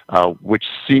 which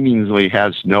seemingly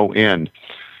has no end,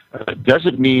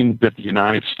 doesn't mean that the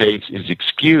United States is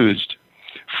excused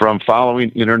from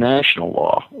following international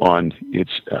law on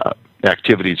its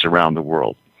activities around the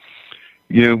world.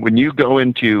 When you go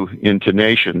into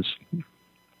nations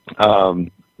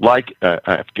like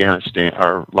Afghanistan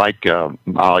or like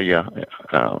Mali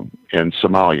and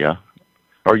Somalia,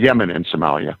 or Yemen and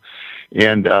Somalia,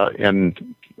 and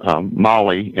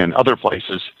Mali and other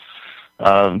places,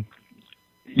 to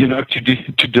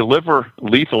deliver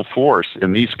lethal force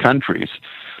in these countries,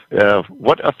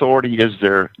 what authority is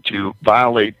there to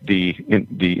violate the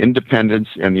independence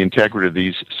and the integrity of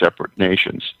these separate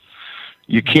nations?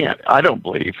 You can't. I don't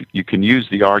believe you can use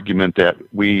the argument that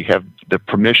we have the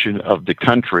permission of the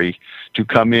country to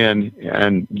come in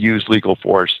and use legal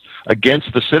force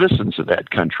against the citizens of that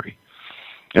country.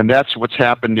 And that's what's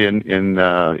happened in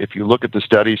if you look at the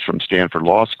studies from Stanford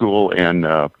Law School and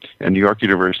New York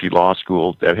University Law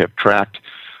School that have tracked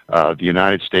the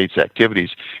United States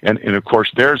activities. And of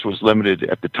course, theirs was limited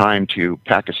at the time to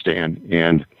Pakistan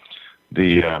and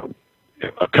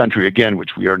a country, again,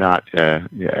 which we are not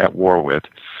at war with.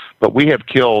 But we have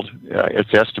killed,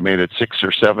 it's estimated, 600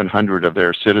 or 700 of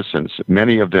their citizens,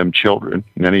 many of them children,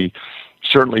 many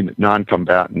certainly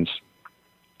non-combatants,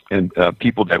 and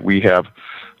people that we have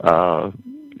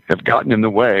gotten in the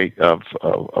way of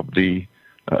the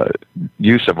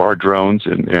use of our drones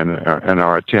and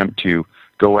our attempt to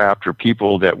go after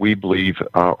people that we believe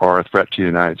are a threat to the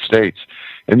United States.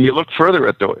 And you look further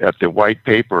at the white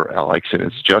paper, Alex, and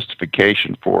its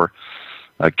justification for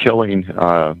killing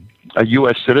a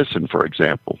U.S. citizen, for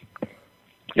example.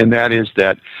 And that is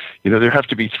that, there have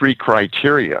to be three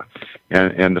criteria.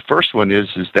 And the first one is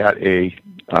that a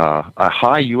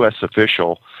high U.S.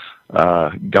 official,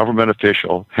 government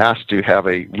official, has to have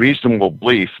a reasonable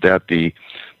belief that the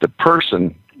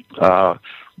person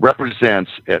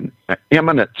represents an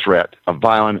imminent threat of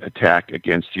violent attack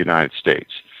against the United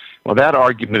States. Well, that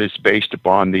argument is based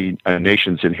upon the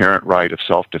nation's inherent right of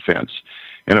self-defense.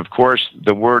 And of course,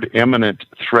 the word imminent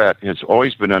threat has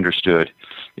always been understood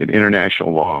in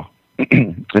international law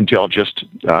until just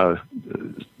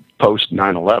post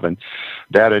 9/11,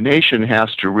 that a nation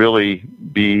has to really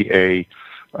be a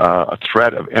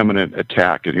threat of imminent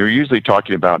attack. And you're usually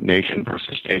talking about nation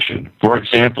versus nation. For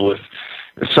example, if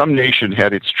some nation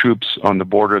had its troops on the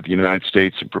border of the United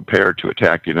States and prepared to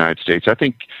attack the United States, I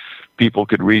think people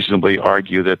could reasonably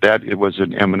argue that it was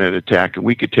an imminent attack, and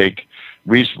we could take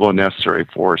reasonable and necessary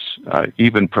force,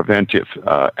 even preventive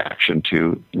action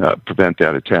to prevent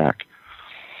that attack.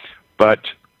 But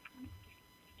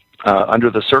under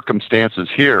the circumstances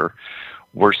here,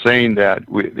 we're saying that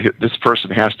this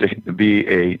person has to be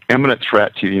an imminent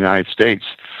threat to the United States.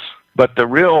 But the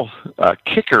real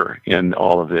kicker in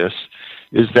all of this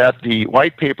is that the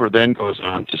white paper then goes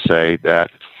on to say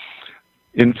that,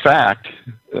 in fact,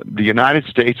 the United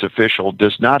States official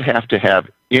does not have to have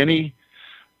any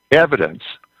evidence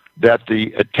that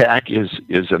the attack is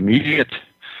immediate,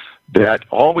 that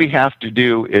all we have to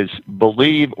do is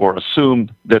believe or assume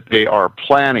that they are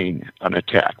planning an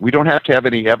attack. We don't have to have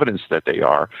any evidence that they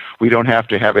are. We don't have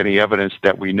to have any evidence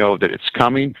that we know that it's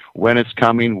coming, when it's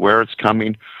coming, where it's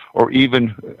coming, or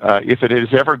even if it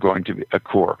is ever going to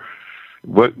occur.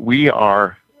 What we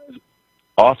are,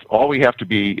 all we have to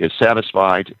be is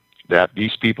satisfied that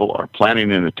these people are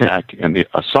planning an attack, and the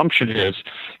assumption is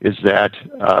that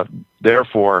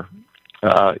therefore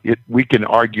we can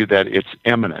argue that it's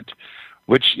imminent,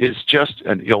 which is just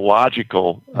an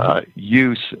illogical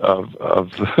use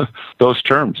of those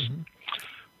terms.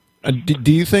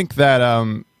 Do you think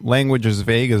that language as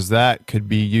vague as that could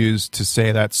be used to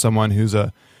say that someone who's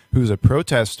a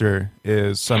protester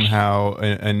is somehow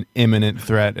an imminent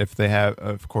threat if they have,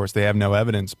 of course, they have no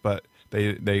evidence, but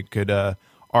they could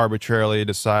arbitrarily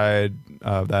decide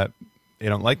that they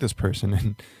don't like this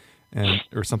person and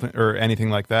or something or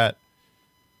anything like that?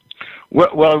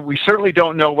 Well, we certainly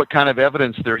don't know what kind of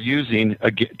evidence they're using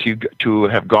to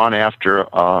have gone after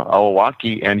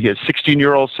Al-Awlaki and his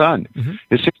 16-year-old son. Mm-hmm.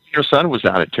 His 16-year-old son was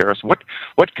not a terrorist.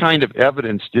 What kind of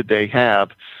evidence did they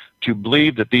have to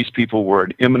believe that these people were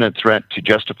an imminent threat to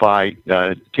justify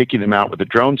taking them out with a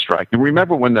drone strike? And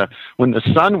remember, when the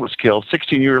son was killed,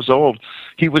 16 years old,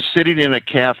 he was sitting in a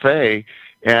cafe,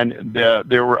 and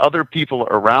there were other people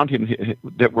around him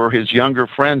that were his younger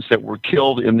friends that were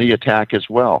killed in the attack as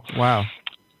well. Wow.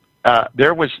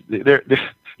 There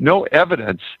no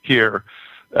evidence here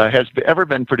has ever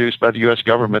been produced by the U.S.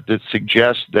 government that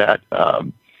suggests that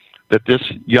that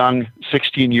this young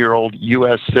 16-year-old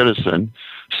U.S. citizen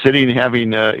sitting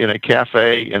having in a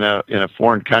cafe in a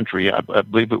foreign country, I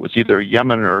believe it was either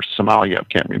Yemen or Somalia, I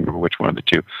can't remember which one of the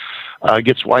two,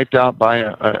 gets wiped out by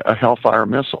a Hellfire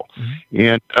missile. Mm-hmm.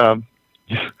 And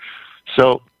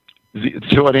so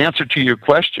in answer to your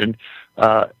question,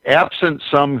 absent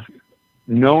some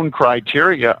known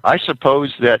criteria, I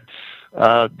suppose that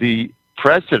the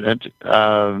president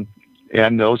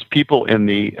and those people in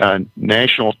the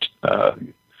National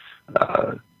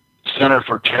Center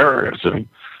for Terrorism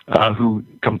who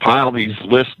compile these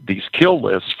lists, these kill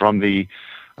lists from the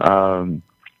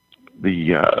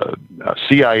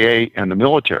CIA and the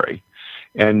military,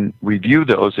 and review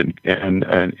those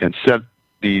and set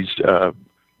these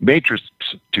matrices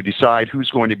to decide who's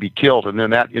going to be killed, and then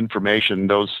that information,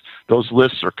 those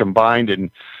lists are combined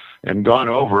and gone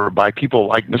over by people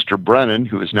like Mr. Brennan,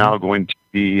 who is now going to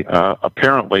be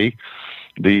apparently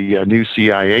the new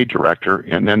CIA director,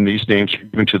 and then these names are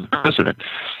given to the president.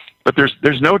 But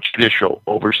there's no judicial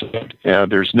oversight.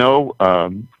 There's no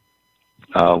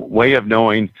way of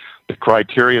knowing the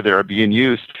criteria that are being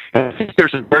used. And I think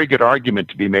there's a very good argument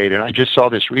to be made, and I just saw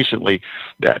this recently,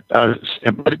 that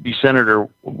let it be Senator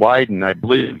Wyden, I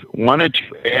believe, wanted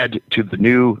to add to the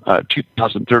new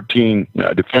 2013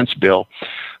 defense bill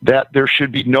that there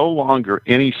should be no longer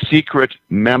any secret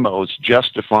memos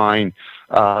justifying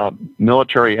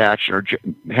military action or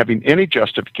having any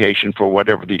justification for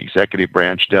whatever the executive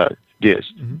branch does,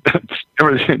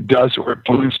 everything does or it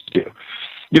plans to do.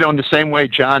 You know, in the same way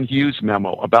John Hughes'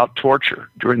 memo about torture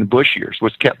during the Bush years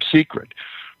was kept secret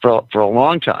for a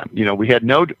long time. You know, we had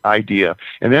no idea.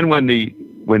 And then when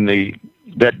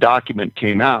that document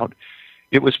came out,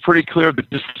 it was pretty clear that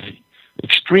this is an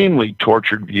extremely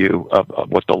tortured view of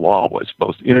what the law was,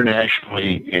 both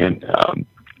internationally and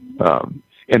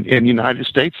United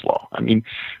States law. I mean,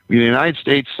 the United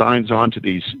States signs on to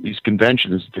these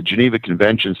conventions, the Geneva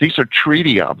Conventions. These are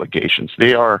treaty obligations.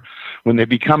 They are, when they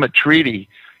become a treaty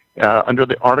under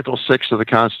the Article 6 of the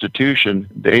Constitution,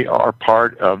 they are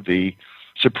part of the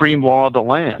supreme law of the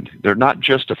land. They're not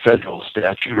just a federal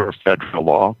statute or a federal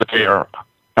law, but they are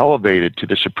elevated to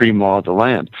the supreme law of the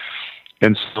land.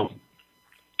 And so,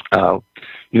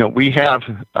 you know, we have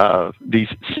these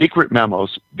secret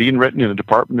memos being written in the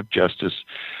Department of Justice,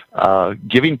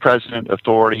 giving President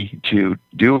authority to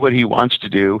do what he wants to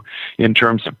do in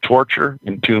terms of torture,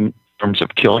 in terms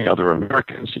of killing other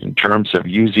Americans, in terms of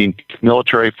using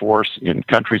military force in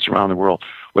countries around the world,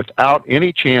 without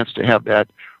any chance to have that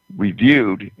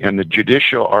reviewed and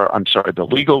the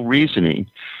legal reasoning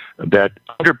that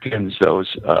underpins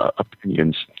those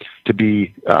opinions to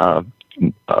be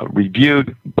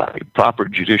reviewed by proper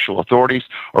judicial authorities,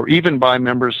 or even by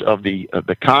members of the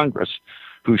Congress,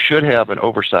 who should have an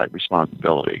oversight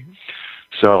responsibility.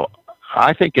 So,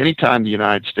 I think anytime the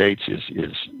United States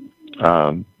is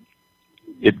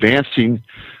advancing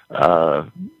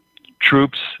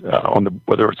troops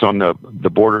whether it's on the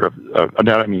border of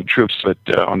troops, but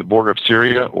on the border of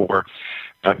Syria, or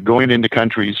going into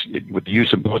countries with the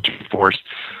use of military force,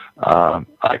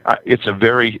 it's a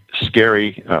very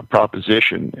scary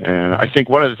proposition. And I think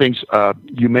one of the things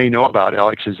you may know about,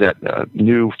 Alex, is that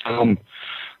new film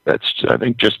that's, I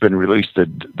think, just been released,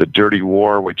 The Dirty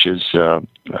War, which is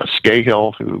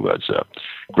Scahill, who was a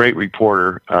great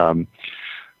reporter,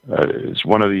 is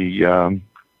one of the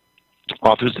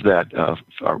authors of that,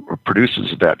 or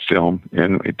producers of that film,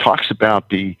 and it talks about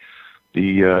the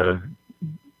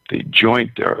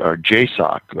joint, or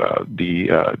JSOC,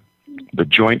 the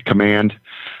Joint Command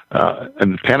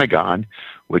and the Pentagon,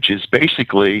 which is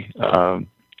basically a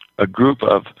group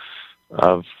of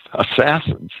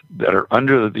assassins that are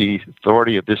under the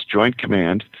authority of this Joint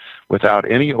Command without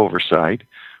any oversight,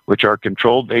 which are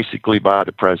controlled basically by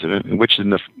the president, in which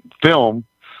in the film,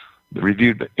 the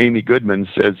review, Amy Goodman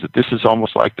says that this is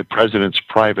almost like the president's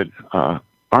private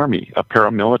army, a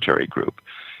paramilitary group.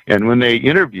 And when they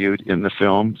interviewed in the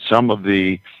film some of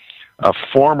the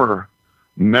former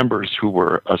members who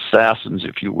were assassins,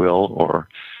 if you will, or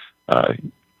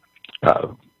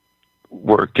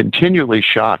were continually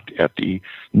shocked at the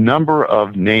number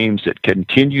of names that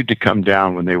continued to come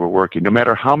down when they were working. No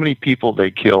matter how many people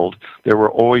they killed, there were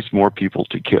always more people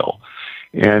to kill.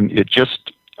 And it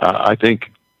just, I think,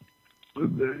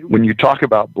 when you talk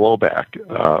about blowback,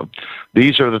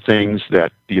 these are the things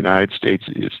that the United States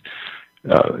is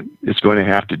going to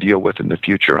have to deal with in the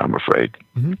future, I'm afraid.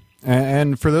 Mm-hmm.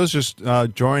 And for those just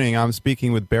joining, I'm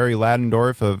speaking with Barry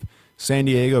Ladendorf of San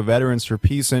Diego Veterans for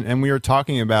Peace, and we were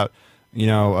talking about,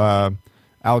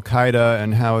 Al-Qaeda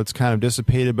and how it's kind of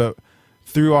dissipated, but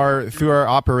through our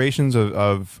operations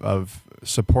of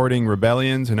supporting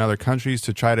rebellions in other countries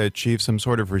to try to achieve some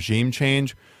sort of regime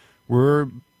change, we're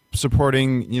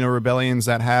supporting, rebellions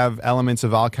that have elements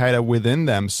of Al-Qaeda within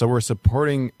them. So we're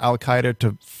supporting Al-Qaeda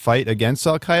to fight against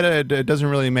Al-Qaeda. It doesn't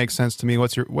really make sense to me.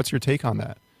 What's your take on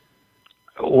that?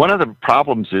 One of the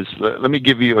problems is, let me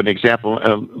give you an example.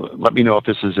 Let me know if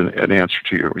this is an answer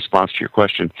to your response to your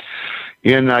question.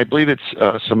 In, I believe it's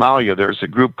Somalia, there's a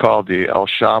group called the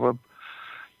Al-Shabaab,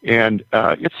 and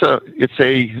it's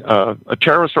a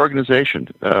terrorist organization.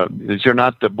 These are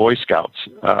not the Boy Scouts.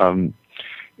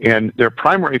 And their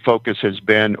primary focus has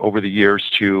been over the years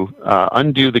to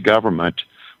undo the government,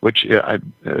 which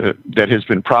that has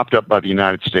been propped up by the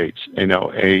United States.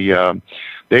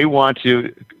 They want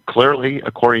to clearly,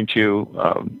 according to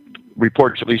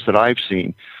reports at least that I've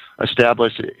seen,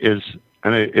 establish is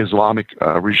an Islamic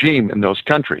regime in those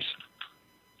countries.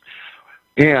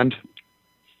 And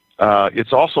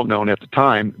it's also known at the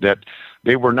time that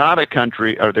they were not a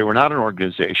country, or they were not an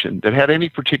organization that had any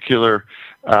particular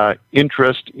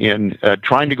interest in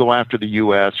trying to go after the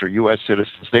U.S. or U.S.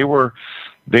 citizens. They were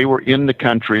in the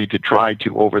country to try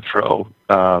to overthrow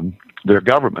their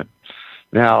government.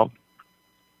 Now,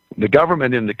 the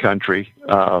government in the country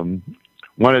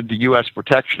wanted the U.S.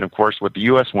 protection. Of course, what the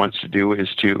U.S. wants to do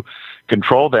is to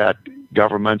control that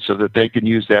government so that they can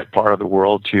use that part of the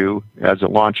world as a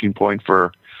launching point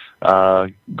for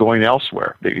going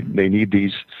elsewhere. They need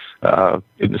these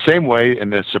in the same way.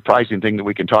 And the surprising thing that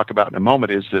we can talk about in a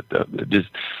moment is that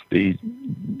the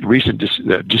recent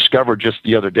discovered just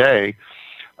the other day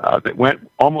that went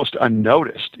almost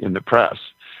unnoticed in the press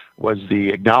was the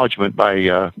acknowledgement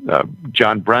by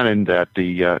John Brennan that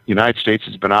the United States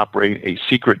has been operating a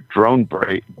secret drone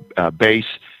base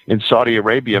in Saudi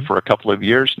Arabia for a couple of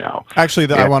years now.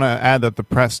 Actually, I want to add that the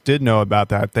press did know about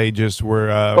that. They just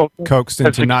were coaxed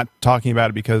into not talking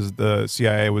about it because the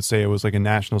CIA would say it was like a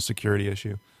national security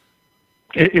issue.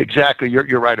 Exactly,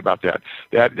 you're right about that.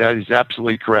 That is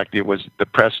absolutely correct. It was the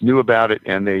press knew about it,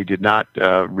 and they did not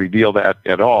reveal that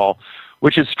at all,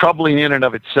 which is troubling in and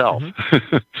of itself.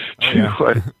 Mm-hmm.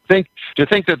 to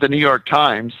think that the New York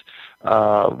Times,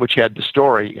 which had the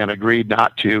story and agreed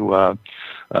not to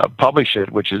publish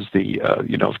it, which is the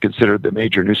considered the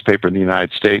major newspaper in the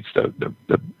United States,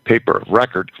 the paper of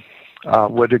record,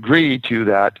 would agree to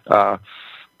that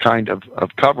kind of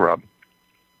cover-up.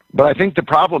 But I think the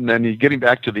problem then, getting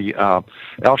back to the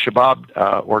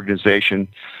Al-Shabaab organization,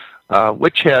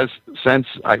 which has since,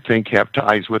 I think, have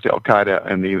ties with Al-Qaeda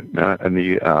and the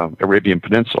Arabian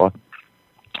Peninsula,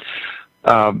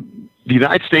 the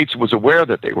United States was aware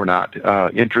that they were not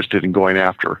interested in going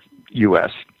after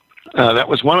U.S. That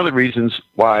was one of the reasons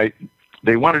why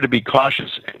they wanted to be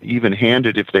cautious and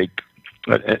even-handed if they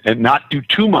and not do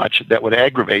too much that would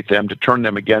aggravate them to turn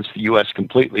them against the U.S.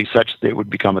 completely, such that they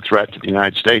would become a threat to the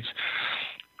United States.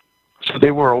 So they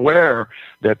were aware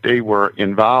that they were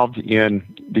involved in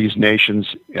these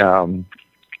nations in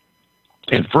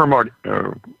fermenting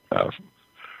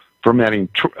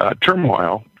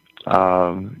turmoil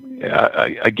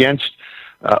against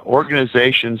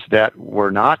organizations that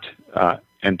were not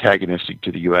antagonistic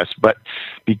to the U.S., but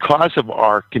because of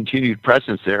our continued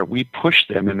presence there, we push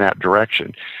them in that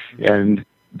direction. And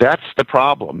that's the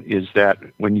problem, is that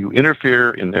when you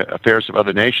interfere in the affairs of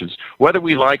other nations, whether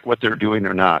we like what they're doing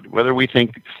or not, whether we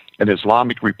think an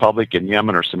Islamic Republic in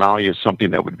Yemen or Somalia is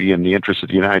something that would be in the interest of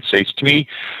the United States, to me,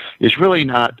 is really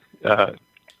not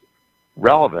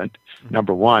relevant,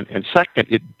 number one. And second,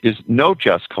 it is no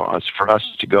just cause for us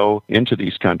to go into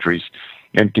these countries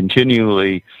and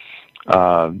continually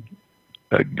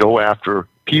go after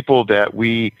people that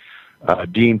we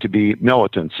deem to be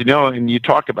militants. And you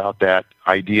talk about that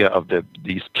idea of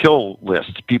these kill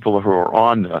lists, people who are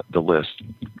on the list.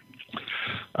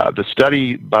 The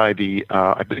study by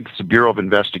I think it's the Bureau of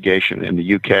Investigation in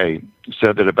the UK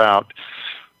said that about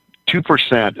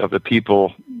 2% of the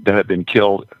people that have been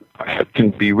killed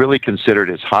can be really considered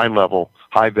as high-level,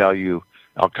 high-value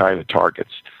al-Qaeda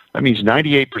targets. That means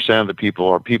 98% of the people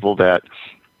are people that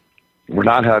were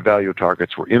not high-value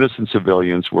targets, were innocent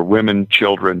civilians, were women,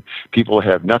 children, people who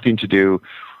had nothing to do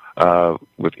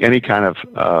with any kind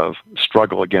of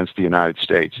struggle against the United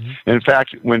States. Mm-hmm. And in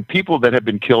fact, when people that have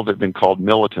been killed have been called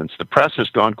militants, the press has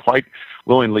gone quite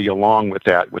willingly along with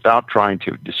that without trying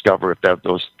to discover if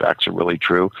those facts are really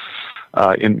true.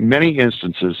 In many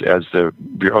instances, as the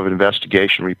Bureau of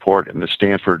Investigation report and the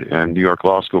Stanford and New York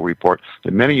Law School report,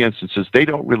 in many instances, they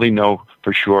don't really know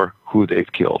for sure who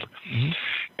they've killed. Mm-hmm.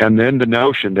 And then the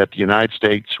notion that the United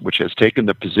States, which has taken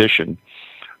the position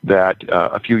that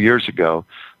a few years ago,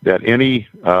 that any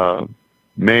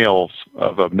males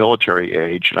of a military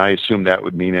age, and I assume that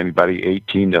would mean anybody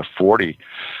 18 to 40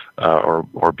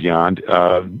 or beyond,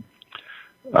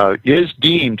 is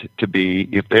deemed to be,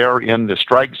 if they are in the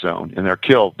strike zone and they're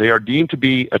killed, they are deemed to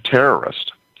be a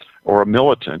terrorist or a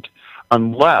militant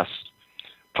unless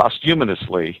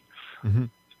posthumously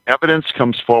evidence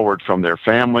comes forward from their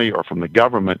family or from the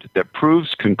government that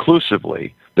proves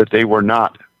conclusively that they were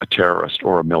not a terrorist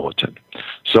or a militant.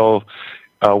 So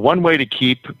one way to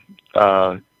keep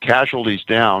casualties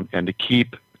down and to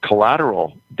keep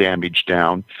collateral damage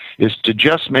down is to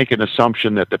just make an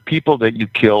assumption that the people that you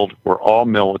killed were all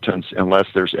militants unless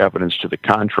there's evidence to the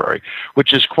contrary,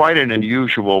 which is quite an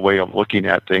unusual way of looking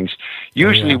at things.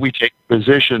 Usually we take the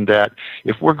position that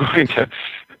if we're going to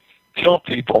kill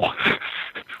people,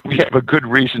 we have a good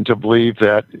reason to believe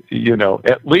that,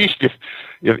 at least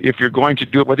if you're going to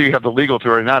do it, whether you have the legal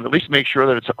authority or not, at least make sure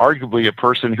that it's arguably a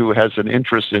person who has an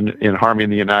interest in harming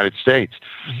the United States.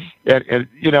 Mm-hmm.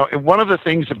 And one of the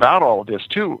things about all of this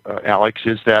too, Alex,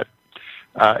 is that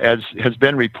as has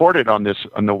been reported on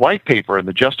the white paper and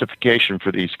the justification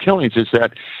for these killings, is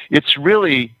that it's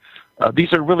really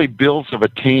these are really bills of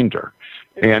attainder,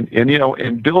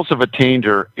 and bills of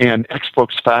attainder and ex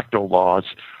post facto laws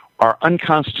are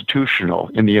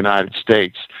unconstitutional in the United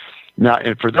States. Now,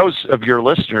 and for those of your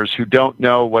listeners who don't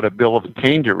know what a bill of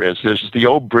attainder is, there's the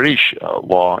old British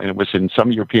law, and it was in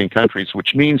some European countries,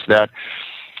 which means that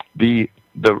the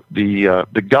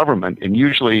government, and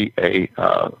usually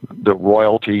the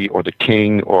royalty or the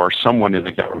king or someone in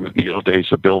the government in the old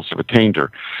days of bills of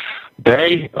attainder,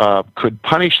 they could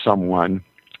punish someone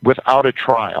without a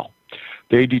trial.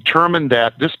 They determined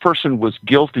that this person was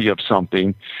guilty of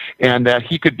something and that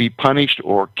he could be punished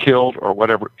or killed or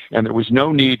whatever, and there was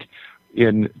no need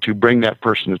to bring that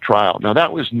person to trial. Now,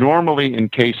 that was normally in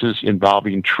cases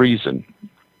involving treason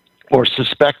or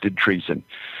suspected treason.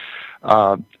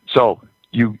 So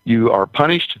you are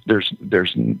punished.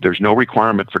 There's no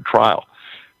requirement for trial.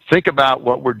 Think about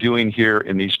what we're doing here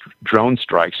in these drone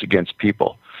strikes against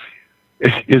people.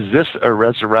 Is this a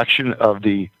resurrection of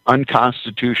the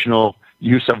unconstitutional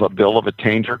use of a bill of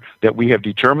attainder, that we have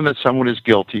determined that someone is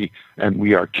guilty and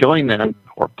we are killing them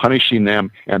or punishing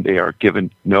them and they are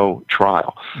given no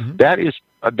trial? Mm-hmm.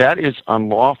 That is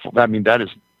unlawful. I mean, that is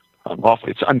unlawful.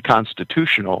 It's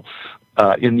unconstitutional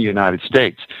in the United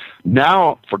States.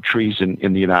 Now, for treason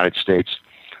in the United States,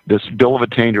 this bill of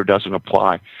attainder doesn't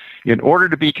apply. In order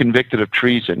to be convicted of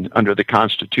treason under the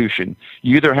Constitution,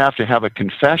 you either have to have a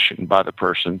confession by the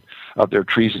person of their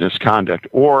treasonous conduct,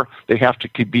 or they have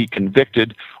to be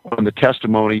convicted on the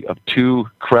testimony of two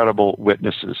credible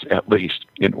witnesses, at least,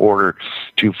 in order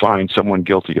to find someone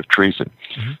guilty of treason.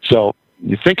 Mm-hmm. So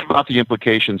you think about the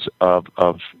implications of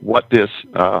what this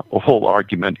whole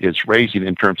argument is raising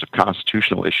in terms of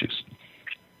constitutional issues.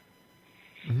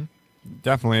 Mm-hmm.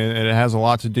 Definitely, it has a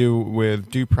lot to do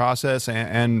with due process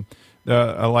and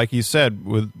like you said,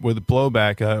 with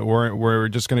blowback. We're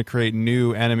just going to create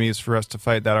new enemies for us to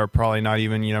fight that are probably not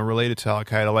even related to Al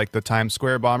Qaeda. Like the Times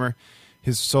Square bomber,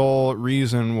 his sole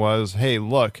reason was, hey,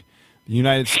 look, the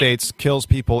United States kills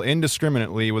people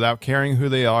indiscriminately without caring who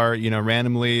they are,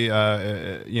 randomly,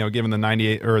 given the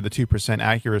 98 or the 2%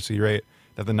 accuracy rate,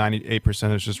 that the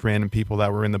 98% is just random people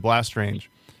that were in the blast range.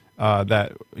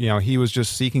 That he was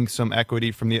just seeking some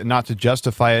equity from not to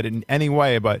justify it in any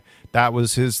way, but that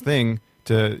was his thing,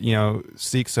 to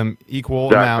seek some equal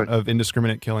amount of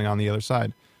indiscriminate killing on the other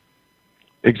side.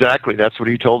 Exactly. That's what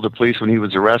he told the police when he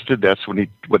was arrested. That's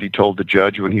what he told the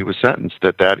judge when he was sentenced.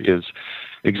 That is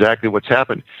exactly what's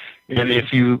happened. And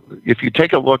if you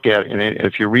take a look at it, and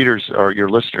if your readers or your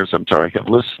listeners,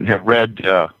 have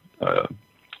read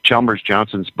Chalmers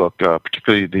Johnson's book,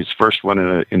 particularly his first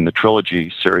one in the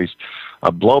trilogy series,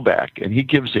 Blowback, and he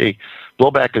gives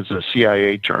blowback is a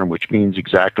CIA term, which means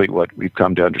exactly what we've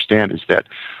come to understand, is that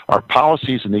our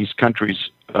policies in these countries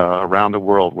around the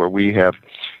world where we have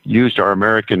used our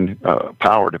American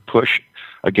power to push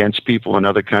against people in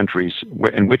other countries,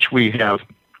 in which we have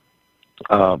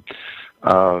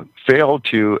failed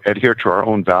to adhere to our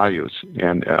own values,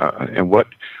 and what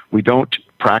we don't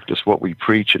practice what we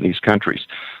preach in these countries,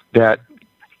 that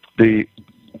the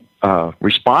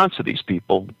response of these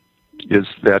people is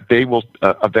that they will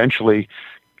eventually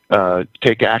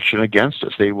take action against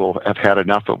us. They will have had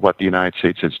enough of what the United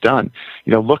States has done.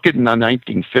 Look at in the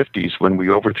 1950s when we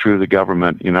overthrew the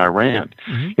government in Iran.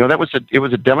 Mm-hmm. It was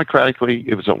a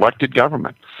elected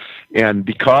government, and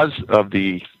because of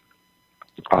the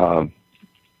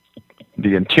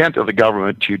intent of the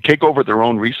government to take over their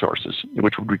own resources,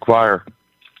 which would require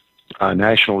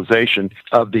nationalization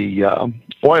of the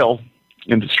oil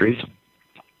industries,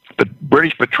 but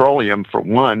British Petroleum, for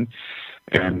one,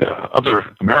 and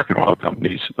other American oil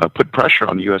companies put pressure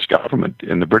on the U.S. government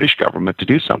and the British government to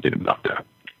do something about that.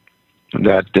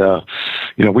 That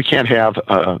we can't have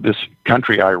this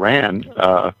country, Iran,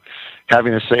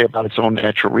 having a say about its own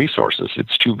natural resources.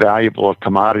 It's too valuable a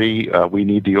commodity. We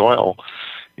need the oil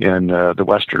in the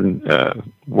Western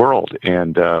world,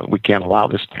 and we can't allow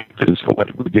this to happen. So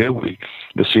what we do?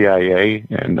 The CIA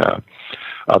and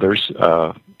others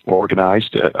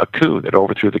organized a coup that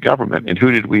overthrew the government. And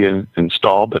who did we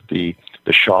install but the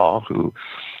Shah, who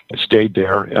stayed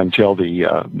there until the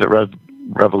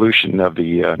revolution of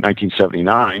the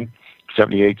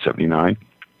 78, 79,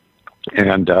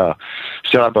 and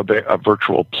set up a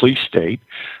virtual police state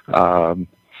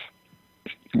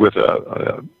with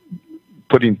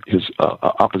putting his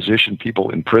opposition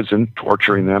people in prison,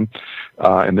 torturing them,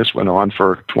 and this went on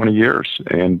for 20 years.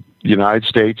 And the United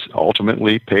States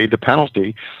ultimately paid the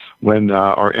penalty when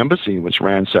our embassy was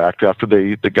ransacked after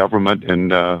the government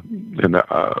and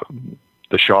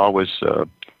the Shah was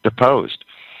deposed.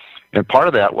 And part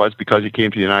of that was because he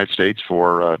came to the United States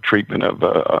for treatment of,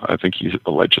 I think he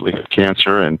allegedly had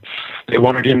cancer, and they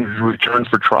wanted him to return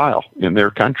for trial in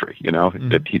their country.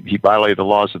 That he violated the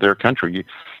laws of their country.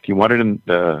 He wanted him,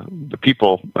 the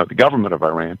people, the government of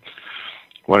Iran,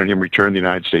 wanted him returned. The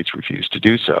United States refused to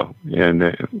do so. And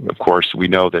of course, we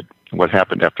know that what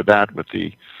happened after that with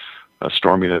the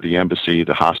storming of the embassy,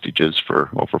 the hostages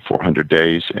for over 400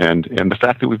 days, and the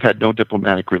fact that we've had no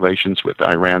diplomatic relations with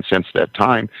Iran since that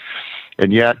time.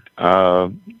 And yet,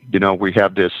 we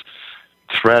have this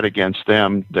threat against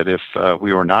them that if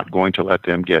we were not going to let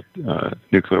them get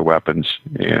nuclear weapons.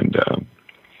 And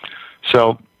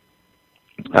so,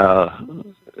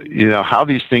 how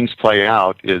these things play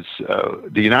out is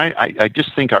I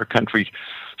just think our country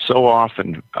so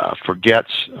often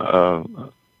forgets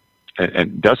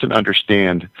and doesn't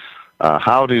understand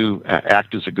how to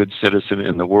act as a good citizen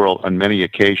in the world on many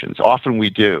occasions. Often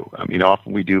we do.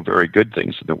 Often we do very good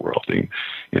things in the world.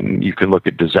 And you can look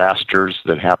at disasters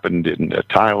that happened in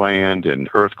Thailand and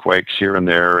earthquakes here and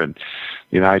there, and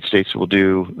the United States will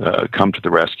come to the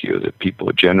rescue, that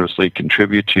people generously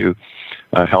contribute to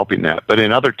helping that. But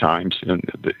in other times,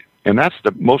 and that's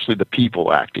mostly the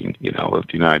people acting, of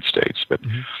the United States. But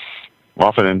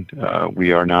often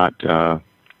we are not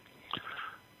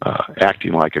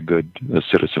acting like a good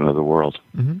citizen of the world.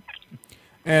 Mm-hmm.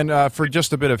 And for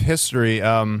just a bit of history,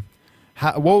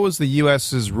 what was the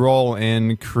U.S.'s role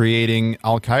in creating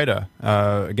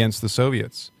Al-Qaeda against the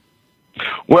Soviets?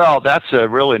 Well, that's a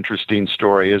real interesting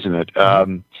story, isn't it?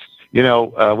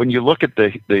 Mm-hmm. When you look at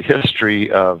the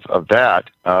history of that,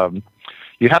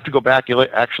 you have to go back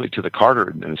actually to the Carter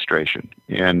administration.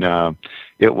 And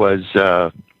it was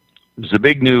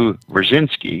Zbigniew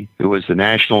Brzezinski, who was the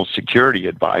national security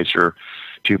advisor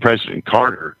to President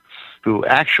Carter, who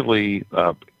actually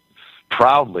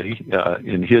proudly,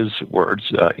 in his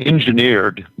words,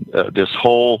 engineered this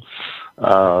whole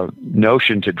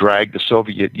notion to drag the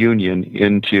Soviet Union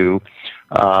into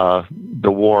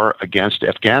the war against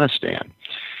Afghanistan.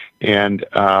 And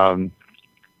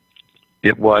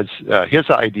it was his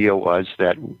idea was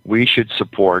that we should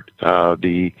support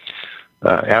the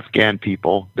Afghan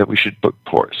people, that we should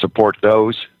support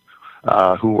those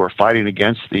who were fighting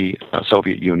against the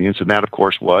Soviet Union, and that, of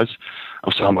course, was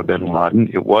Osama bin Laden.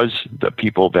 It was the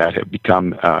people that had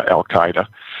become Al-Qaeda,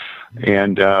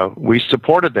 and we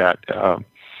supported that.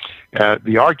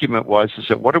 The argument was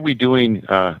that what are we doing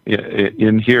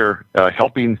in here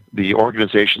helping the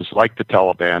organizations like the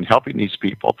Taliban, helping these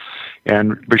people?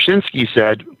 And Brzezinski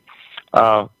said,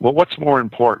 well, what's more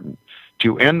important,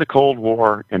 to end the Cold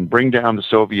War and bring down the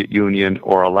Soviet Union,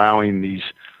 or allowing these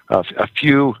a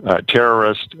few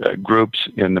terrorist groups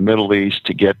in the Middle East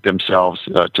to get themselves,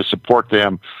 to support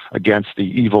them against the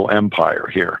evil empire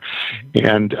here?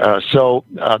 And so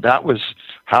that was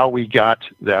how we got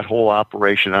that whole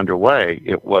operation underway.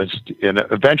 It was, and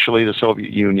eventually the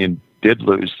Soviet Union did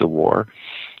lose the war,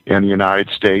 and the United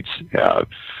States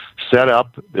set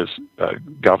up this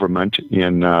government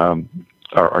in,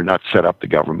 or not set up the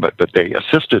government, but they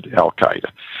assisted Al-Qaeda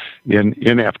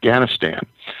in Afghanistan.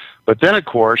 But then, of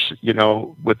course, you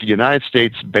know, with the United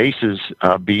States bases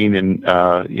being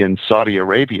in Saudi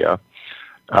Arabia,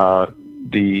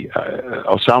 the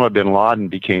Osama bin Laden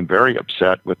became very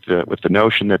upset with the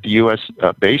notion that the U.S.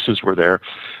 Bases were there,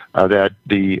 that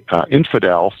the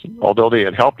infidels, although they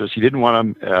had helped us, he didn't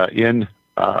want them in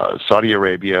Saudi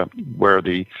Arabia, where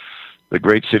the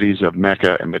great cities of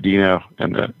Mecca and Medina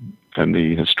and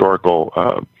the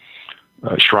historical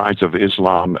shrines of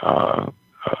Islam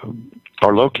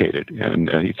are located,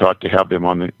 and he thought to have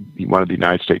them he wanted the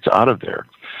United States out of there.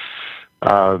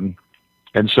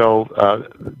 And so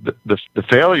the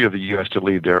failure of the U.S. to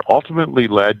leave there ultimately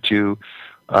led to,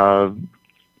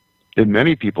 in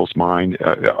many people's mind,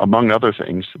 among other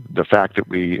things, the fact that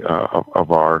we,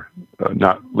 of our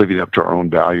not living up to our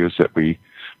own values that we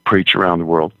preach around the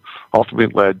world, ultimately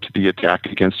led to the attack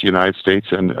against the United States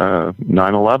and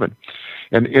 9/11.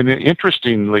 And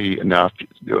interestingly enough,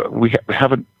 we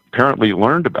haven't apparently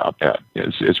learned about that.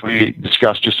 As we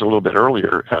discussed just a little bit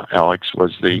earlier, Alex,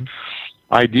 was the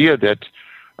idea that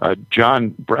John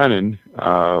Brennan,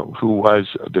 who was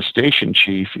the station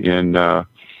chief in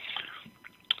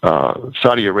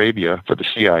Saudi Arabia for the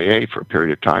CIA for a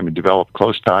period of time and developed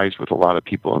close ties with a lot of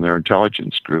people in their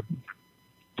intelligence group,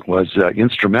 was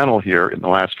instrumental here in the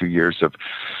last few years of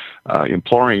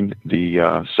imploring the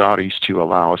Saudis to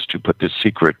allow us to put this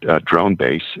secret drone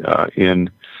base in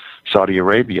Saudi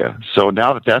Arabia. So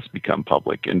now that that's become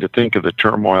public, and to think of the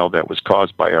turmoil that was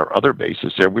caused by our other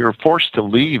bases there, we were forced to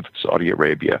leave Saudi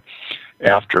Arabia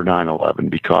after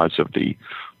 9/11 because of the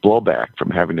blowback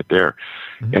from having it there.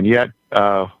 Mm-hmm. And yet,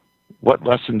 what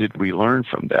lesson did we learn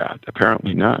from that?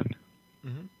 Apparently none.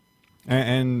 Mm-hmm.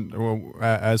 And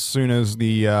as soon as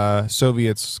the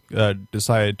Soviets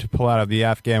decided to pull out of the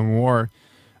Afghan war,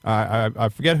 I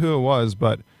forget who it was,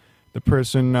 but the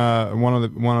person,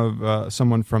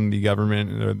 someone from the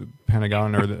government or the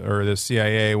Pentagon or the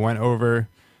CIA went over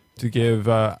to give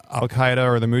Al Qaeda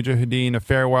or the Mujahideen a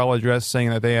farewell address, saying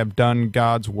that they have done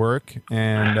God's work,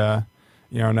 and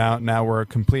now we're a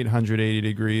complete 180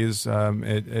 degrees.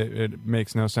 It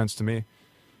makes no sense to me.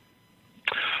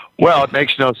 Well, it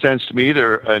makes no sense to me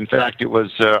either. In fact, it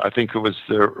was I think it was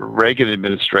the Reagan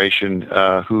administration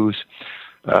who's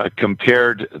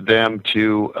compared them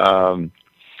to.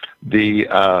 They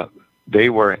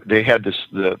had this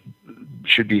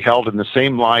should be held in the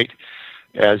same light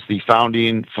as the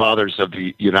founding fathers of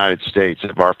the United States,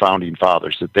 of our founding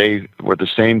fathers, that they were the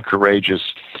same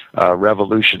courageous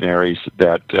revolutionaries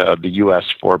that the U.S.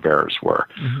 forebears were.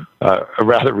 Mm-hmm. A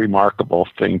rather remarkable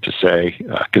thing to say,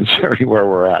 considering where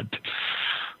we're at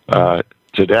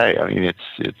today. I mean,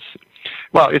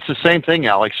 it's the same thing,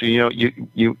 Alex. You know,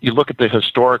 you look at the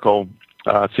historical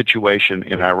situation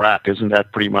in Iraq. Isn't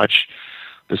that pretty much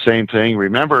the same thing?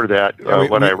 Remember that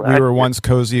Iraq... We were once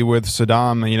cozy with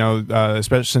Saddam,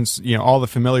 especially since, all the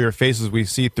familiar faces we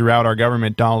see throughout our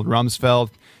government, Donald Rumsfeld,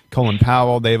 Colin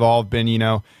Powell, they've all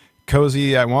been,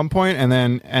 cozy at one point and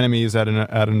then enemies at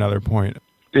another point.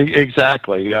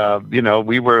 Exactly.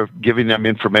 We were giving them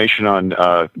information on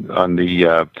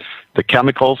the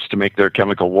chemicals to make their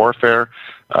chemical warfare.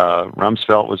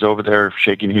 Rumsfeld was over there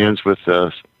shaking hands with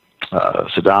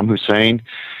Saddam Hussein,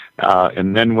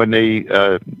 and then when they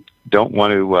don't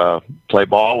want to play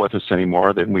ball with us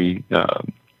anymore, then we,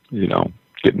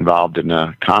 get involved in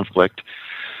a conflict.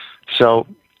 So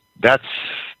that's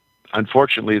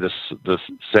unfortunately the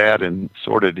sad and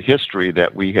sordid history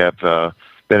that we have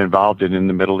been involved in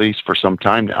the Middle East for some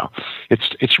time now.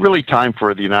 It's really time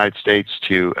for the United States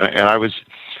to, and I was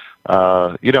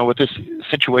with this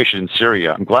situation in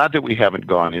Syria, I'm glad that we haven't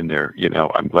gone in there.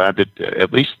 I'm glad that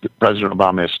at least President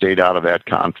Obama has stayed out of that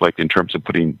conflict in terms of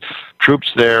putting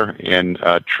troops there and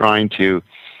trying to.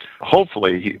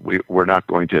 Hopefully, we're not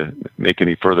going to make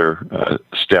any further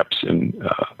steps in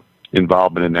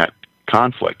involvement in that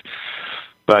conflict.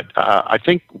 But I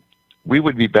think we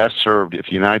would be best served if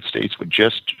the United States would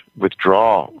just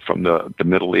withdraw from the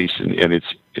Middle East and its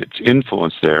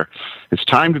influence there. It's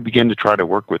time to begin to try to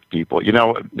work with people.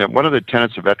 One of the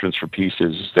tenets of Veterans for Peace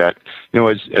is that,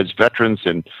 as veterans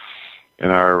and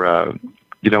our,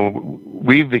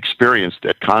 we've experienced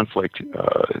that conflict.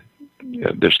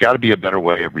 There's got to be a better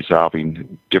way of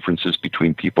resolving differences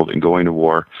between people than going to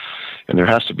war, and there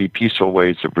has to be peaceful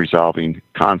ways of resolving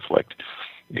conflict.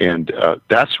 And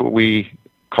that's what we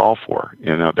call for.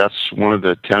 That's one of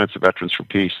the tenets of Veterans for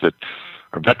Peace, that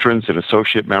our veterans and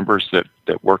associate members that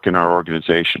work in our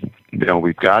organization.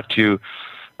 We've got to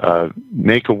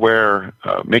make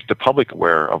the public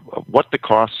aware of what the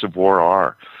costs of war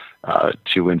are,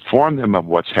 to inform them of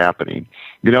what's happening.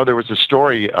 There was a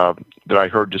story that I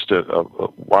heard just a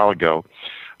while ago,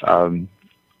 a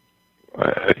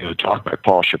talk by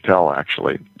Paul Chappelle,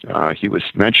 actually. He was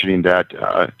mentioning that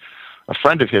a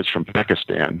friend of his from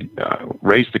Pakistan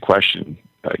raised the question.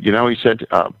 He said,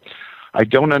 I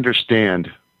don't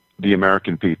understand the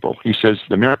American people. He says,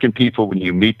 the American people, when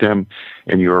you meet them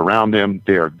and you're around them,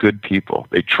 they are good people.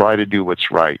 They try to do what's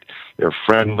right. They're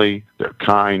friendly. They're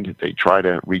kind. They try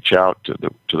to reach out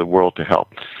to the world to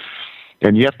help.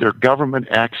 And yet their government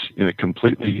acts in a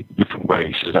completely different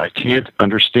way. He says, I can't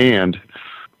understand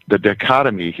the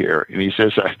dichotomy here. And he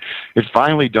says, it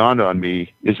finally dawned on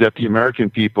me is that the American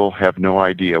people have no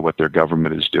idea what their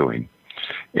government is doing.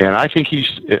 And I think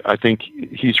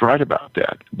he's right about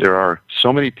that. There are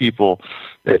so many people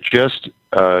that just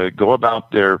go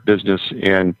about their business,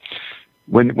 and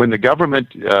when the government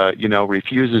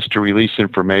refuses to release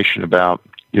information about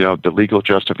the legal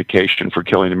justification for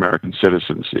killing American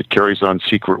citizens, it carries on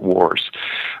secret wars.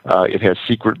 It has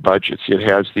secret budgets. It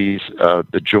has these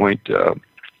the joint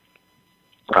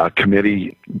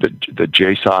committee, the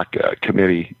JSOC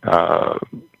committee,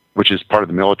 which is part of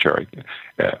the military,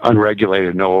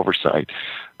 unregulated, no oversight.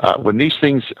 When these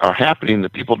things are happening, the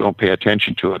people don't pay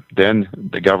attention to it, then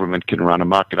the government can run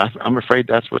amok. And I'm afraid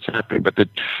that's what's happening. But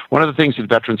one of the things in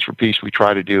Veterans for Peace we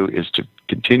try to do is to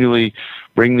continually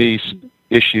bring these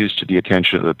issues to the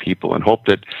attention of the people and hope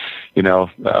that,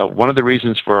 one of the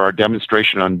reasons for our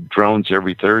demonstration on drones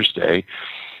every Thursday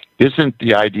isn't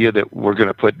the idea that we're going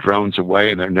to put drones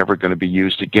away and they're never going to be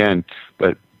used again.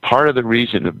 But part of the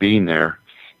reason of being there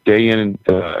day in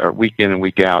or week in and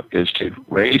week out is to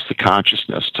raise the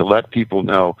consciousness, to let people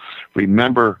know,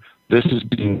 remember, this is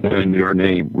being done in your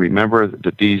name. Remember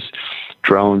that these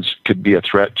drones could be a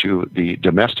threat to the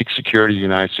domestic security of the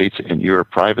United States and your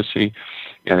privacy,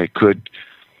 and it could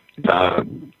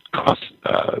cause,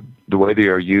 the way they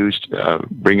are used,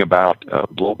 bring about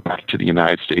blowback to the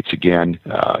United States again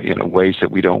in ways that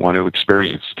we don't want to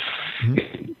experience.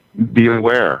 Mm-hmm. Be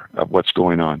aware of what's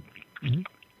going on. Mm-hmm.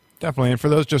 Definitely. And for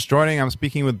those just joining, I'm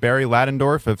speaking with Barry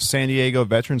Ladendorf of San Diego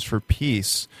Veterans for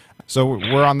Peace. So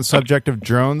we're on the subject of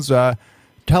drones. Tell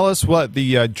us what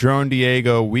the Drone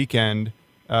Diego weekend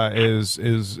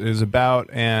is about,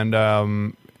 and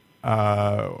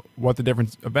what the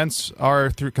different events are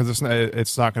through, because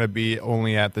it's not going to be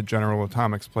only at the General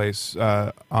Atomics place.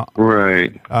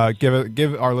 Right.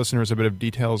 Give our listeners a bit of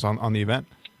details on the event.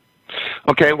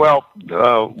 Okay. Well,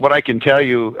 what I can tell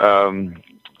you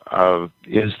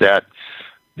is that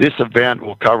this event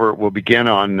will begin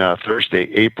on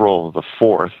Thursday, April the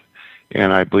 4th,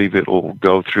 and I believe it will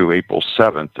go through April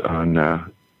 7th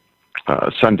on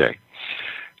Sunday.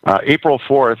 April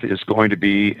 4th is going to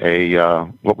be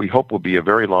what we hope will be a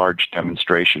very large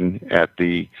demonstration at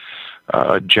the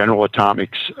General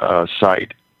Atomics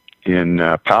site in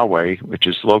Poway, which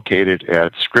is located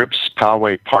at Scripps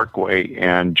Poway Parkway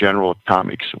and General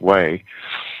Atomics Way.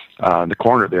 The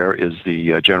corner there is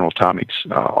the General Atomics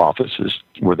offices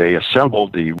where they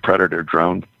assembled the Predator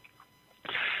drone.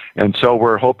 And so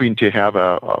we're hoping to have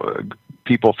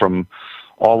people from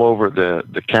all over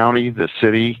the county, the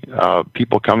city,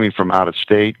 people coming from out of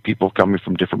state, people coming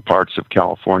from different parts of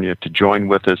California to join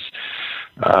with us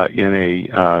in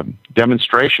a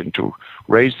demonstration to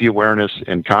raise the awareness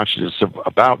and consciousness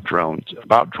about drones,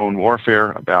 about drone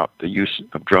warfare, about the use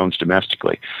of drones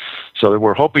domestically. So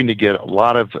we're hoping to get a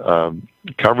lot of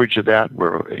coverage of that.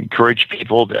 We're encourage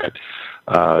people that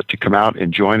to come out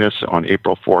and join us on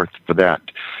April 4th for that.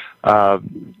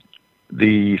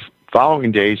 The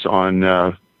following days on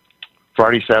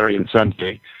Friday, Saturday, and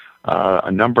Sunday,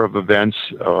 A number of events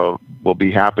will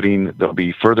be happening. There'll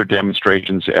be further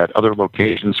demonstrations at other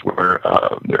locations where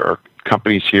there are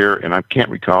companies here, and I can't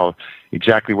recall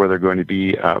exactly where they're going to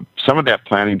be. Some of that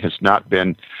planning has not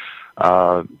been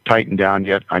tightened down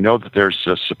yet. I know that there's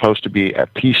supposed to be a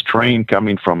peace train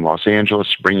coming from Los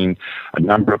Angeles, bringing a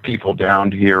number of people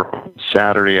down here on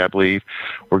Saturday, I believe.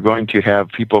 We're going to have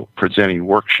people presenting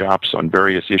workshops on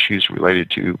various issues related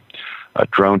to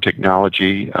drone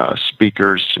technology.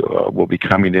 Speakers will be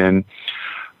coming in.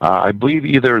 I believe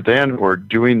either then or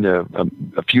during a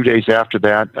few days after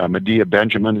that, Medea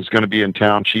Benjamin is going to be in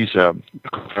town. She's a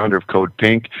co-founder of Code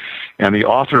Pink and the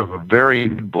author of a very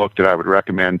good book that I would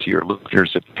recommend to your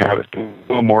listeners that have a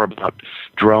little more about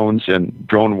drones and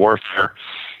drone warfare.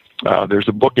 There's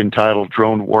a book entitled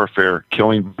Drone Warfare,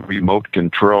 Killing Remote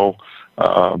Control.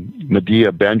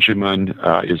 Medea Benjamin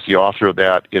is the author of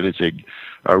that. It is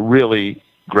a really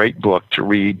great book to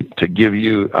read to give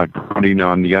you a grounding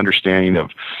on the understanding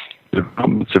of the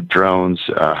developments of drones,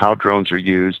 how drones are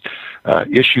used,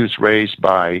 issues raised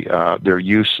by their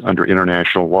use under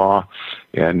international law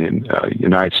and in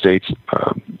United States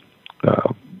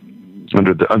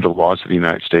under the laws of the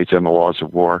United States and the laws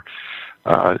of war.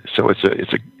 So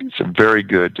it's a very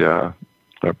good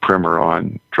primer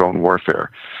on drone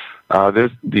warfare.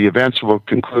 The events will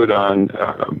conclude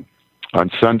on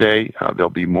Sunday. There'll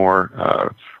be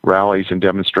more rallies and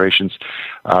demonstrations.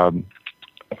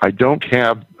 I don't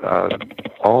have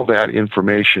all that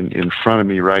information in front of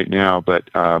me right now, but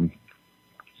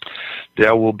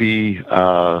there will be,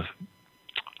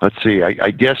 let's see,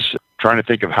 I guess trying to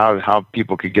think of how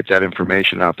people could get that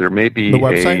information out there. Maybe the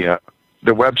website?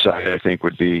 The website, I think,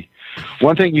 would be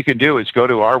one thing you can do is go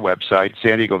to our website,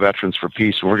 San Diego Veterans for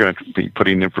Peace, and we're going to be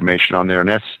putting information on there, and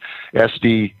that's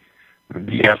sdvfp.org.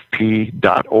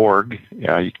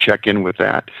 You check in with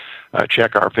that.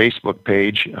 Check our Facebook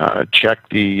page. Check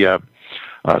the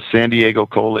San Diego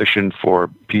Coalition for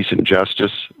Peace and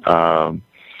Justice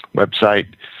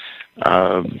website.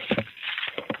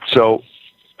 So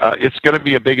it's going to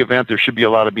be a big event. There should be a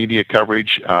lot of media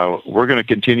coverage. We're going to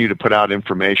continue to put out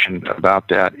information about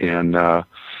that, and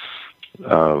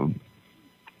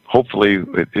hopefully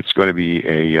it's going to be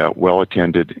a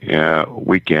well-attended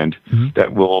weekend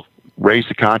that will raise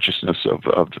the consciousness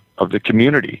of the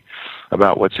community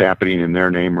about what's happening in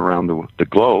their name around the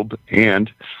globe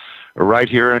and right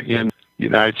here in the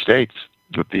United States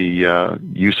with the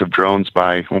use of drones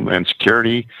by Homeland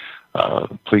Security,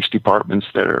 police departments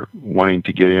that are wanting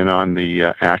to get in on the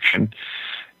action.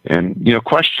 And,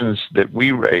 questions that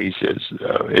we raise is,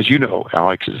 as you know,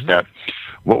 Alex, is that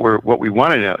what we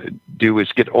want to do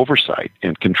is get oversight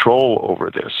and control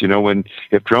over this.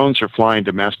 If drones are flying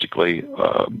domestically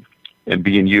and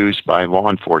being used by law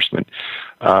enforcement,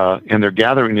 and they're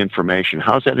gathering information,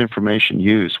 how's that information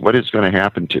used? What is going to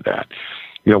happen to that?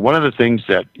 One of the things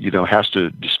that, has to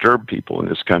disturb people in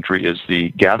this country is the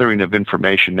gathering of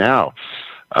information now,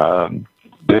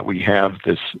 that we have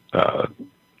this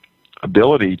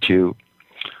ability to,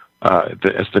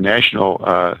 as the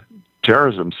National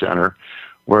Terrorism Center,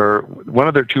 where one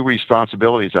of their two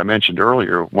responsibilities I mentioned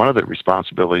earlier, one of the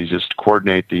responsibilities is to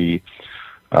coordinate the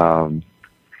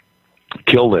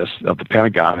kill list of the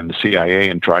Pentagon and the CIA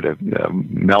and try to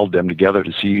meld them together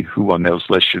to see who on those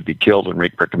lists should be killed and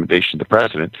make recommendations to the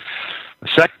president. The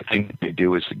second thing they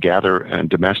do is to gather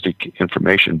domestic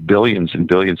information, billions and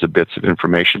billions of bits of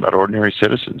information about ordinary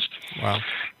citizens. Wow.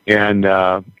 And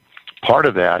part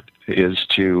of that is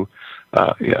to,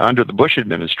 under the Bush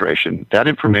administration, that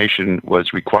information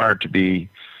was required to be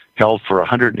held for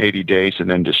 180 days and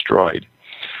then destroyed.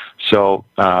 So,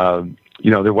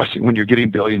 there wasn't, when you're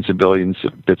getting billions and billions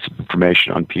of bits of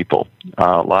information on people,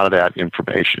 a lot of that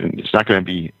information is not going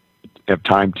to have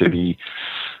time to be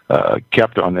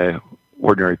kept on the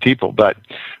ordinary people. But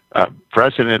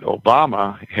President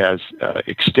Obama has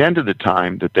extended the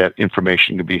time that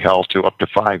information can be held to up to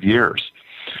 5 years.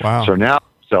 Wow. So now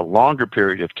it's a longer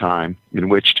period of time in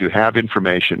which to have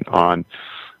information on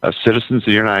citizens of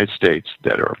the United States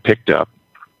that are picked up.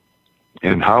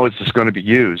 And how is this going to be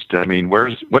used? I mean,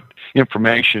 what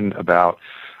information about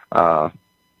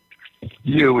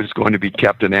you is going to be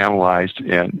kept and analyzed,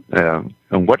 and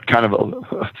what kind of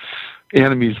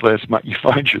enemies list might you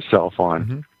find yourself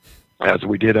on, as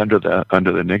we did under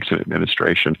the Nixon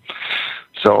administration?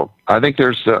 So I think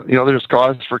there's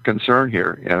cause for concern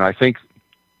here, and I think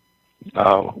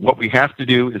what we have to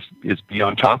do is be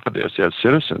on top of this as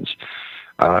citizens.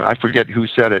 I forget who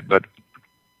said it, but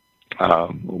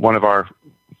one of our,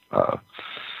 and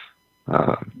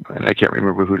I can't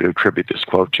remember who to attribute this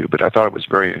quote to, but I thought it was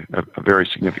a very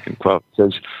significant quote.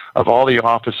 It says, of all the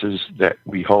offices that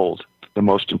we hold, the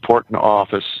most important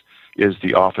office is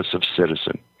the office of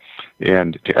citizen.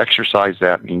 And to exercise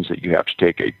that means that you have to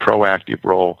take a proactive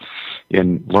role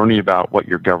in learning about what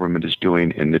your government is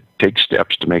doing and to take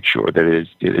steps to make sure that it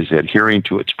is adhering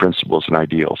to its principles and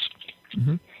ideals.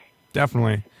 Mm-hmm.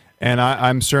 Definitely. And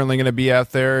I'm certainly going to be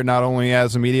out there, not only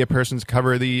as a media person to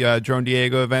cover the Drone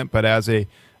Diego event, but as a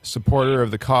supporter of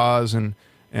the cause and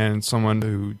someone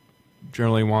who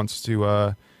generally wants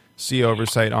to see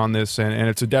oversight on this. And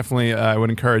it's definitely, I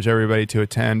would encourage everybody to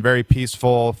attend. Very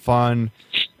peaceful, fun,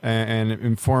 and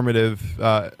informative,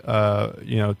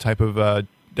 type of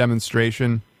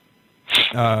demonstration.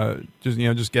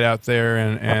 Just get out there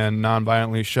and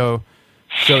nonviolently show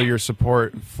your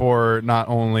support for not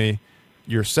only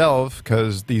yourself,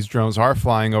 because these drones are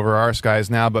flying over our skies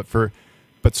now, but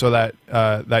so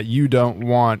that you don't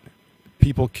want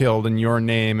people killed in your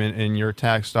name and your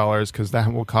tax dollars, because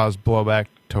that will cause blowback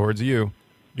towards you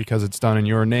because it's done in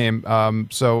your name.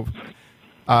 So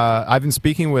I've been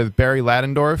speaking with Barry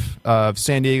Ladendorf of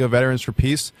San Diego Veterans for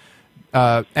Peace.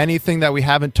 Anything that we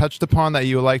haven't touched upon that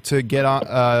you would like to get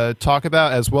on, talk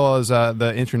about, as well as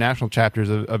the international chapters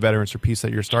of Veterans for Peace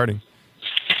that you're starting?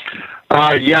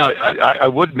 I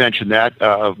would mention that.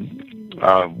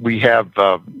 We have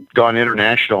gone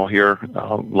international here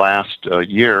last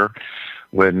year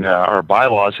when our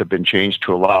bylaws have been changed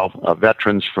to allow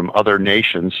veterans from other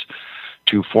nations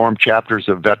to form chapters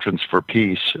of Veterans for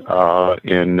Peace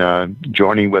in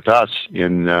joining with us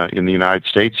in the United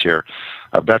States here.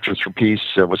 Veterans for Peace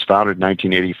was founded in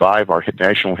 1985. Our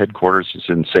national headquarters is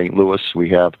in St. Louis. We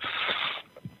have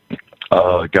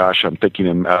I'm thinking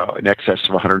in excess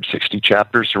of 160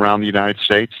 chapters around the United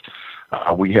States.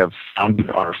 We have founded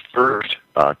our first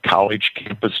college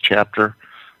campus chapter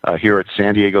here at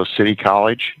San Diego City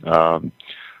College.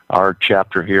 Our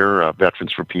chapter here,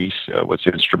 Veterans for Peace, was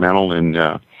instrumental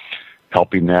in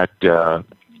helping that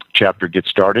chapter get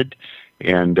started.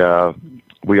 And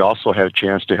we also had a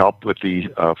chance to help with the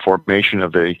formation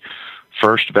of the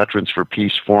first Veterans for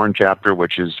Peace foreign chapter,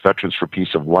 which is Veterans for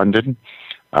Peace of London.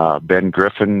 Ben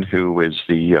Griffin, who is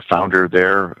the founder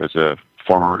there, is a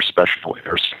former Special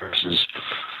Air Services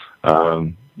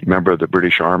member of the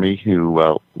British Army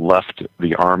who left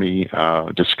the Army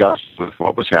disgusted with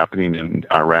what was happening in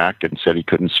Iraq and said he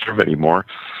couldn't serve anymore.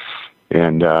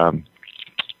 And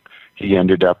he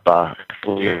ended up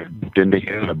into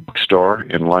him in a bookstore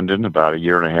in London about a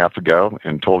year and a half ago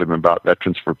and told him about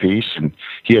Veterans for Peace. And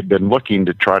he had been looking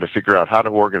to try to figure out how to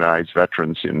organize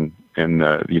veterans in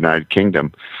the United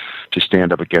Kingdom to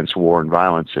stand up against war and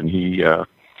violence. And he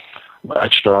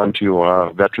latched on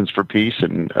to Veterans for Peace,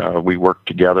 and we worked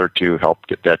together to help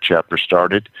get that chapter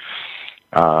started.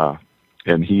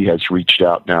 And he has reached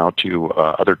out now to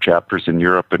other chapters in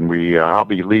Europe, and I'll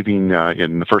be leaving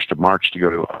in the 1st of March to go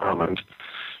to Ireland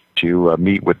to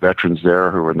meet with veterans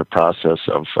there who are in the process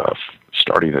of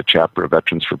starting a chapter of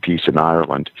Veterans for Peace in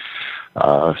Ireland.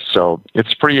 So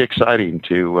it's pretty exciting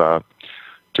to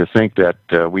think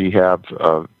that we have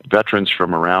veterans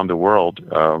from around the world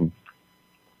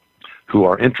who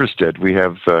are interested. We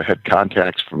have had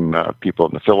contacts from people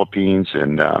in the Philippines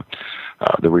and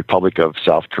the Republic of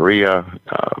South Korea,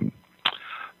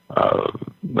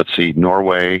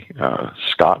 Norway,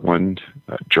 Scotland,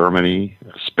 Germany,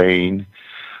 Spain.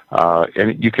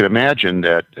 And you can imagine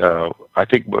that I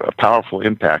think a powerful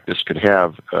impact this could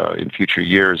have in future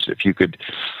years if you could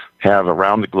have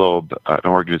around the globe an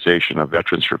organization of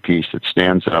Veterans for Peace that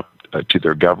stands up to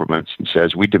their governments and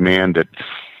says, we demand that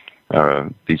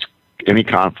any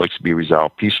conflicts be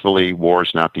resolved peacefully. War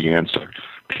is not the answer.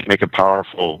 Make a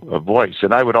powerful voice.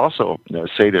 And I would also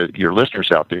say to your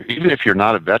listeners out there, even if you're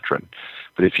not a veteran,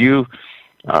 but if you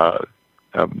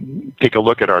take a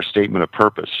look at our statement of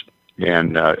purpose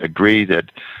and agree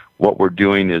that what we're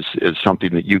doing is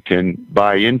something that you can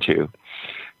buy into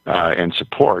and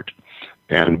support,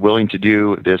 and willing to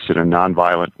do this in a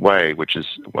nonviolent way, which is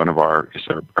one of our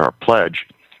pledge,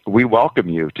 we welcome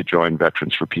you to join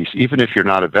Veterans for Peace, even if you're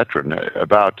not a veteran.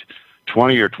 About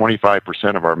 20 or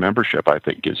 25% of our membership, I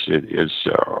think,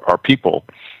 are people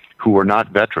who are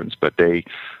not veterans, but they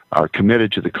are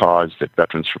committed to the cause that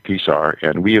Veterans for Peace are.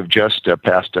 And we have just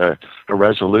passed a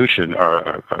resolution,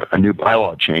 or a new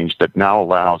bylaw change that now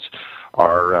allows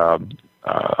our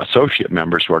associate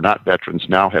members who are not veterans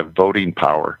now have voting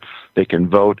power. They can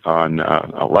vote on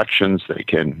elections. They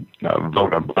can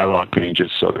vote on bylaw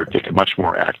changes, so they're taking a much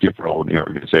more active role in the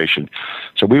organization.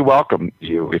 So we welcome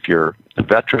you if you're a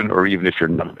veteran or even if you're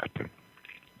not a veteran.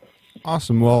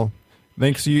 Awesome. Well,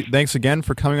 thanks again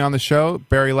for coming on the show.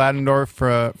 Barry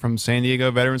Ladendorf from San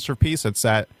Diego Veterans for Peace. It's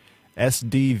at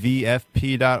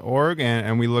sdvfp.org,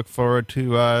 and we look forward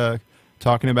to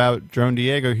talking about Drone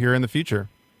Diego here in the future.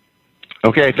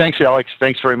 Okay, thanks, Alex.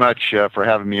 Thanks very much for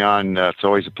having me on. It's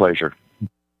always a pleasure.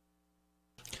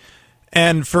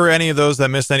 And for any of those that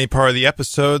missed any part of the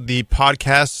episode, the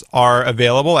podcasts are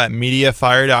available at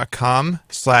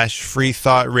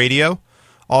mediafire.com/freethoughtradio.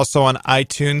 Also on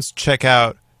iTunes, check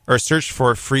out or search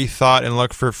for Free Thought and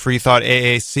look for Free Thought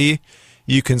AAC.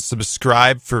 You can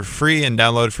subscribe for free and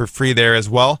download for free there as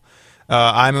well.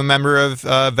 I'm a member of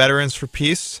Veterans for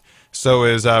Peace. So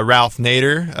is Ralph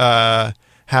Nader,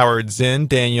 Howard Zinn,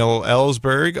 Daniel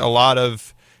Ellsberg, a lot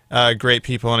of great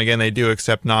people. And again, they do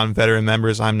accept non-veteran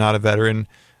members. I'm not a veteran.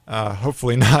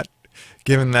 Hopefully not,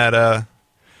 given that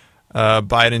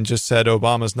Biden just said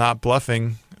Obama's not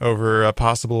bluffing over a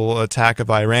possible attack of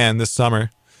Iran this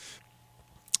summer.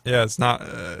 Yeah, it's not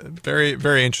very,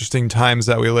 very interesting times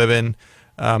that we live in.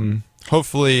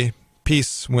 Hopefully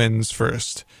peace wins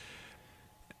first.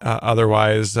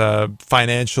 Otherwise,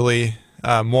 financially,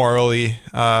 morally,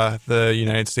 the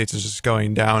United States is just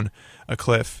going down a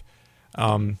cliff.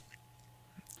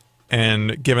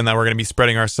 And given that we're going to be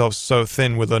spreading ourselves so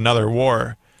thin with another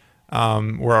war,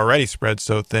 we're already spread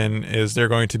so thin, is there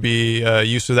going to be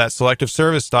use of that selective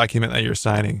service document that you're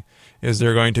signing? Is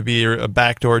there going to be a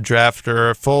backdoor draft or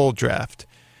a full draft?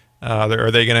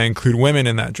 Are they going to include women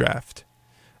in that draft?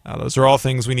 Those are all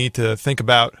things we need to think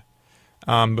about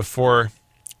before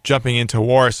jumping into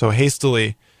war so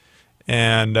hastily,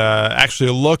 and actually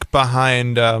look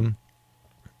behind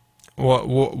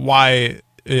why,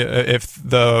 if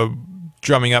the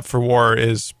drumming up for war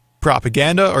is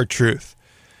propaganda or truth.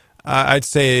 I'd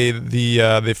say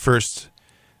the first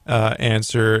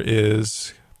answer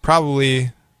is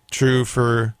probably true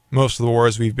for most of the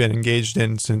wars we've been engaged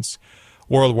in since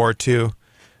World War II,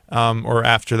 or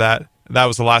after that. That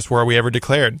was the last war we ever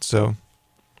declared, so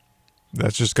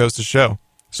that just goes to show.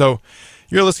 So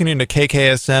you're listening to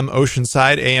KKSM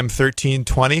Oceanside, AM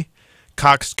 1320,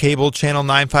 Cox Cable Channel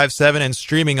 957, and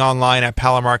streaming online at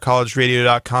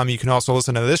PalomarCollegeRadio.com. You can also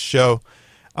listen to this show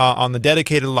on the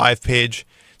dedicated live page.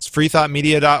 It's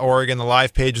freethoughtmedia.org, and the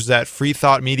live page is at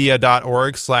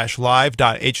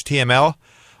freethoughtmedia.org/live.html.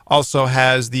 Also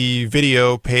has the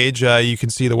video page. You can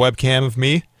see the webcam of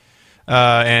me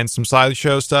and some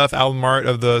slideshow stuff, album art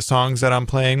of the songs that I'm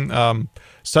playing,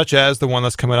 such as the one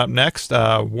that's coming up next,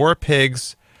 War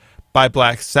Pigs by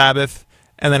Black Sabbath.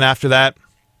 And then after that,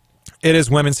 it is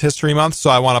Women's History Month,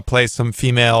 so I want to play some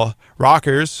female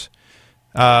rockers.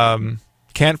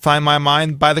 Can't Find My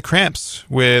Mind by The Cramps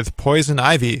with Poison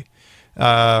Ivy,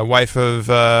 wife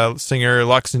of singer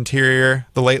Lux Interior,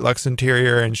 the late Lux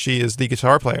Interior, and she is the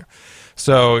guitar player.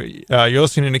 So you're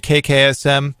listening to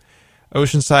KKSM,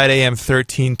 Oceanside AM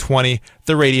 1320,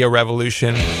 The Radio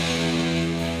Revolution.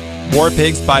 War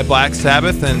Pigs by Black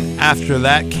Sabbath, and after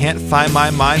that, Can't Find My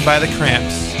Mind by The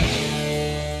Cramps.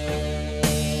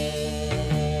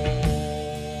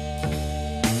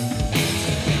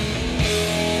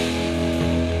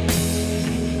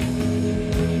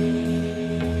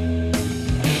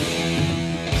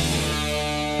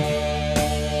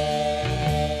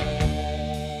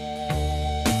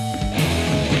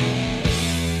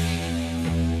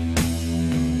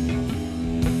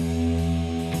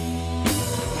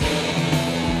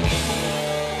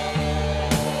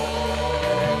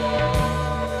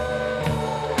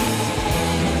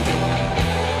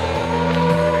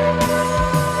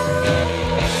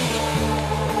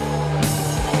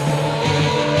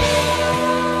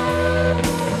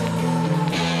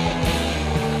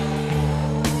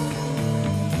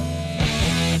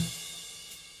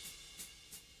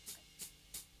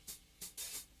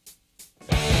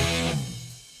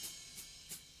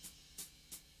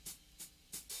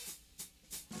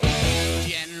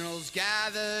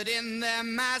 Gathered in their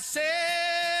masses,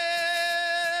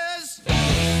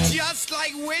 just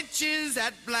like witches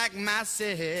at black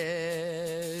masses.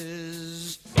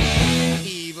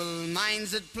 Evil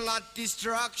minds that plot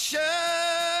destruction,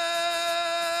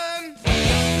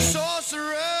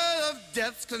 sorcerer of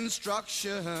death's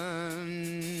construction.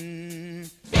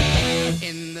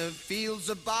 In the fields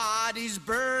of bodies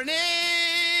burning,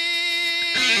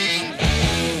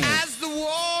 as the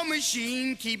war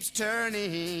machine keeps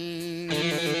turning,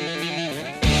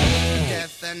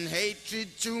 death and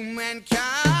hatred to mankind,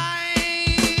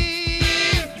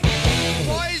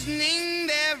 poisoning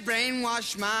their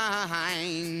brainwashed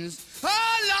minds.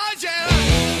 Oh Lord, yeah.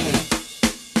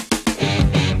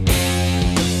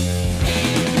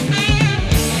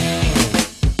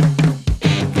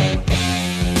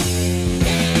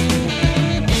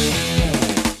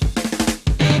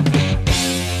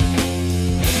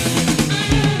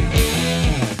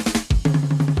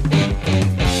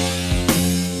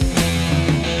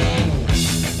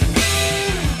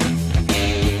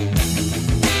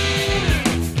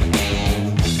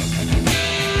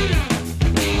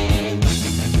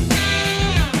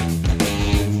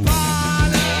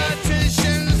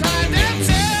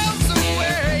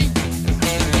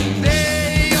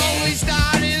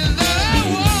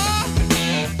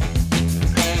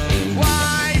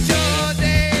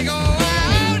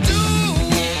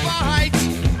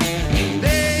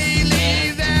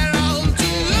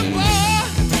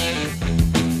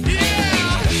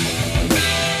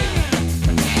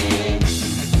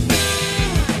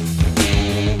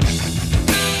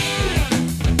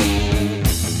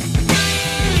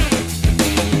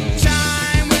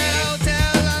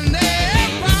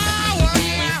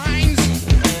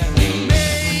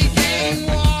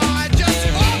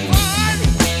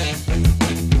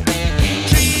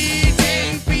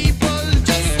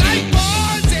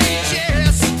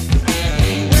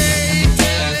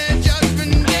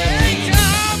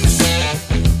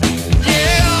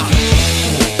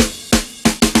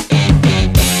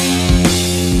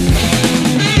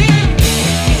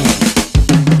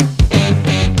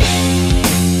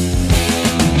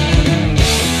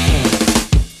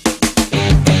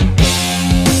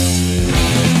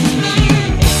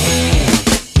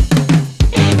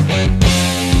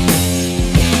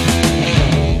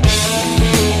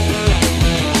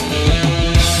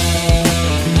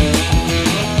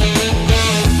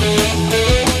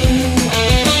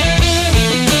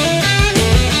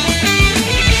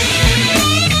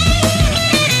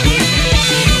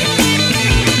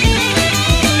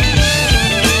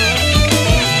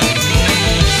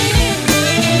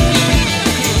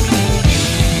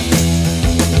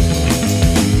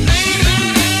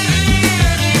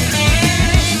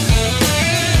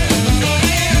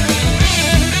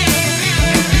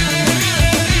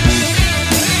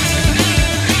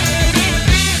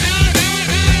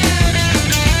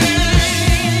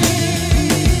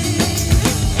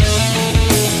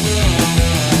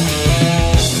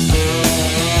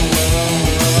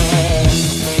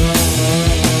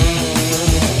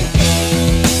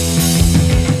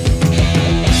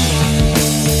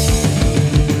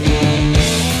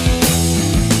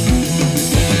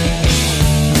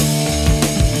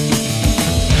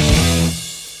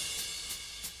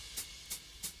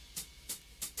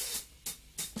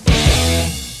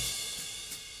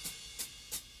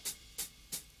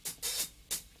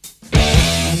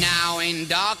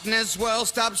 darkness world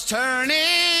stops turning,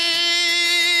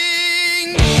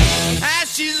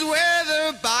 ashes where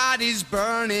the body's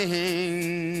burning.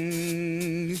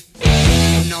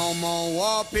 No more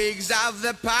war pigs have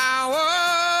the power,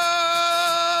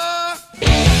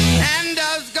 and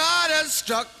as God has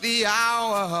struck the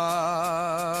hour,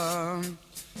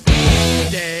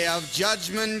 day of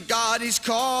judgment God is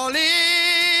calling.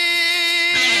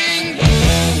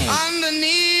 On the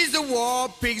knees the war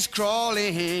pigs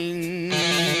crawling,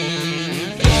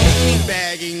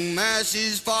 begging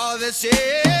mercies for the sins.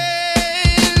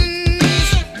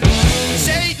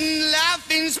 Satan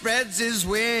laughing spreads his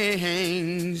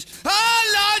wings. Oh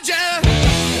Lord, yeah.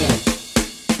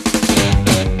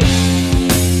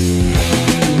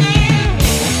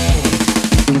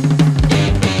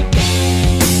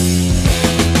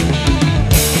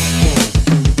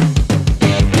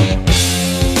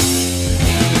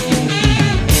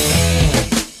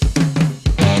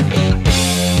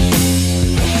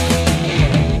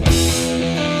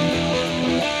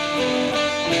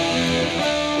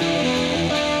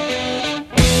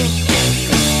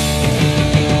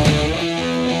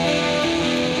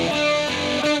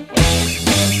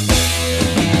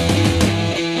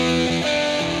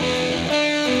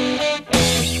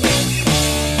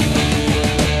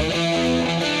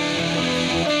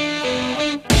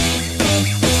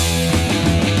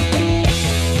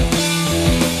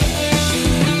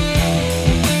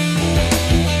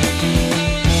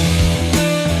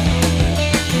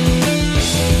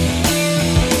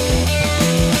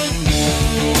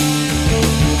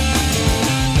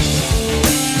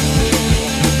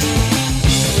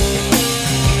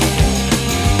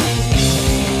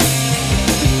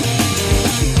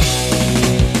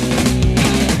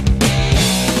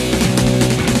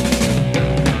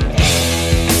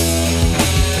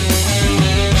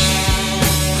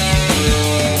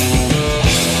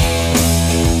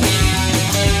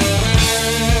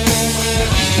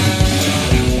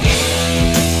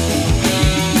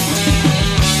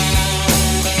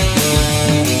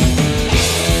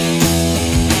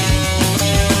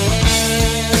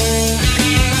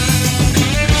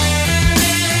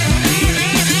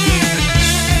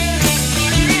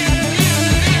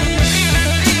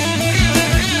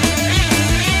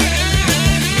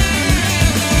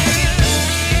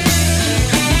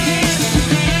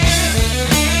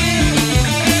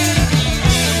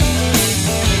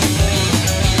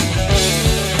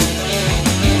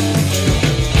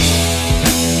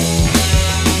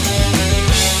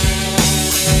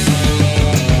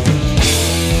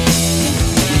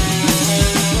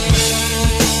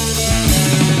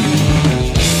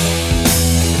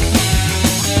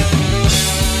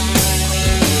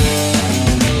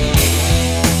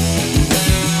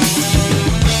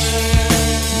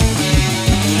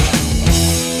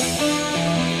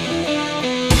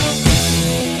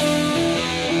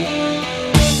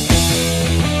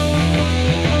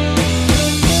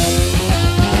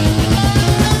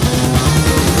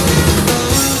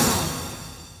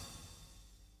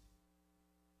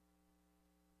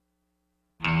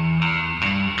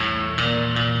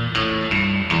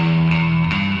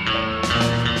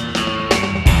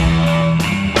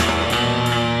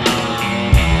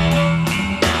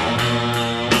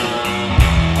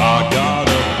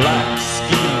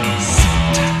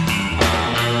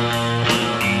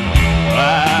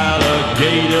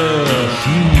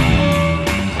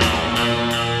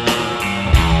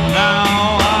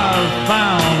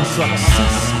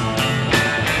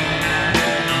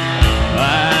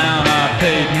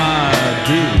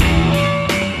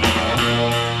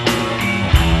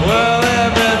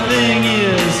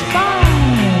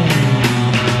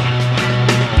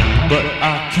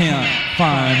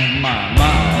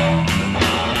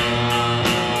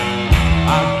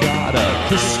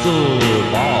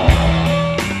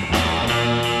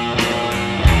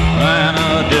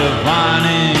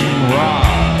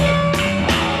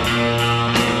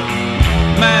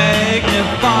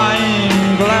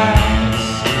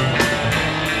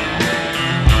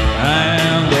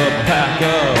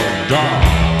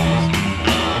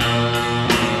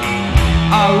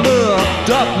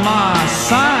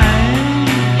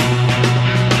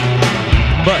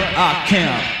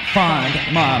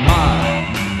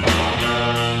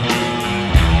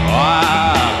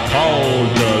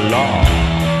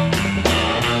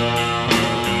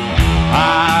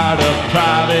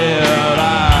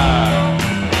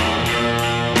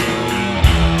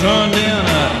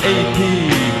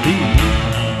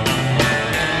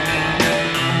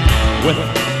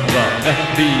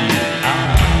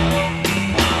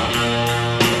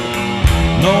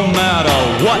 No matter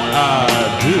what I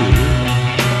do,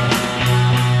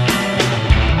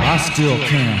 I still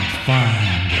can't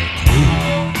find a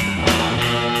clue.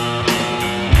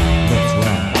 That's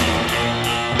right.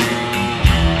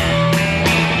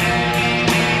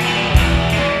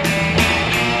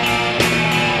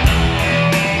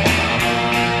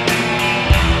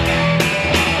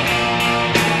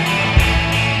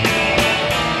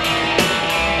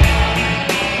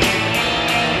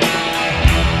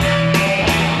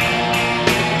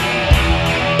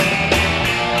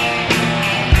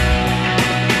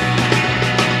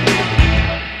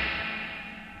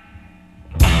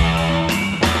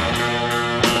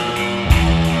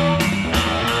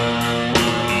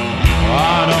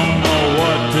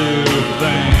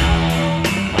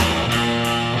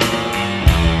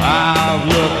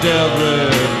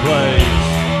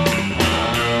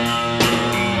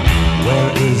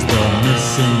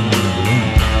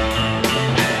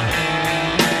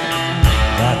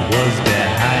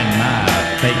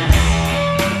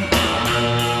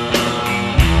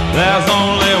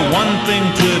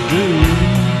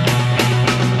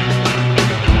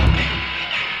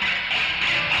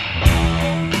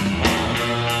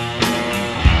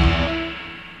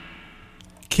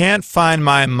 Can't Find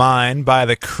My Mind by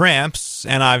the Cramps,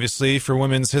 and obviously for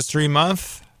Women's History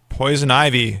Month, Poison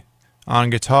Ivy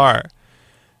on guitar.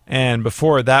 And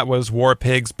before that was War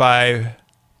Pigs by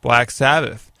Black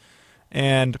Sabbath.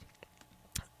 And,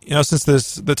 you know, since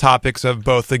the topics of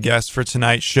both the guests for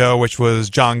tonight's show, which was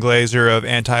John Glaser of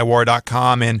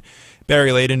antiwar.com and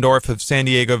Barry Ladendorf of San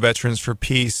Diego Veterans for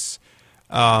Peace,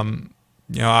 you know,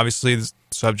 obviously the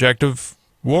subject of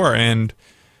war. And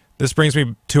this brings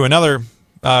me to another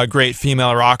great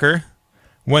female rocker,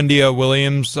 Wendy O.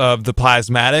 Williams of the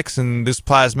Plasmatics, and this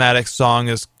Plasmatics song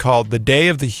is called The Day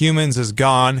of the Humans Is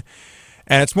Gone,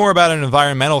 and it's more about an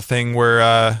environmental thing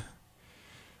where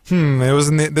it was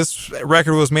this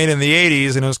record was made in the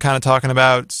 80s, and it was kind of talking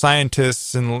about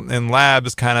scientists and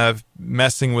labs kind of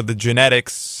messing with the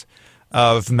genetics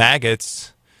of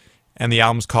maggots, and the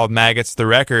album's called Maggots the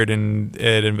Record, and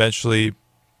it eventually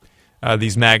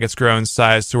these maggots grow in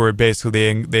size to where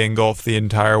basically they engulf the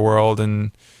entire world,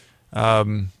 and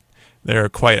they're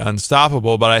quite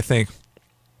unstoppable. But I think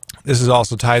this is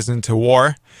also ties into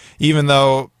war, even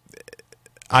though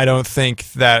I don't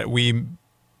think that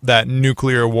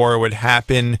nuclear war would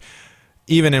happen.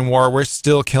 Even in war, we're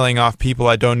still killing off people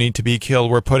that don't need to be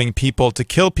killed. We're putting people to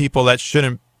kill people that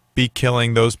shouldn't be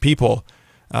killing those people,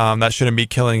 that shouldn't be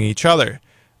killing each other.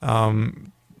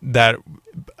 That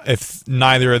if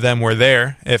neither of them were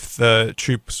there, if the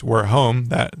troops were home,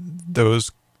 that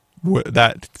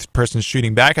person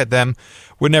shooting back at them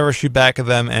would never shoot back at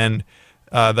them, and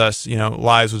thus, you know,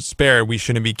 lives would spare. We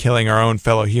shouldn't be killing our own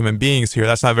fellow human beings here.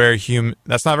 That's not very human.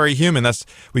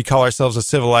 We call ourselves a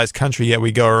civilized country, yet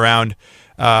we go around,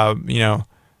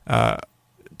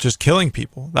 just killing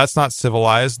people. That's not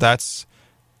civilized. That's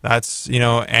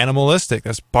animalistic.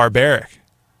 That's barbaric.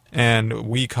 And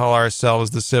we call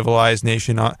ourselves the civilized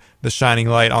nation, the shining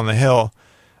light on the hill.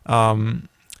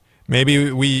 Maybe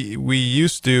we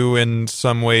used to in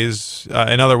some ways,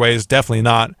 in other ways, definitely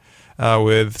not,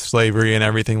 with slavery and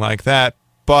everything like that.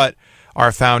 But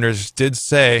our founders did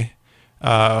say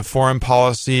foreign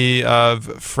policy of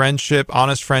friendship,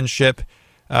 honest friendship,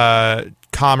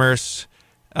 commerce,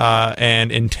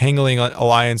 and entangling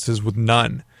alliances with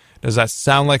none. Does that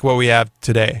sound like what we have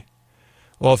today?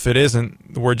 Well, if it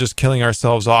isn't, we're just killing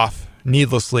ourselves off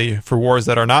needlessly for wars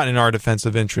that are not in our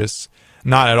defensive interests,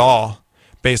 not at all,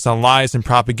 based on lies and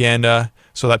propaganda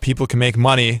so that people can make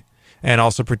money and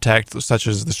also protect, such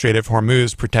as the Strait of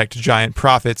Hormuz, protect giant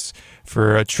profits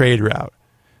for a trade route.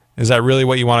 Is that really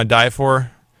what you want to die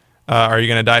for? Are you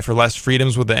going to die for less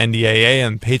freedoms with the NDAA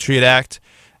and Patriot Act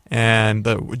and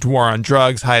the war on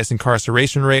drugs, highest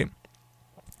incarceration rate?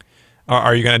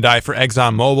 Are you going to die for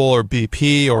ExxonMobil or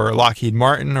BP or Lockheed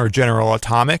Martin or General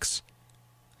Atomics?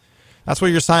 That's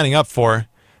what you're signing up for,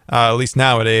 at least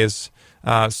nowadays.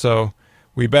 So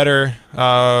we better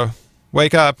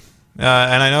wake up. And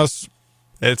I know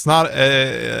it's not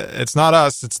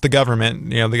us. It's the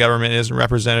government. You know, the government isn't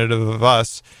representative of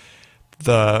us.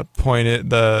 The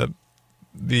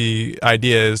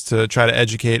idea is to try to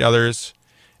educate others.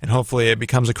 And hopefully it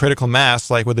becomes a critical mass,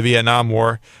 like with the Vietnam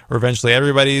War, where eventually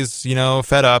everybody's,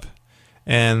 fed up,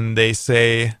 and they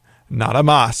say, "Nada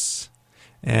más,"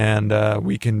 and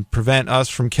we can prevent us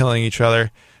from killing each other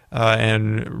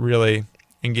and really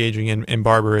engaging in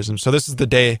barbarism. So this is the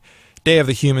Day of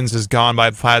the Humans Is Gone by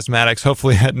Plasmatics.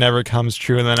 Hopefully that never comes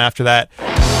true. And then after that,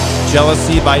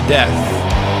 Jealousy by Death,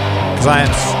 because I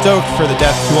am stoked for the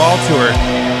Death to All tour.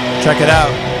 Check it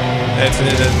out. It's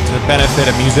to benefit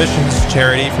a musicians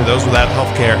charity for those without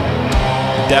health care.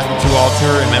 Death to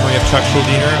Altar in memory of Chuck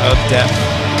Schuldiner of Death.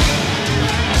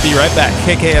 Be right back.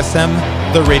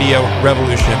 KKSM, the Radio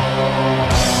Revolution.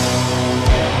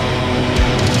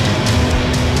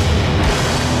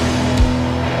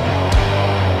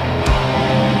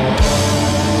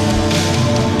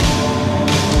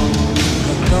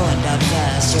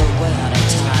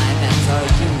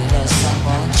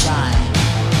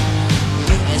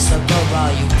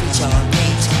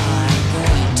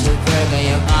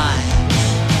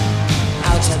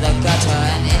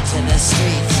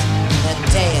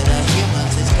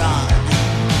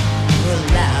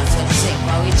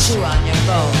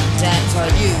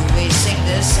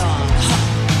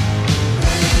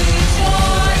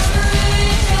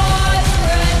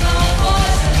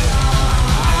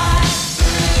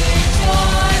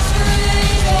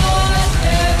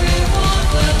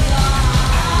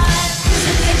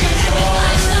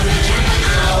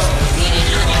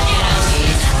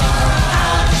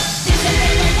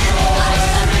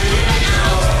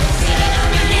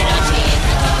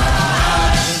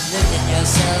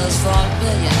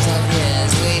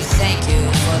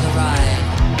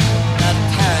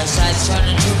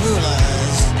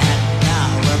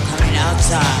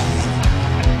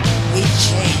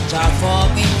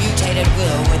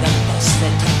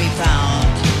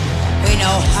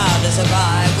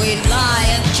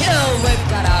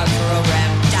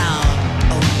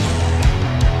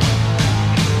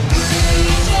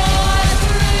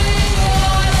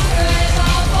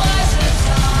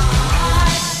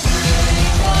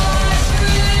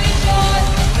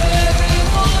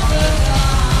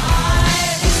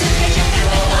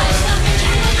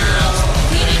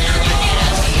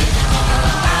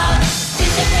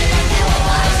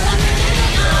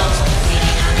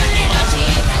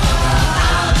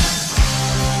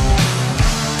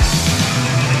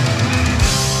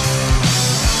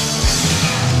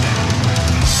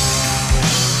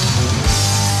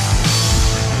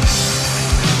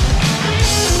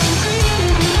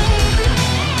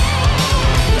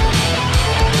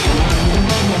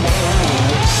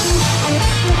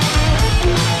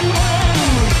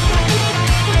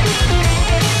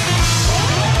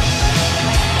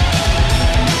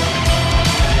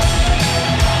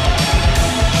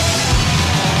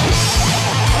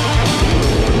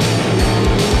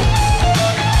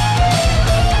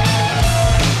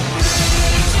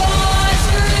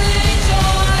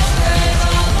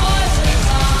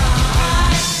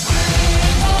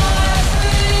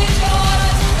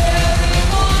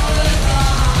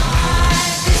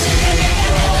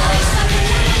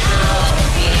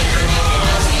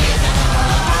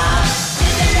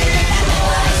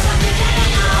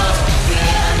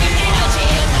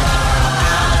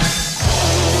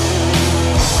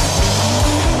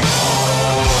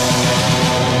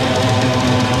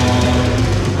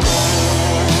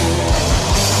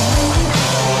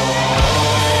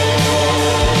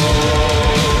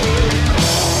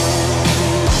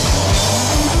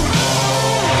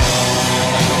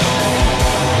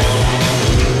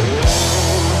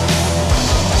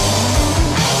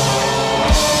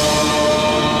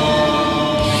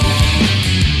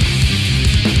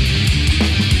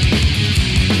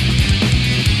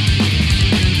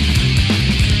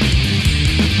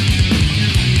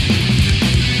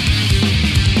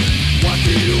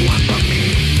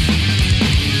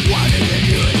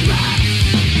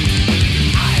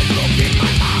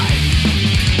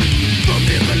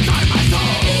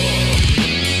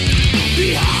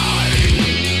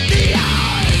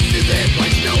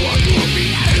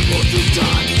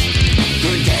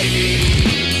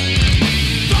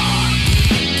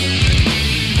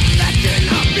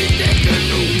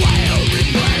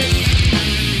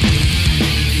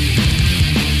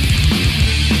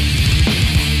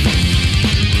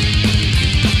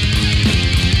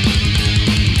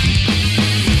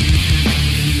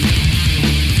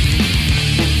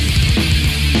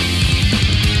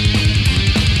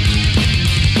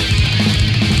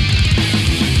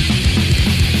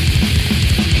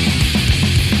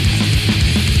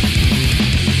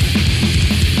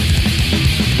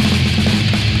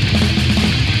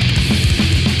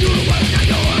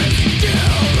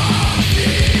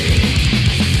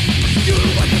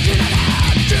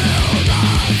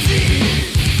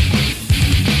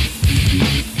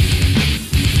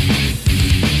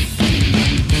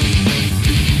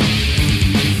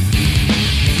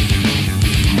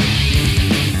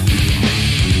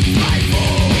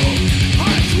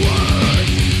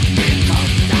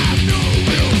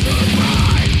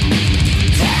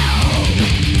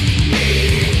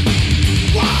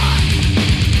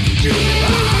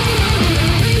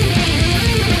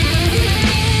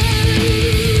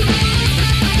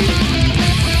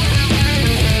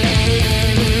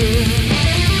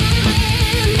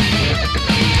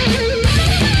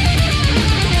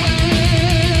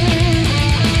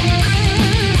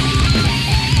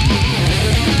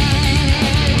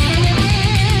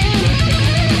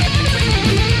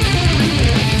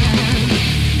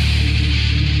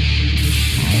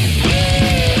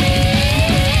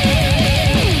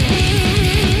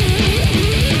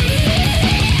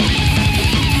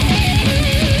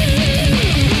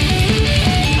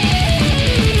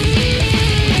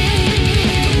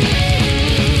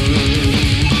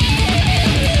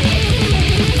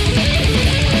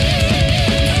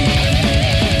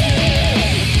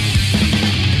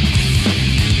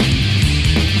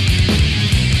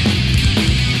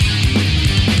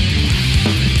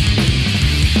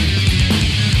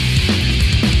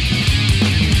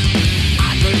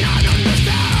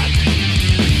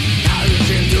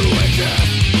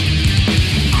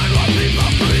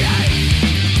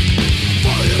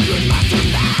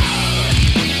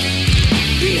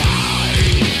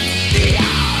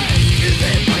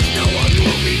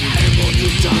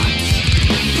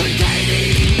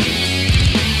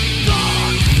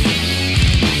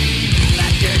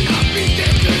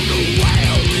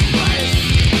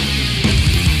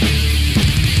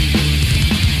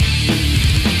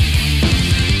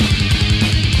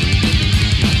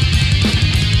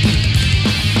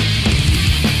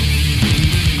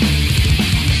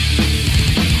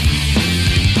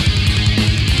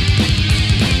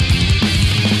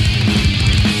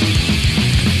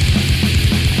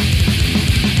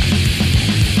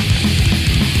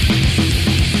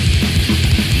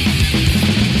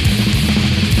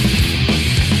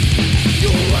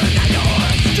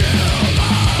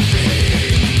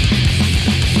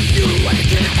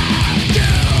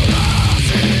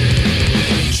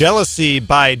 Jealousy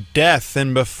by Death,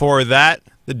 and before that,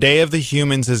 The Day of the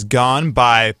Humans Is Gone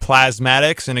by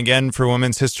Plasmatics. And again, for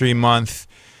Women's History Month,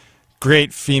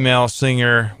 great female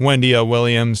singer, Wendy O.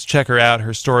 Williams. Check her out.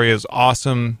 Her story is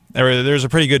awesome. There's a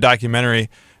pretty good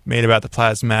documentary made about the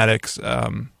Plasmatics.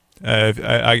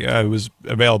 I was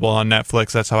available on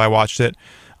Netflix. That's how I watched it.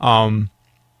 Up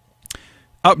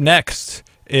next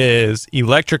is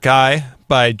Electric Eye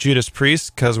by Judas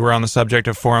Priest, because we're on the subject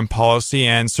of foreign policy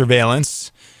and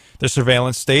surveillance. The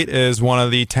surveillance state is one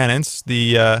of the tenets,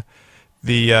 the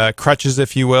crutches,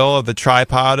 if you will, of the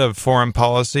tripod of foreign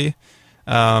policy,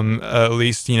 at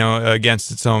least,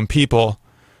 against its own people.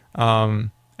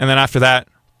 And then after that,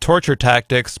 Torture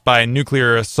Tactics by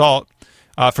Nuclear Assault,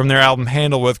 from their album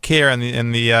Handle with Care, and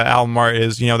the album art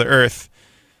is, the Earth,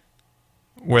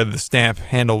 with the stamp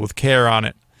Handle with Care on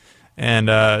it.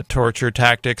 And Torture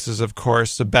Tactics is, of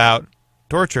course, about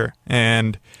torture.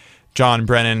 And John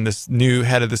Brennan, this new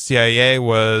head of the CIA,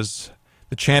 was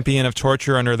the champion of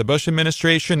torture under the Bush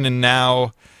administration, and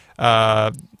now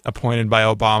appointed by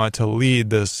Obama to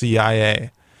lead the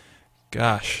CIA.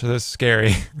 Gosh, this is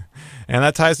scary. And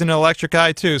that ties into Electric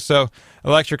Eye, too. So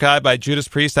Electric Eye by Judas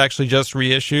Priest actually just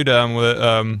reissued with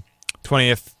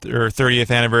 20th or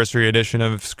 30th anniversary edition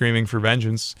of Screaming for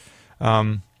Vengeance.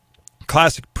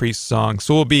 Classic Priest song.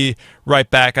 So we'll be right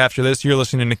back after this. You're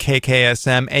listening to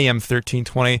KKSM AM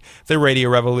 1320, The Radio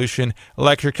Revolution.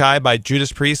 Electric Eye by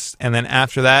Judas Priest, and then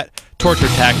after that, Torture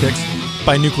Tactics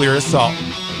by Nuclear Assault.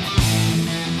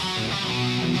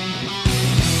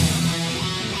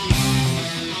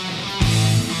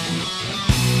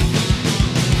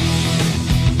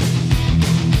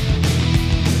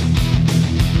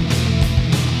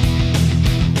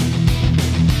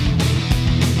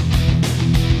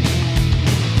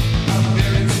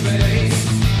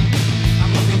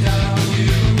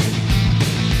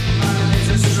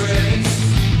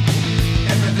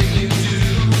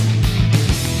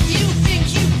 You think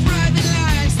you private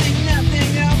life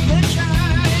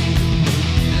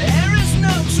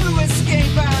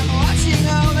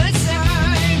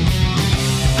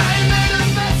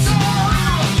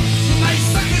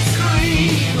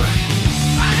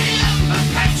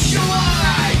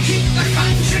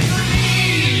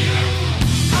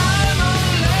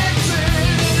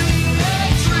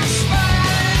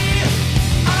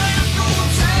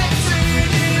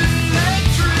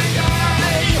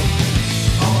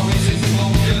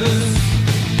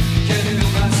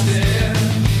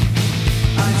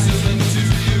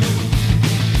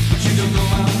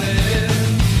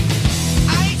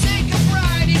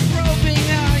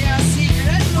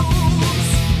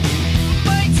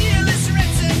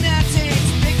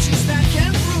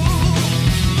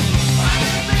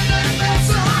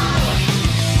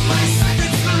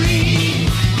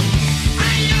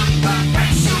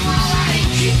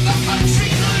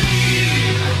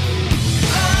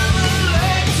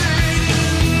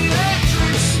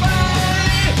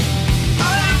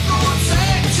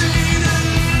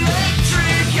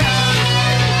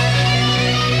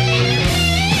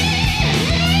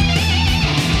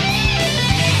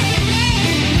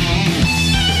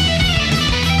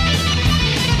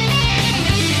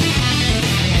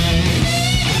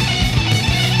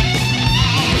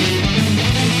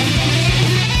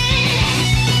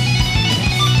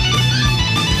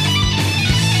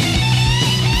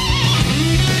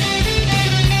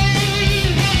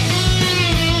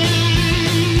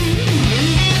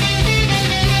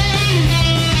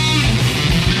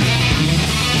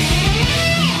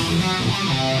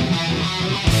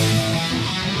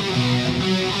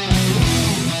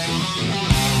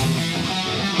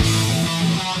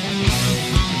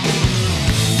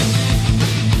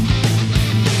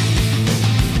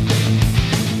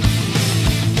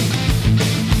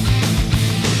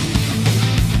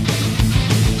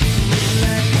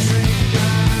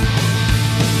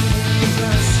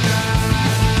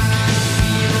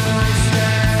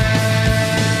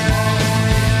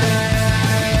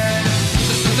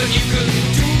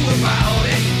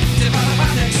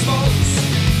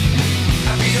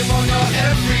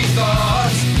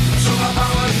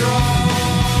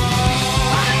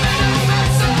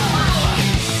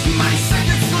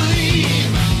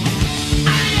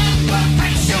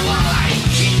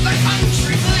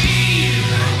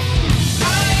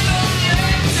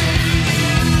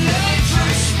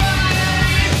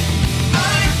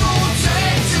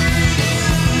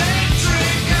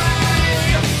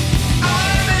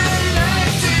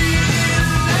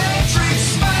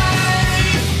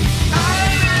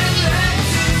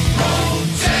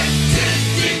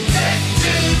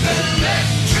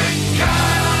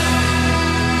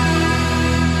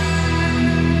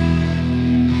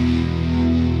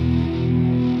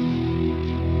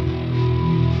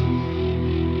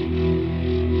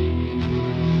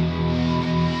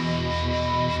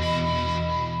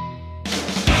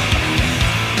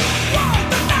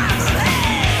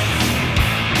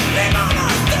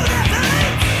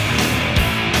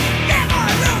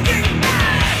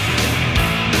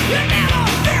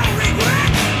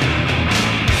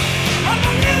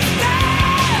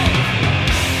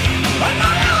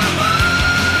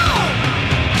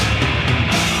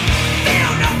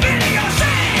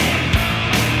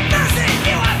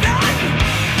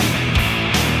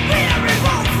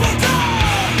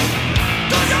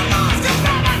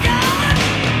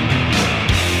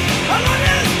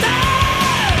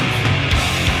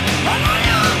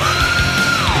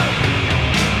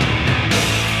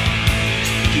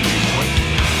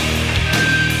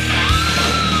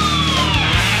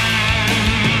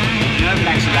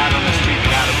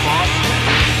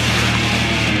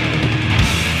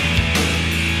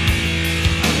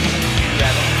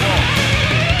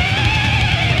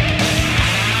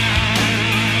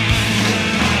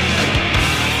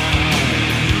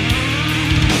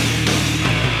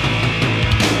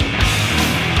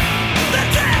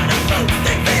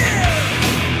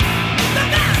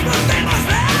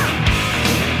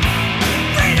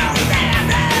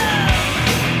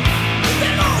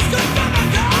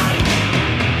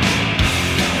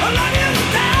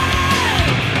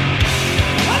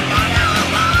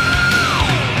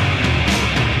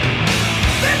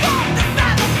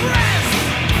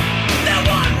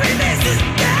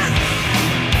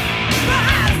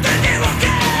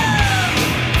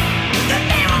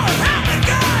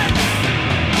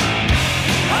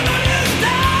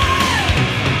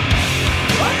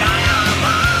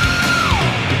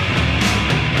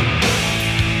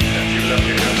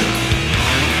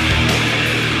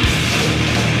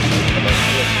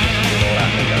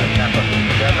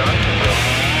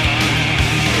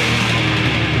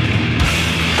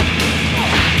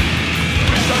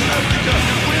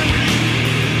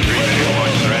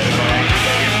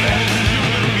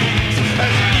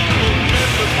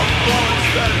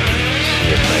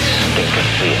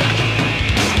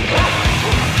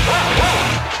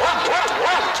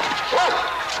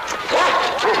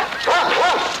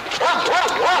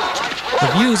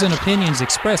The views and opinions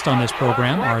expressed on this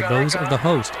program are those of the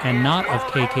host and not of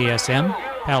KKSM,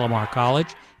 Palomar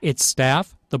College, its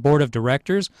staff, the board of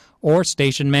directors, or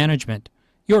station management.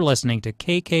 You're listening to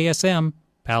KKSM,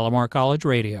 Palomar College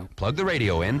Radio. Plug the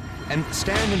radio in and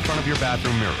stand in front of your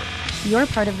bathroom mirror. You're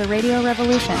part of the radio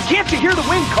revolution. Can't you hear the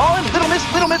wind calling? Little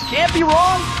Miss can't be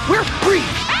wrong. We're free.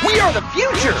 We are the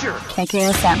future.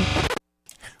 KKSM.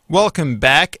 Welcome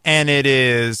back, and it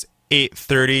is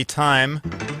 8:30 time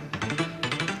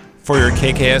for your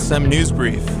KKSM News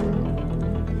Brief.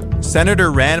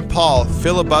 Senator Rand Paul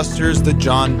filibusters the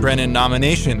John Brennan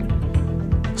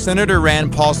nomination. Senator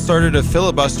Rand Paul started a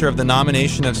filibuster of the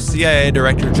nomination of CIA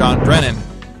Director John Brennan.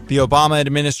 The Obama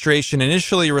administration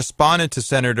initially responded to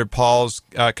Senator Paul's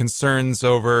concerns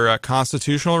over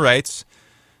constitutional rights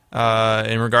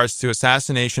in regards to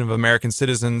assassination of American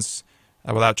citizens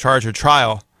without charge or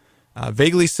trial,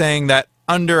 vaguely saying that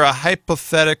under a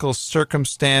hypothetical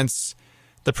circumstance,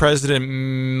 the president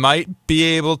might be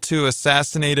able to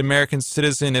assassinate an American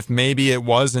citizen if maybe it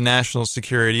was a national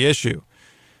security issue.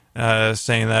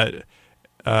 Saying that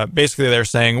basically they're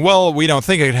saying, well, we don't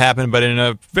think it could happen, but in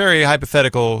a very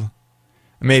hypothetical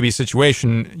maybe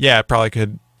situation, yeah, it probably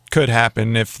could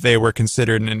happen if they were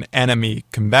considered an enemy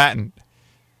combatant.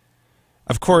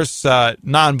 Of course,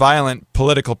 nonviolent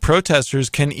political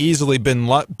protesters can easily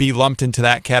be lumped into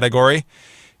that category.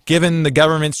 Given the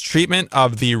government's treatment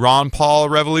of the Ron Paul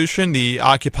revolution, the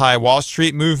Occupy Wall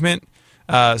Street movement,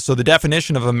 so the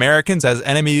definition of Americans as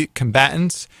enemy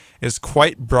combatants is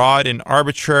quite broad and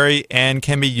arbitrary and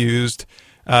can be used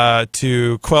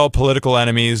to quell political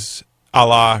enemies a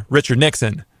la Richard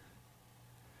Nixon.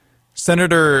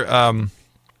 Senator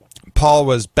Paul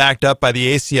was backed up by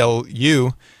the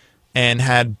ACLU and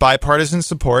had bipartisan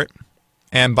support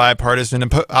and bipartisan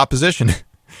opposition.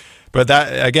 But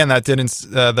that didn't,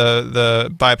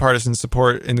 the bipartisan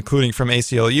support, including from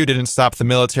ACLU, didn't stop the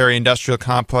military-industrial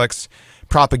complex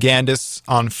propagandists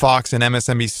on Fox and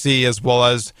MSNBC, as well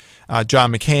as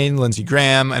John McCain, Lindsey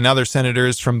Graham, and other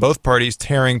senators from both parties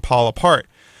tearing Paul apart.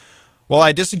 While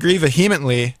I disagree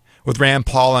vehemently with Rand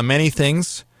Paul on many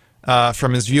things,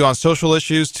 from his view on social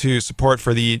issues to support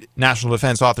for the National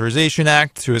Defense Authorization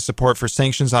Act to his support for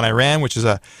sanctions on Iran, which is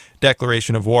a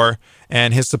declaration of war,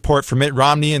 and his support for Mitt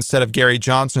Romney instead of Gary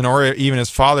Johnson or even his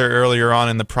father earlier on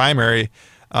in the primary,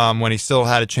 when he still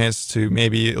had a chance to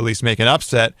maybe at least make an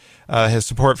upset, his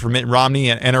support for Mitt Romney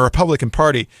and a Republican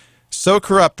Party so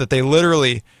corrupt that they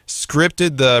literally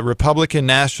scripted the Republican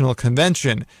National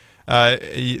Convention.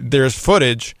 There's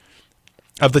footage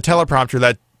of the teleprompter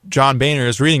that John Boehner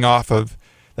is reading off of,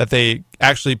 that they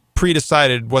actually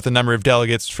pre-decided what the number of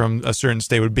delegates from a certain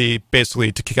state would be,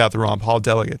 basically to kick out the Ron Paul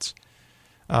delegates.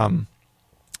 That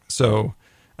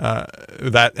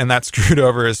screwed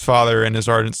over his father and his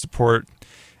ardent support.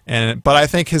 But I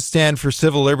think his stand for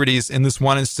civil liberties in this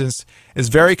one instance is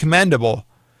very commendable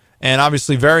and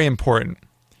obviously very important.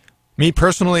 Me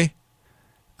personally,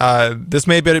 this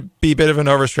may be a bit of an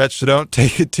overstretch, so don't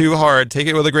take it too hard. Take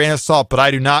it with a grain of salt, but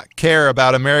I do not care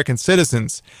about American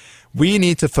citizens. We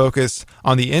need to focus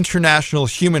on the international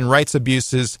human rights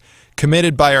abuses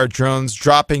committed by our drones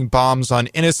dropping bombs on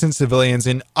innocent civilians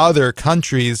in other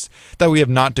countries that we have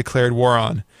not declared war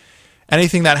on.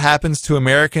 Anything that happens to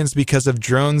Americans because of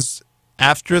drones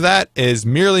after that is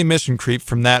merely mission creep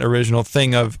from that original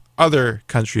thing of other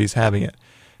countries having it.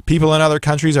 People in other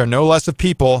countries are no less of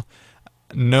people.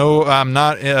 No, I'm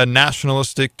not a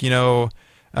nationalistic,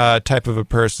 type of a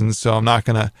person, so I'm not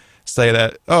going to say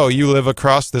that, oh, you live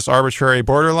across this arbitrary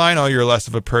borderline, oh, you're less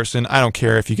of a person. I don't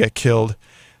care if you get killed.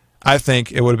 I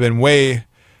think it would have been way,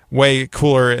 way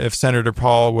cooler if Senator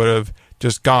Paul would have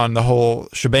just gone the whole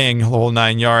shebang, the whole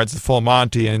 9 yards, the full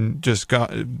Monty, and just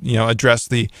addressed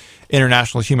the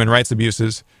international human rights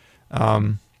abuses,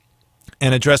 and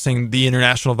addressing the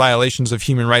international violations of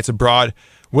human rights abroad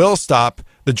will stop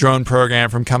the drone program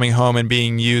from coming home and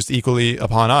being used equally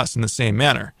upon us in the same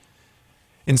manner.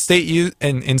 In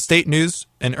state news,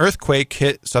 an earthquake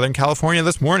hit Southern California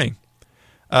this morning.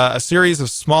 A series of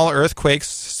small earthquakes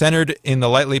centered in the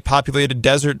lightly populated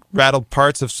desert-rattled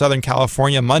parts of Southern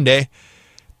California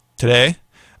today,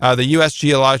 the U.S.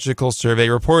 Geological Survey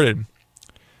reported.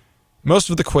 Most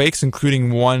of the quakes,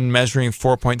 including one measuring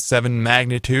 4.7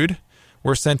 magnitude,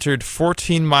 were centered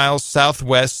 14 miles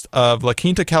southwest of La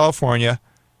Quinta, California,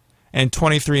 and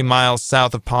 23 miles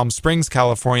south of Palm Springs,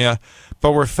 California,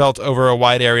 but were felt over a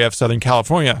wide area of Southern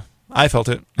California. I felt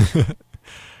it.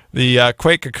 The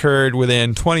quake occurred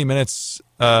within 20 minutes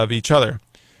of each other.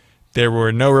 There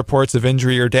were no reports of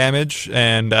injury or damage,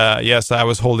 and yes, I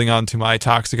was holding on to my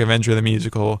Toxic Avenger the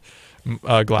Musical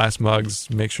glass mugs,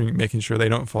 making sure they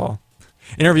don't fall.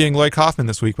 interviewing Lloyd Kaufman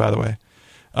this week, by the way.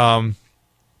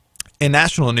 In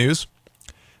national news,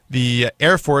 the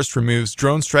Air Force removes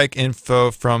drone strike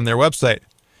info from their website.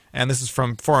 And this is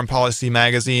from Foreign Policy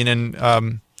magazine, and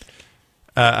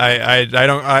I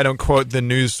don't quote the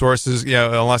news sources,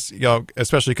 unless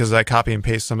especially because I copy and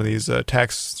paste some of these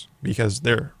texts because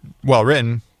they're well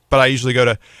written. But I usually go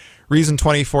to Reason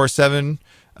 24/7,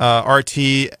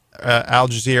 RT, Al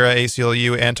Jazeera,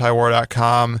 ACLU,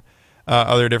 antiwar.com,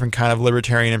 other different kind of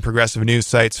libertarian and progressive news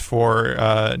sites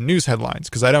for news headlines,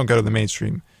 because I don't go to the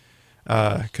mainstream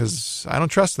because I don't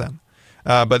trust them.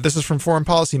 But this is from Foreign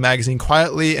Policy magazine.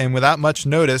 Quietly and without much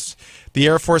notice, the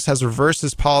Air Force has reversed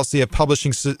its policy of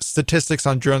publishing statistics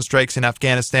on drone strikes in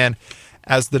Afghanistan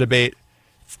as the debate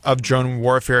of drone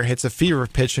warfare hits a fever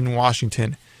pitch in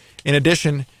Washington. In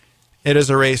addition, it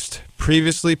has erased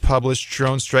previously published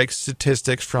drone strike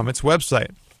statistics from its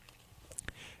website.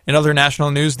 In other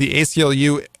national news, the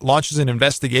ACLU launches an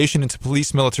investigation into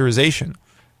police militarization.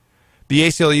 The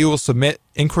ACLU will submit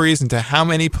inquiries into how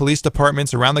many police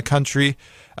departments around the country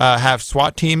have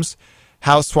SWAT teams,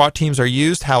 how SWAT teams are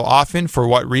used, how often, for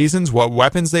what reasons, what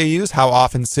weapons they use, how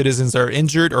often citizens are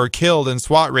injured or killed in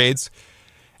SWAT raids,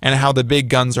 and how the big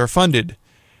guns are funded.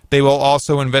 They will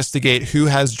also investigate who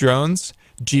has drones,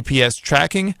 GPS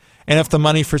tracking, and if the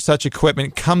money for such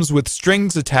equipment comes with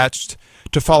strings attached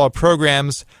to follow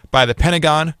programs by the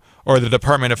Pentagon or the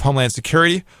Department of Homeland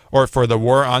Security or for the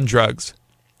war on drugs.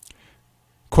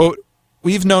 Quote,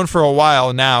 "We've known for a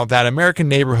while now that American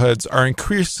neighborhoods are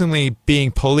increasingly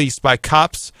being policed by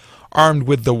cops armed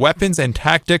with the weapons and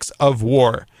tactics of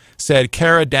war," said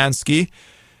Kara Dansky,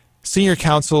 senior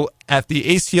counsel at the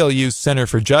ACLU's Center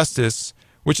for Justice,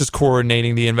 which is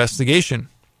coordinating the investigation.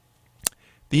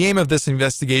 The aim of this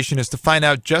investigation is to find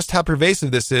out just how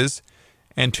pervasive this is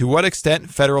and to what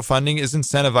extent federal funding is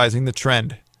incentivizing the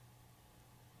trend.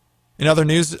 In other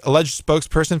news, alleged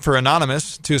spokesperson for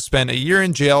Anonymous to spend a year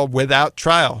in jail without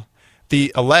trial.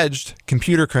 The alleged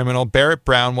computer criminal Barrett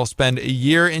Brown will spend a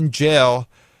year in jail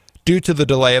due to the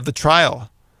delay of the trial,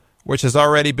 which has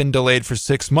already been delayed for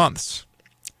 6 months.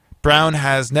 Brown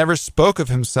has never spoke of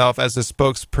himself as a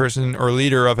spokesperson or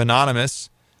leader of Anonymous.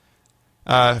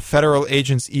 Federal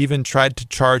agents even tried to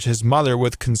charge his mother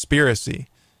with conspiracy.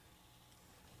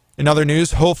 In other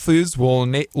news, Whole Foods will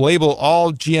label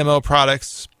all GMO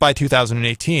products by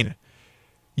 2018.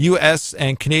 U.S.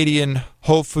 and Canadian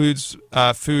Whole Foods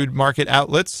food market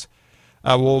outlets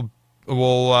will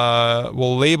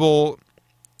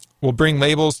bring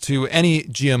labels to any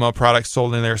GMO products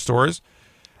sold in their stores.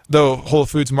 Though Whole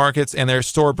Foods markets and their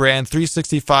store brand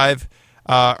 365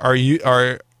 are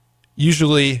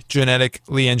usually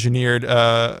genetically engineered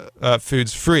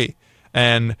foods free,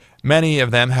 and many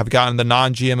of them have gotten the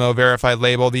non-GMO verified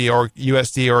label, the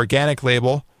USDA organic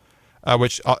label,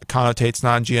 which connotates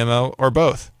non-GMO, or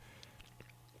both.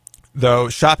 Though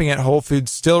shopping at Whole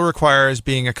Foods still requires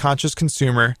being a conscious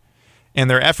consumer, and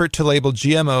their effort to label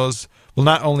GMOs will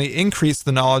not only increase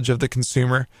the knowledge of the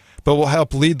consumer, but will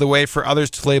help lead the way for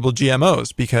others to label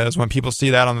GMOs, because when people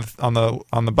see that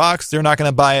on the box, they're not going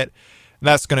to buy it.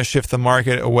 That's going to shift the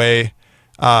market away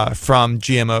from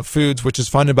GMO foods, which is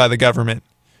funded by the government,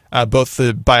 both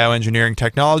the bioengineering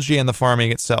technology and the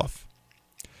farming itself.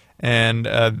 And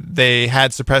they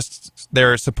had suppressed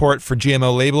their support for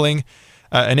GMO labeling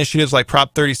initiatives like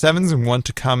Prop 37s and one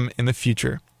to come in the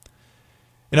future.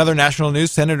 In other national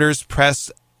news, senators press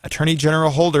Attorney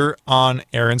General Holder on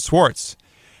Aaron Swartz.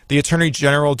 The Attorney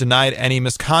General denied any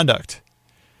misconduct.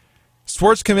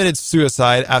 Swartz committed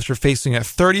suicide after facing a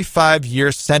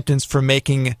 35-year sentence for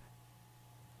making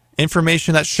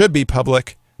information that should be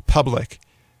public.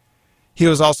 He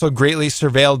was also greatly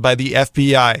surveilled by the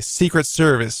FBI, Secret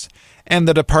Service, and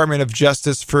the Department of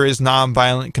Justice for his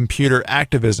nonviolent computer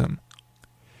activism.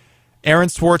 Aaron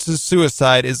Swartz's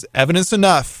suicide is evidence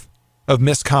enough of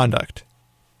misconduct.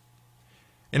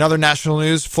 In other national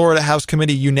news, Florida House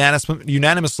Committee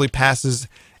unanimously passes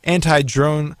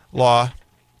anti-drone law.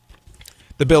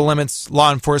 The bill limits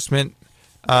law enforcement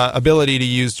ability to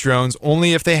use drones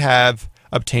only if they have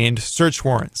obtained search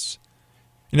warrants.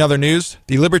 In other news,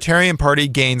 the Libertarian Party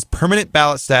gains permanent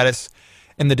ballot status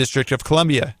in the District of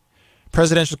Columbia.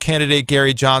 Presidential candidate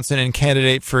Gary Johnson and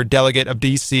candidate for delegate of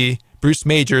D.C., Bruce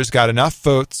Majors, got enough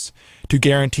votes to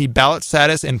guarantee ballot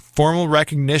status and formal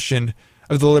recognition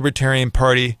of the Libertarian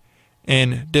Party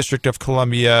in District of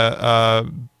Columbia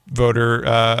voter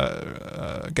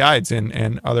guides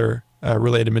and other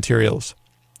related materials.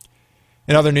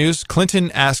 In other news,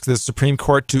 Clinton asked the Supreme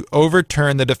Court to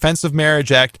overturn the Defense of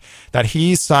Marriage Act that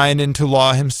he signed into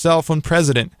law himself when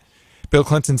president. Bill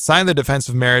Clinton signed the Defense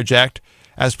of Marriage Act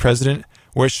as president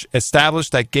which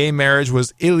established that gay marriage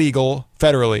was illegal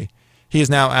federally. He is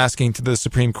now asking to the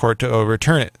Supreme Court to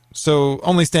overturn it. So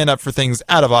only stand up for things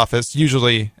out of office,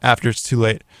 usually after it's too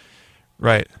late.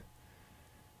 Right.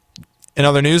 In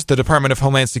other news, the Department of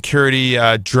Homeland Security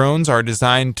drones are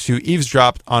designed to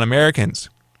eavesdrop on Americans.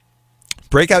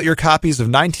 Break out your copies of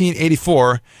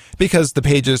 1984 because the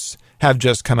pages have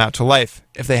just come out to life,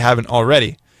 if they haven't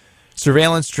already.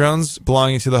 Surveillance drones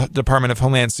belonging to the Department of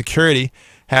Homeland Security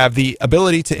have the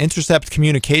ability to intercept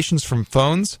communications from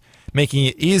phones, making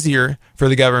it easier for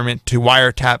the government to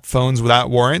wiretap phones without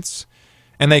warrants,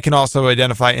 and they can also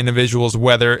identify individuals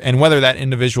whether that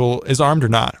individual is armed or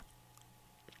not.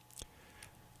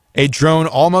 A drone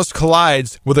almost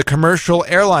collides with a commercial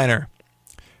airliner.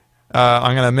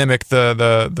 I'm going to mimic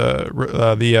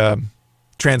the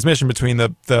transmission between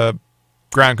the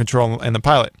ground control and the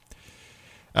pilot.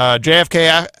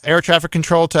 JFK air traffic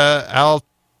control to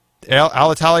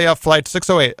Alitalia flight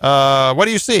 608. What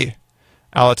do you see?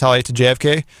 Alitalia to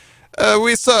JFK.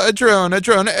 We saw a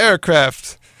drone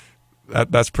aircraft.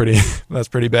 That's pretty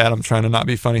bad. I'm trying to not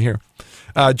be funny here.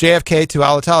 JFK to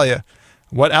Alitalia.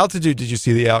 What altitude did you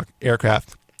see the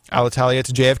aircraft? Alitalia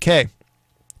to JFK.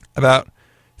 About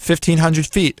 1,500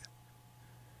 feet.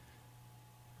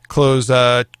 Close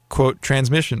quote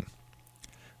transmission.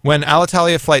 When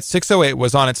Alitalia Flight 608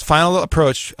 was on its final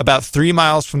approach about 3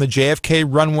 miles from the JFK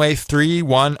runway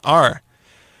 31R,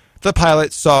 the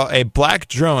pilot saw a black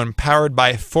drone powered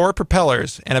by 4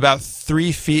 propellers and about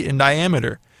 3 feet in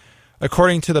diameter.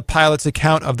 According to the pilot's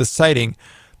account of the sighting,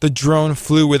 the drone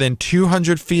flew within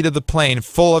 200 feet of the plane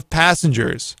full of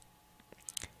passengers.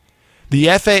 The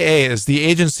FAA is the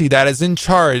agency that is in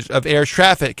charge of air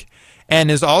traffic and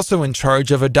is also in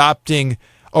charge of adopting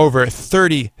over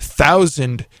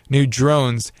 30,000 new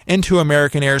drones into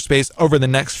American airspace over the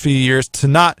next few years to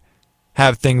not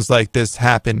have things like this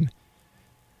happen.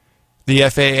 The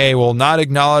FAA will not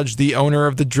acknowledge the owner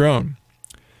of the drone.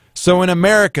 So in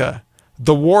America,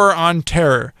 the war on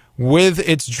terror with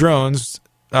its drones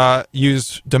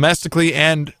used domestically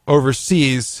and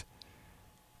overseas,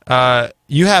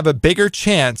 you have a bigger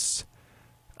chance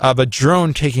of a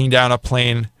drone taking down a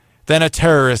plane than a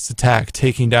terrorist attack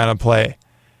taking down a plane.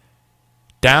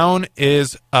 Down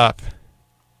is up.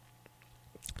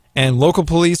 And local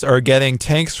police are getting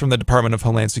tanks from the Department of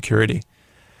Homeland Security.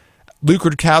 Luke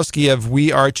Rudkowski of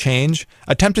We Are Change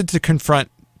attempted to confront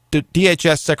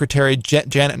DHS Secretary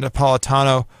Janet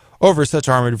Napolitano over such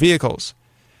armored vehicles.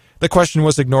 The question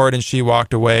was ignored and she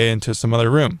walked away into some other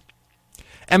room.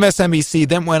 MSNBC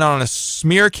then went on a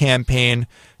smear campaign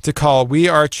to call We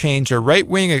Are Change a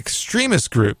right-wing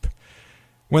extremist group,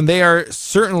 when they are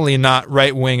certainly not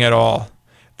right-wing at all.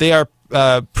 They are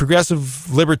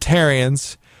progressive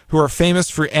libertarians who are famous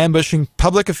for ambushing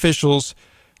public officials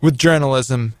with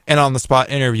journalism and on-the-spot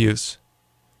interviews.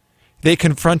 They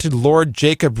confronted Lord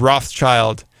Jacob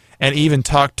Rothschild and even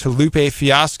talked to Lupe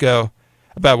Fiasco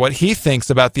about what he thinks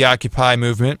about the Occupy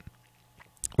movement,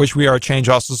 which We Are Change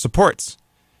also supports.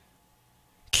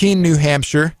 Keene, New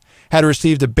Hampshire, had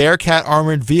received a Bearcat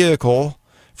armored vehicle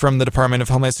from the Department of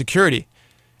Homeland Security,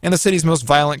 and the city's most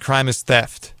violent crime is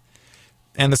theft.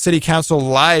 And the city council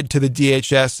lied to the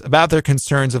DHS about their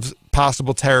concerns of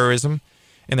possible terrorism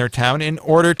in their town in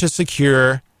order to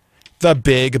secure the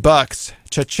big bucks,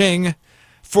 cha-ching,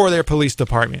 for their police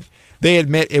department. They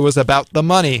admit it was about the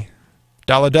money.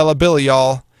 Dollar bill,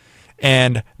 y'all.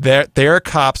 And their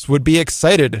cops would be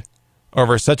excited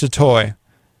over such a toy.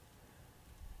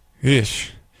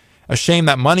 Eesh. A shame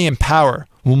that money and power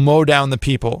will mow down the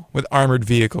people with armored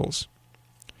vehicles.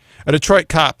 A Detroit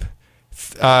cop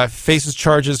faces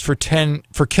charges for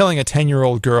killing a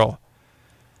 10-year-old girl.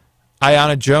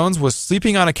 Ayanna Jones was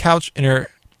sleeping on a couch in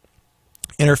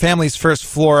her family's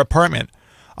first-floor apartment.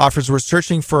 Officers were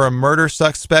searching for a murder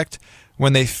suspect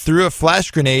when they threw a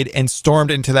flash grenade and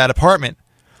stormed into that apartment.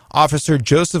 Officer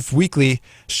Joseph Weekly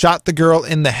shot the girl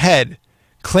in the head,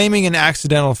 claiming an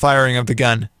accidental firing of the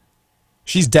gun.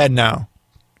 She's dead now.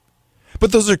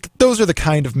 But those are the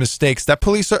kind of mistakes that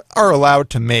police are allowed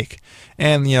to make,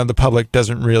 and the public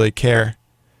doesn't really care.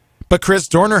 But Chris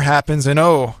Dorner happens, and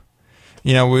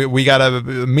we got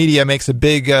media makes a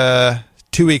big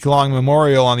 2-week-long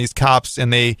memorial on these cops,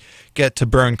 and they get to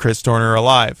burn Chris Dorner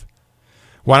alive.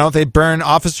 Why don't they burn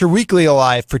Officer Weekly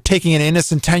alive for taking an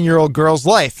innocent 10-year-old girl's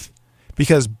life?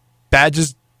 Because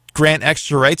badges grant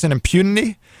extra rights and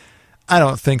impunity? I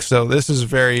don't think so. This is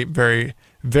very, very,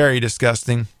 very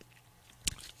disgusting.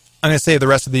 I'm going to save the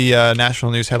rest of the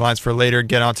national news headlines for later.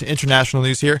 Get on to international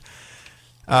news here.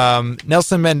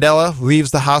 Nelson Mandela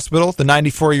leaves the hospital. The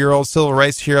 94-year-old civil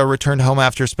rights hero returned home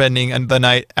after spending the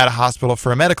night at a hospital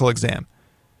for a medical exam.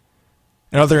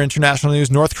 In other international news,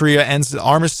 North Korea ends the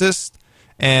armistice,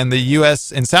 and the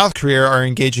U.S. and South Korea are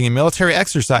engaging in military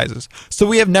exercises. So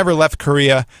we have never left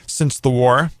Korea since the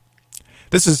war.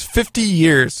 This is 50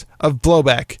 years of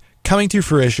blowback coming to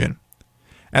fruition.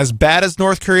 As bad as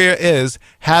North Korea is,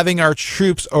 having our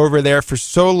troops over there for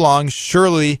so long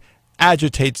surely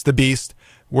agitates the beast,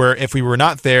 where if we were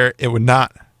not there, it would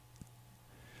not.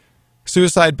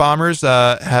 Suicide bombers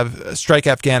have struck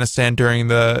Afghanistan during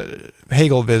the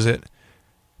Hagel visit.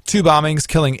 2 bombings,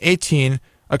 killing 18,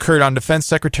 occurred on Defense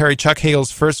Secretary Chuck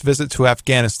Hagel's first visit to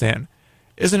Afghanistan.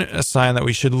 Isn't it a sign that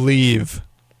we should leave?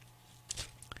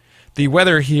 The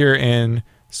weather here in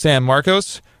San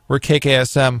Marcos, where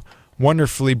KKSM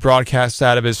wonderfully broadcasts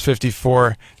out of, is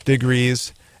 54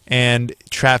 degrees, and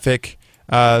traffic,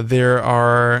 there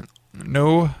are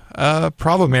no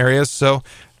problem areas. So,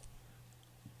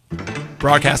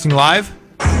 broadcasting live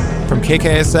from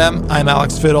KKSM, I'm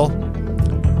Alex Fiddle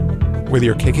with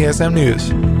your KKSM News.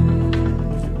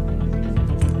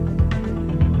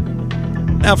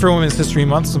 Now for Women's History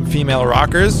Month, some female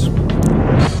rockers.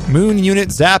 Moon Unit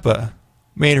Zappa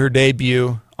made her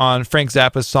debut on Frank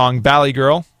Zappa's song Valley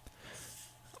Girl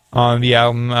on the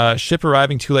album Ship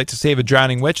Arriving Too Late to Save a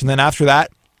Drowning Witch. And then after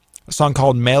that, a song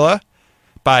called Mela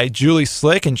by Julie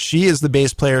Slick, and she is the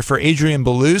bass player for Adrian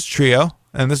Belew's trio,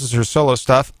 and this is her solo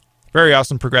stuff. Very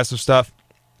awesome progressive stuff.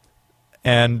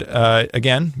 And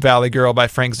again, Valley Girl by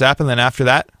Frank Zappa, and then after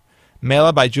that,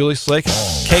 Mela by Julie Slick,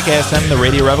 KKSM, The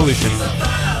Radio Revolution.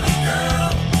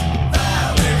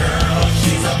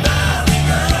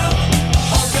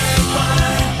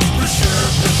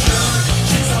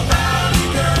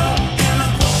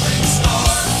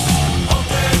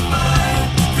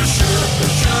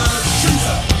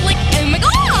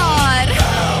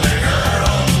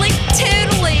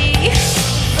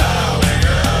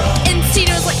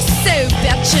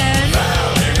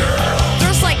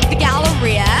 There's like the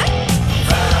Galleria.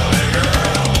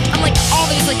 I'm like all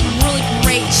these like really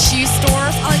great shoe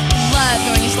stores. I like love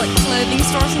going into like clothing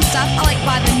stores and stuff. I like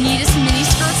buy the neatest mini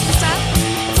skirts and stuff.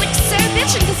 It's like so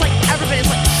bitchin' because like everybody's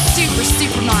like super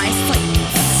super nice. It's like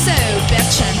so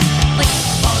bitchin'. Like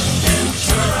on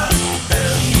Ventura,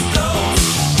 there he goes.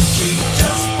 He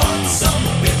just bought some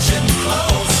bitchin'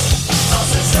 clothes.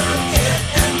 Tosses her head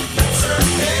and flips her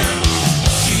hair.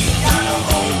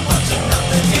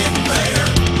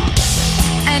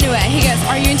 Anyway, he goes,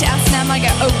 "Are you into S&M?" I go,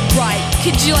 "Oh, right.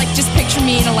 Could you, like, just picture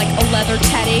me in, a leather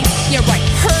teddy?" Yeah, right.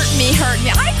 Hurt me.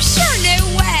 I'm sure, no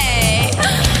way.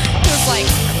 He was, like,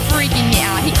 freaking me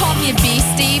out. He called me a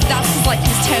beastie. That's just, like,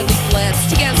 he's totally blitzed.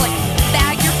 He goes, like,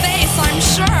 bag your face, I'm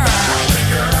sure. Valley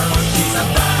girl, she's a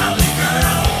valley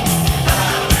girl.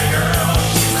 Valley girl,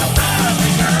 she's a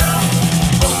valley girl.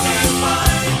 Okay,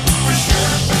 fine, for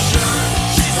sure.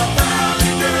 She's a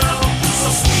valley girl, so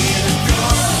sweet and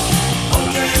pure.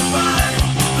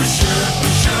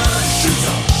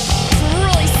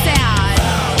 Really sad.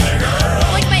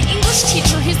 Like my English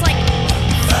teacher, he's like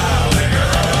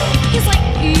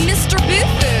Mr.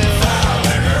 Boo-Boo.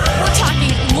 We're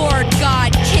talking Lord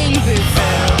God King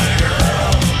Boo-Boo.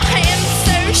 I am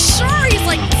so sure he's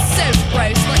like so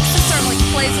gross. Like sits there and like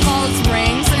plays with all his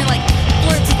rings and he like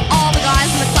flirts with all the guys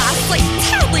in the class. It's like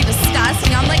terribly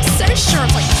disgusting. I'm like so sure.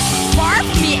 It's like barf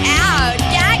me out,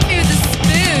 gag me with a spoon.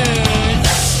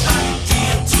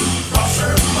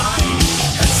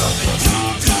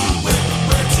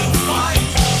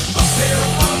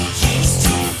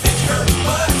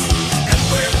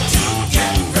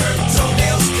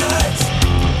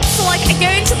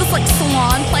 Like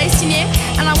salon place, you know,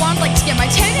 and I wanted like to get my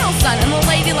toenails done, and the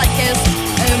lady like goes,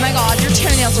 "Oh my god, your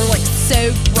toenails are like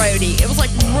so grody." It was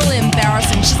like really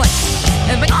embarrassing. She's like,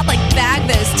 "Oh my god, like bag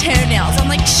those toenails." I'm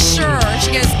like, "Sure."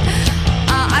 She goes,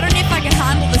 "I don't know if I can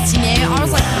handle this, you know." I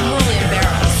was like really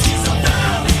embarrassed. She's a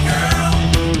valley girl,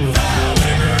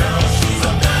 valley girl, she's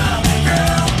a valley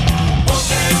girl.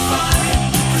 Okay, fine,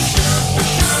 for sure,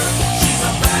 she's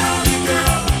a valley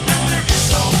girl, and there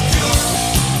is no cure.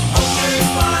 Okay,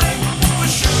 fine, for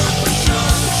sure,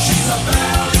 she's a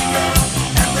valley girl,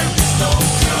 and there is no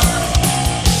cure.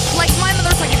 Like my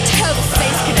mother's like a total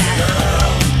space cadet.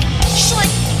 She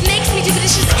like makes me do the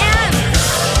dishes and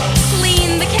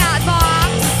clean the cat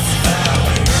box.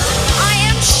 I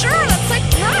am sure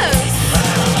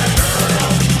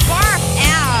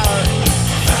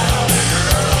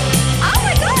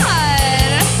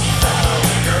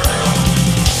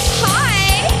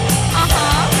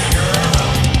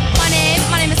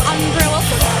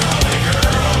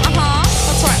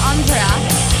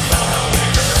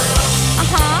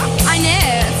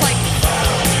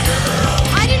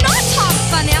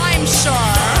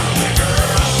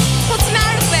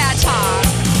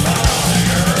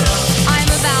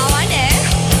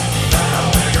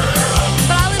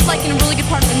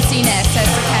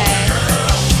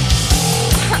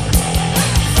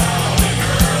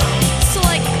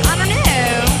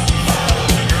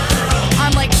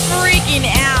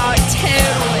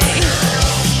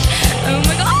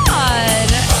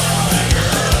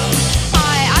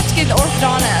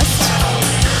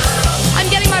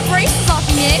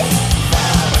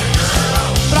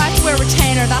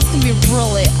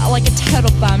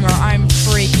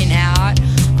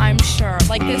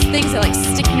things that like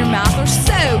stick in your mouth. They're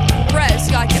so gross.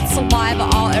 You gotta get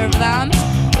saliva all over them.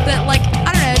 But like,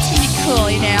 I don't know, it's gonna be cool,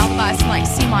 you know. All the guys can like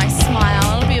see my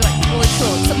smile. It'll be like really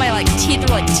cool. Except my like teeth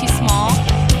are like too small.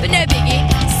 But no biggie.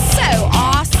 So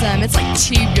awesome. It's like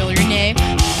tubular, you know.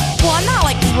 Well, I'm not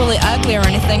like really ugly or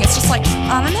anything. It's just like,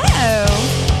 I don't know.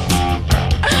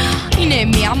 You know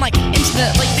me, I'm like into the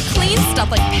clean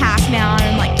stuff, like Pac-Man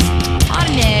and like, I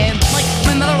don't know, like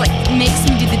my mother like makes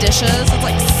me do the dishes. It's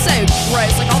like so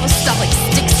gross, like all the stuff like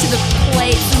sticks to the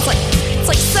plates and it's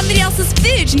like somebody else's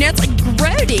food, you know. It's like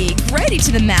grody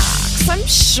to the max, I'm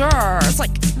sure. It's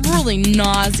like really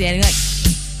nauseating, like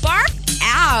bark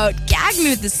out, gag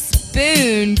me with a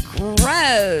spoon,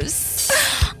 gross,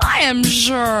 I am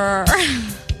sure.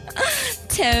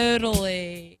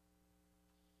 Totally.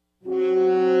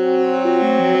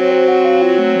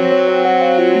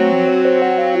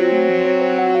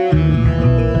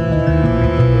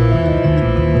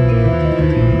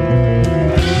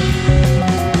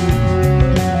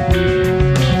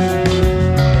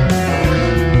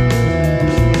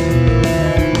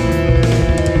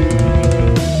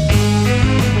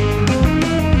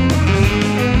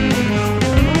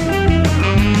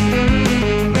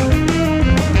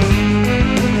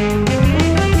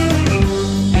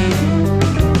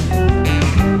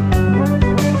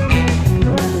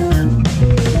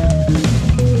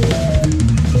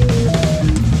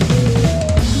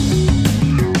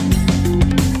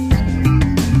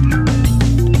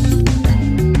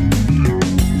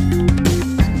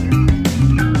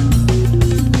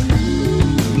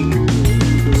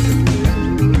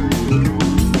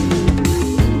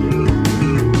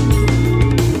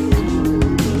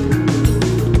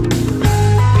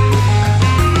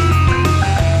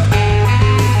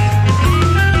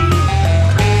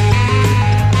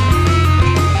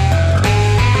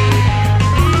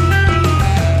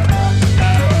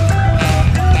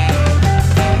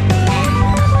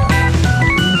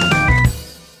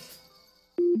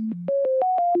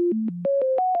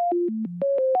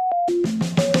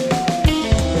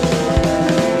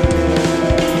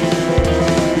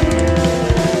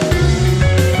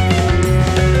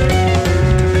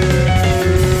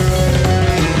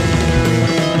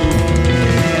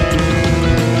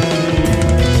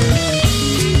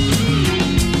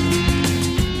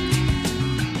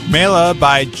 Mela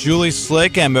by Julie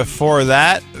Slick, and before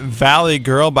that, Valley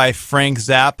Girl by Frank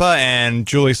Zappa. And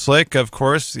Julie Slick, of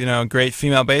course, you know, great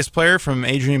female bass player from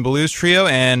Adrian Belews Trio,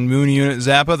 and Moon Unit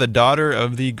Zappa, the daughter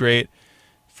of the great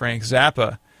Frank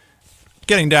Zappa.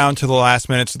 Getting down to the last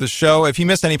minutes of the show. If you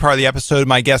missed any part of the episode,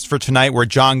 my guests for tonight were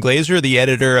John Glaser, the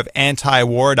editor of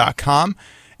antiwar.com,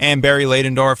 and Barry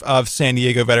Ladendorf of San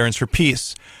Diego Veterans for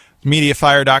Peace.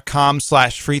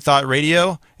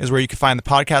 Mediafire.com/freethoughtradio is where you can find the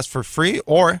podcast for free,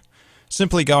 or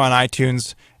simply go on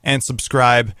iTunes and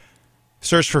subscribe.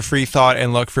 Search for Free Thought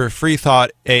and look for Free Thought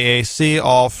AAC,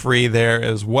 all free there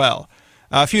as well.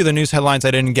 A few of the news headlines I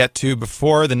didn't get to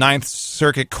before. The Ninth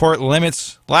Circuit Court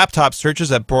limits laptop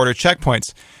searches at border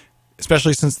checkpoints,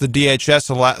 especially since the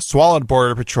DHS swallowed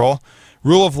Border Patrol.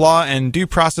 Rule of law and due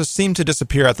process seem to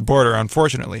disappear at the border,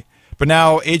 unfortunately. But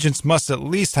now agents must at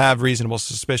least have reasonable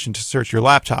suspicion to search your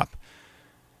laptop.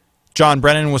 John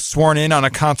Brennan was sworn in on a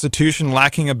constitution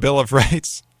lacking a Bill of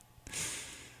Rights.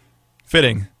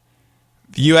 Fitting.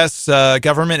 The U.S.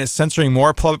 government is censoring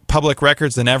more public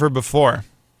records than ever before.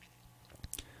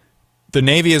 The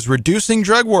Navy is reducing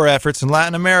drug war efforts in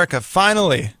Latin America,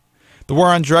 finally. The war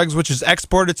on drugs, which is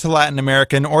exported to Latin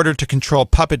America in order to control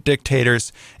puppet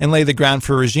dictators and lay the ground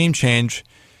for regime change,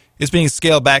 is being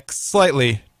scaled back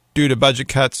slightly due to budget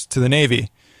cuts to the Navy,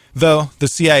 though the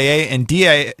CIA and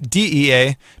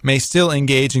DEA may still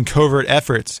engage in covert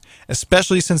efforts,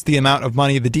 especially since the amount of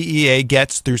money the DEA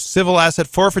gets through civil asset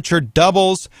forfeiture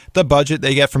doubles the budget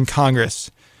they get from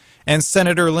Congress. And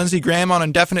Senator Lindsey Graham on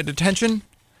indefinite detention?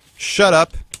 Shut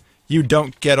up. You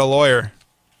don't get a lawyer.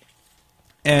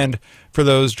 And for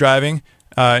those driving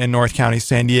in North County,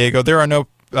 San Diego, there are no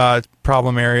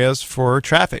problem areas for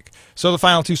traffic. So the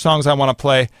final two songs I want to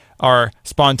play are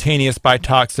Spontaneous by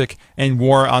Toxic and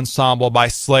War Ensemble by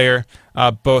Slayer,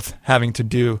 both having to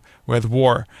do with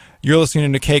war. You're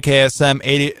listening to KKSM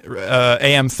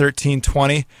AM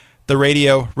 1320, the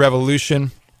Radio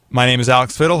Revolution. My name is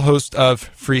Alex Fiddle, host of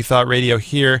Free Thought Radio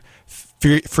here,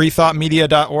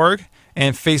 freethoughtmedia.org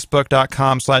and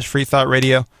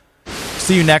facebook.com/freethoughtradio.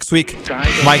 See you next week.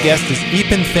 My guest is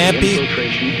Ethan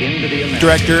Thampi,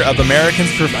 Director of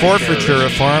Americans for Forfeiture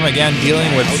Reform, again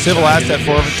dealing with civil asset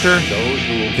forfeiture,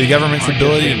 the government's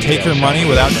ability to take your money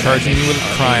without charging you with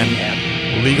a crime,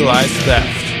 legalized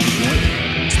theft.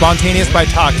 Spontaneous by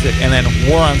Toxic, and then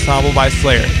War Ensemble by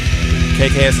Slayer.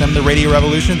 KKSM, the Radio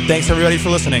Revolution. Thanks, everybody, for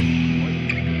listening.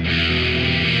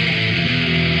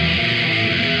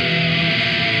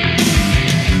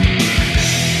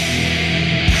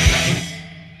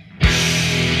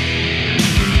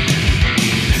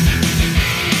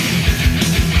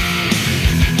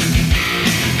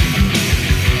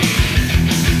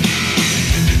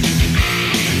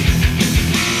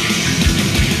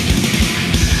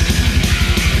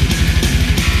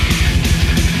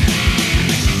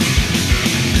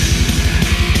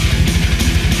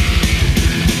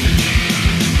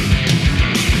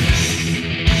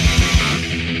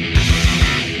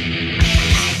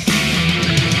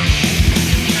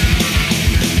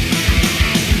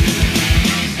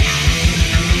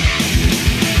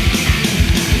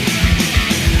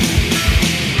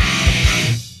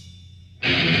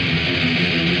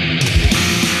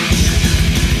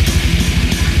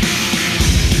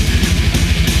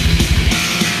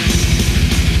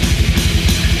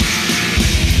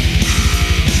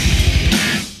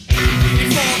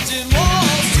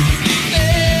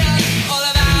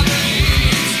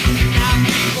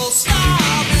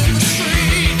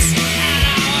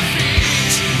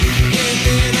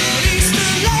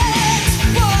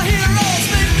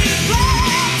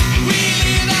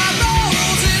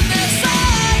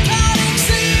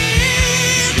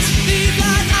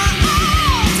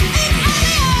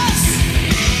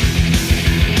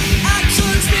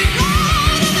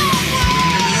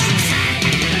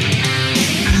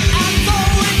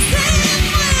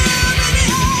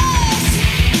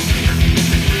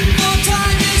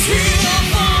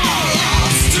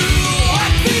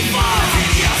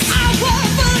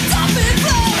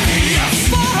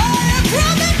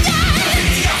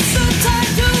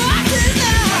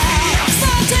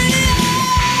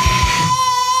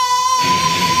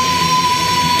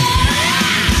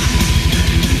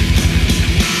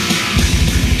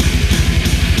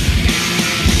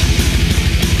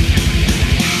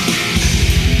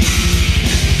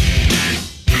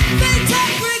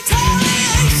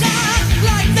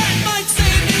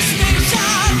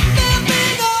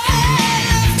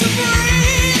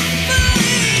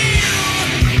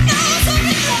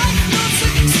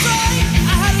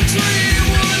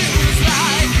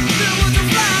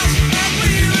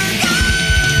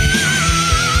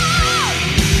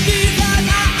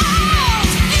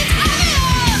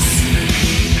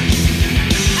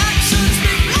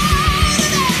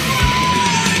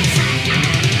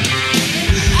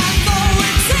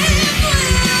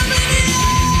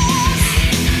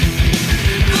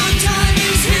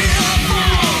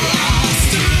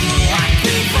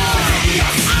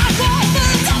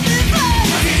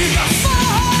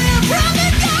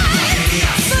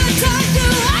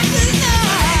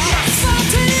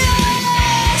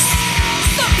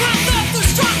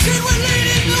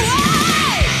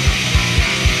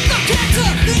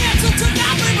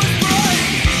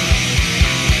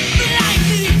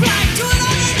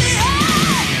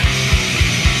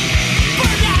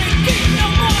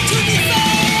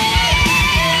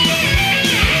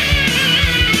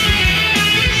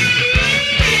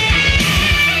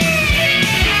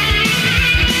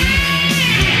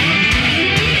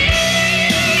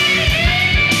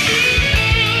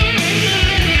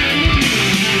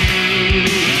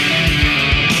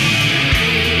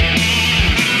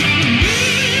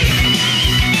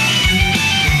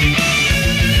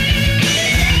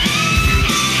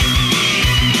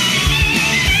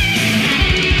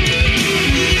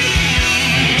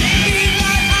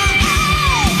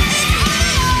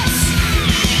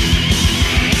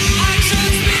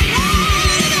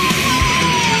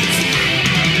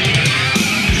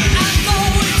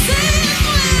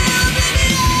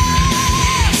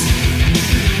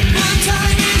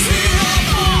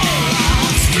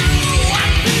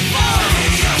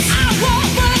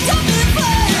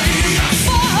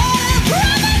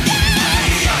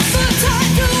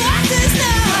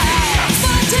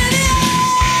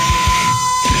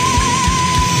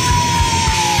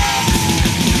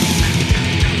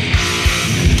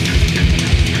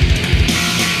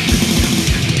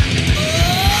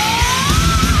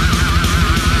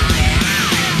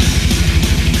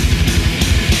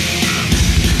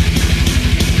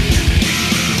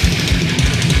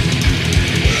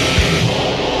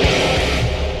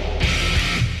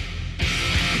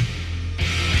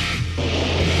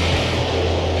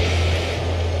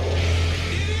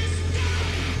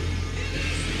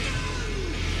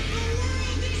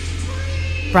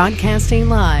 Broadcasting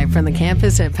live from the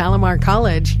campus at Palomar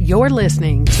College, you're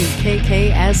listening to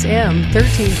KKSM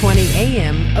 1320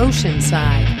 AM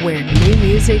Oceanside, where new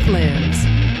music lives.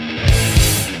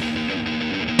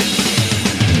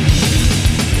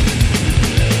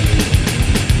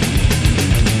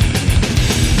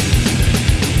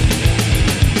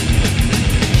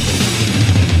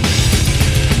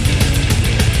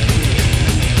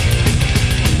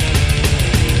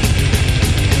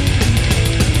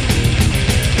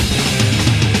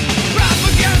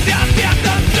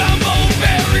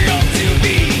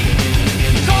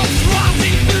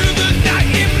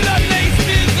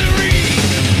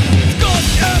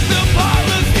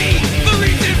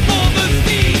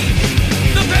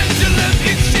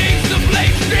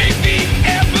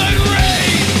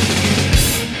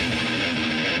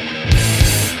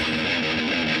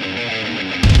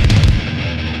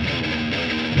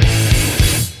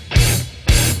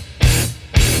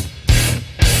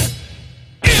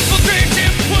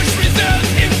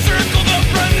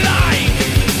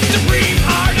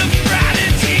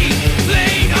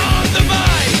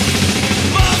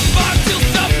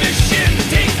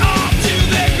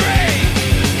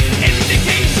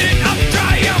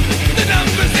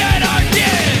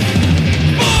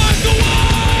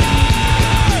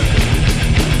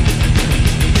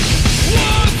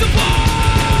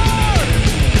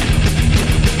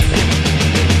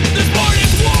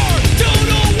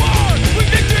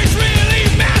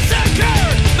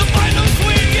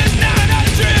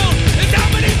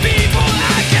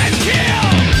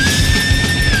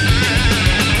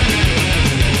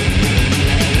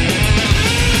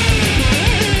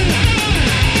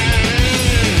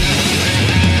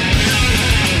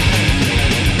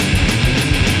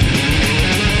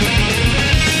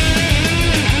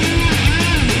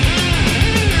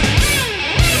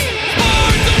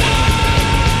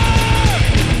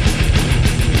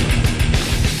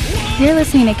 You're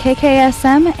listening to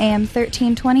KKSM AM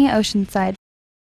 1320 Oceanside.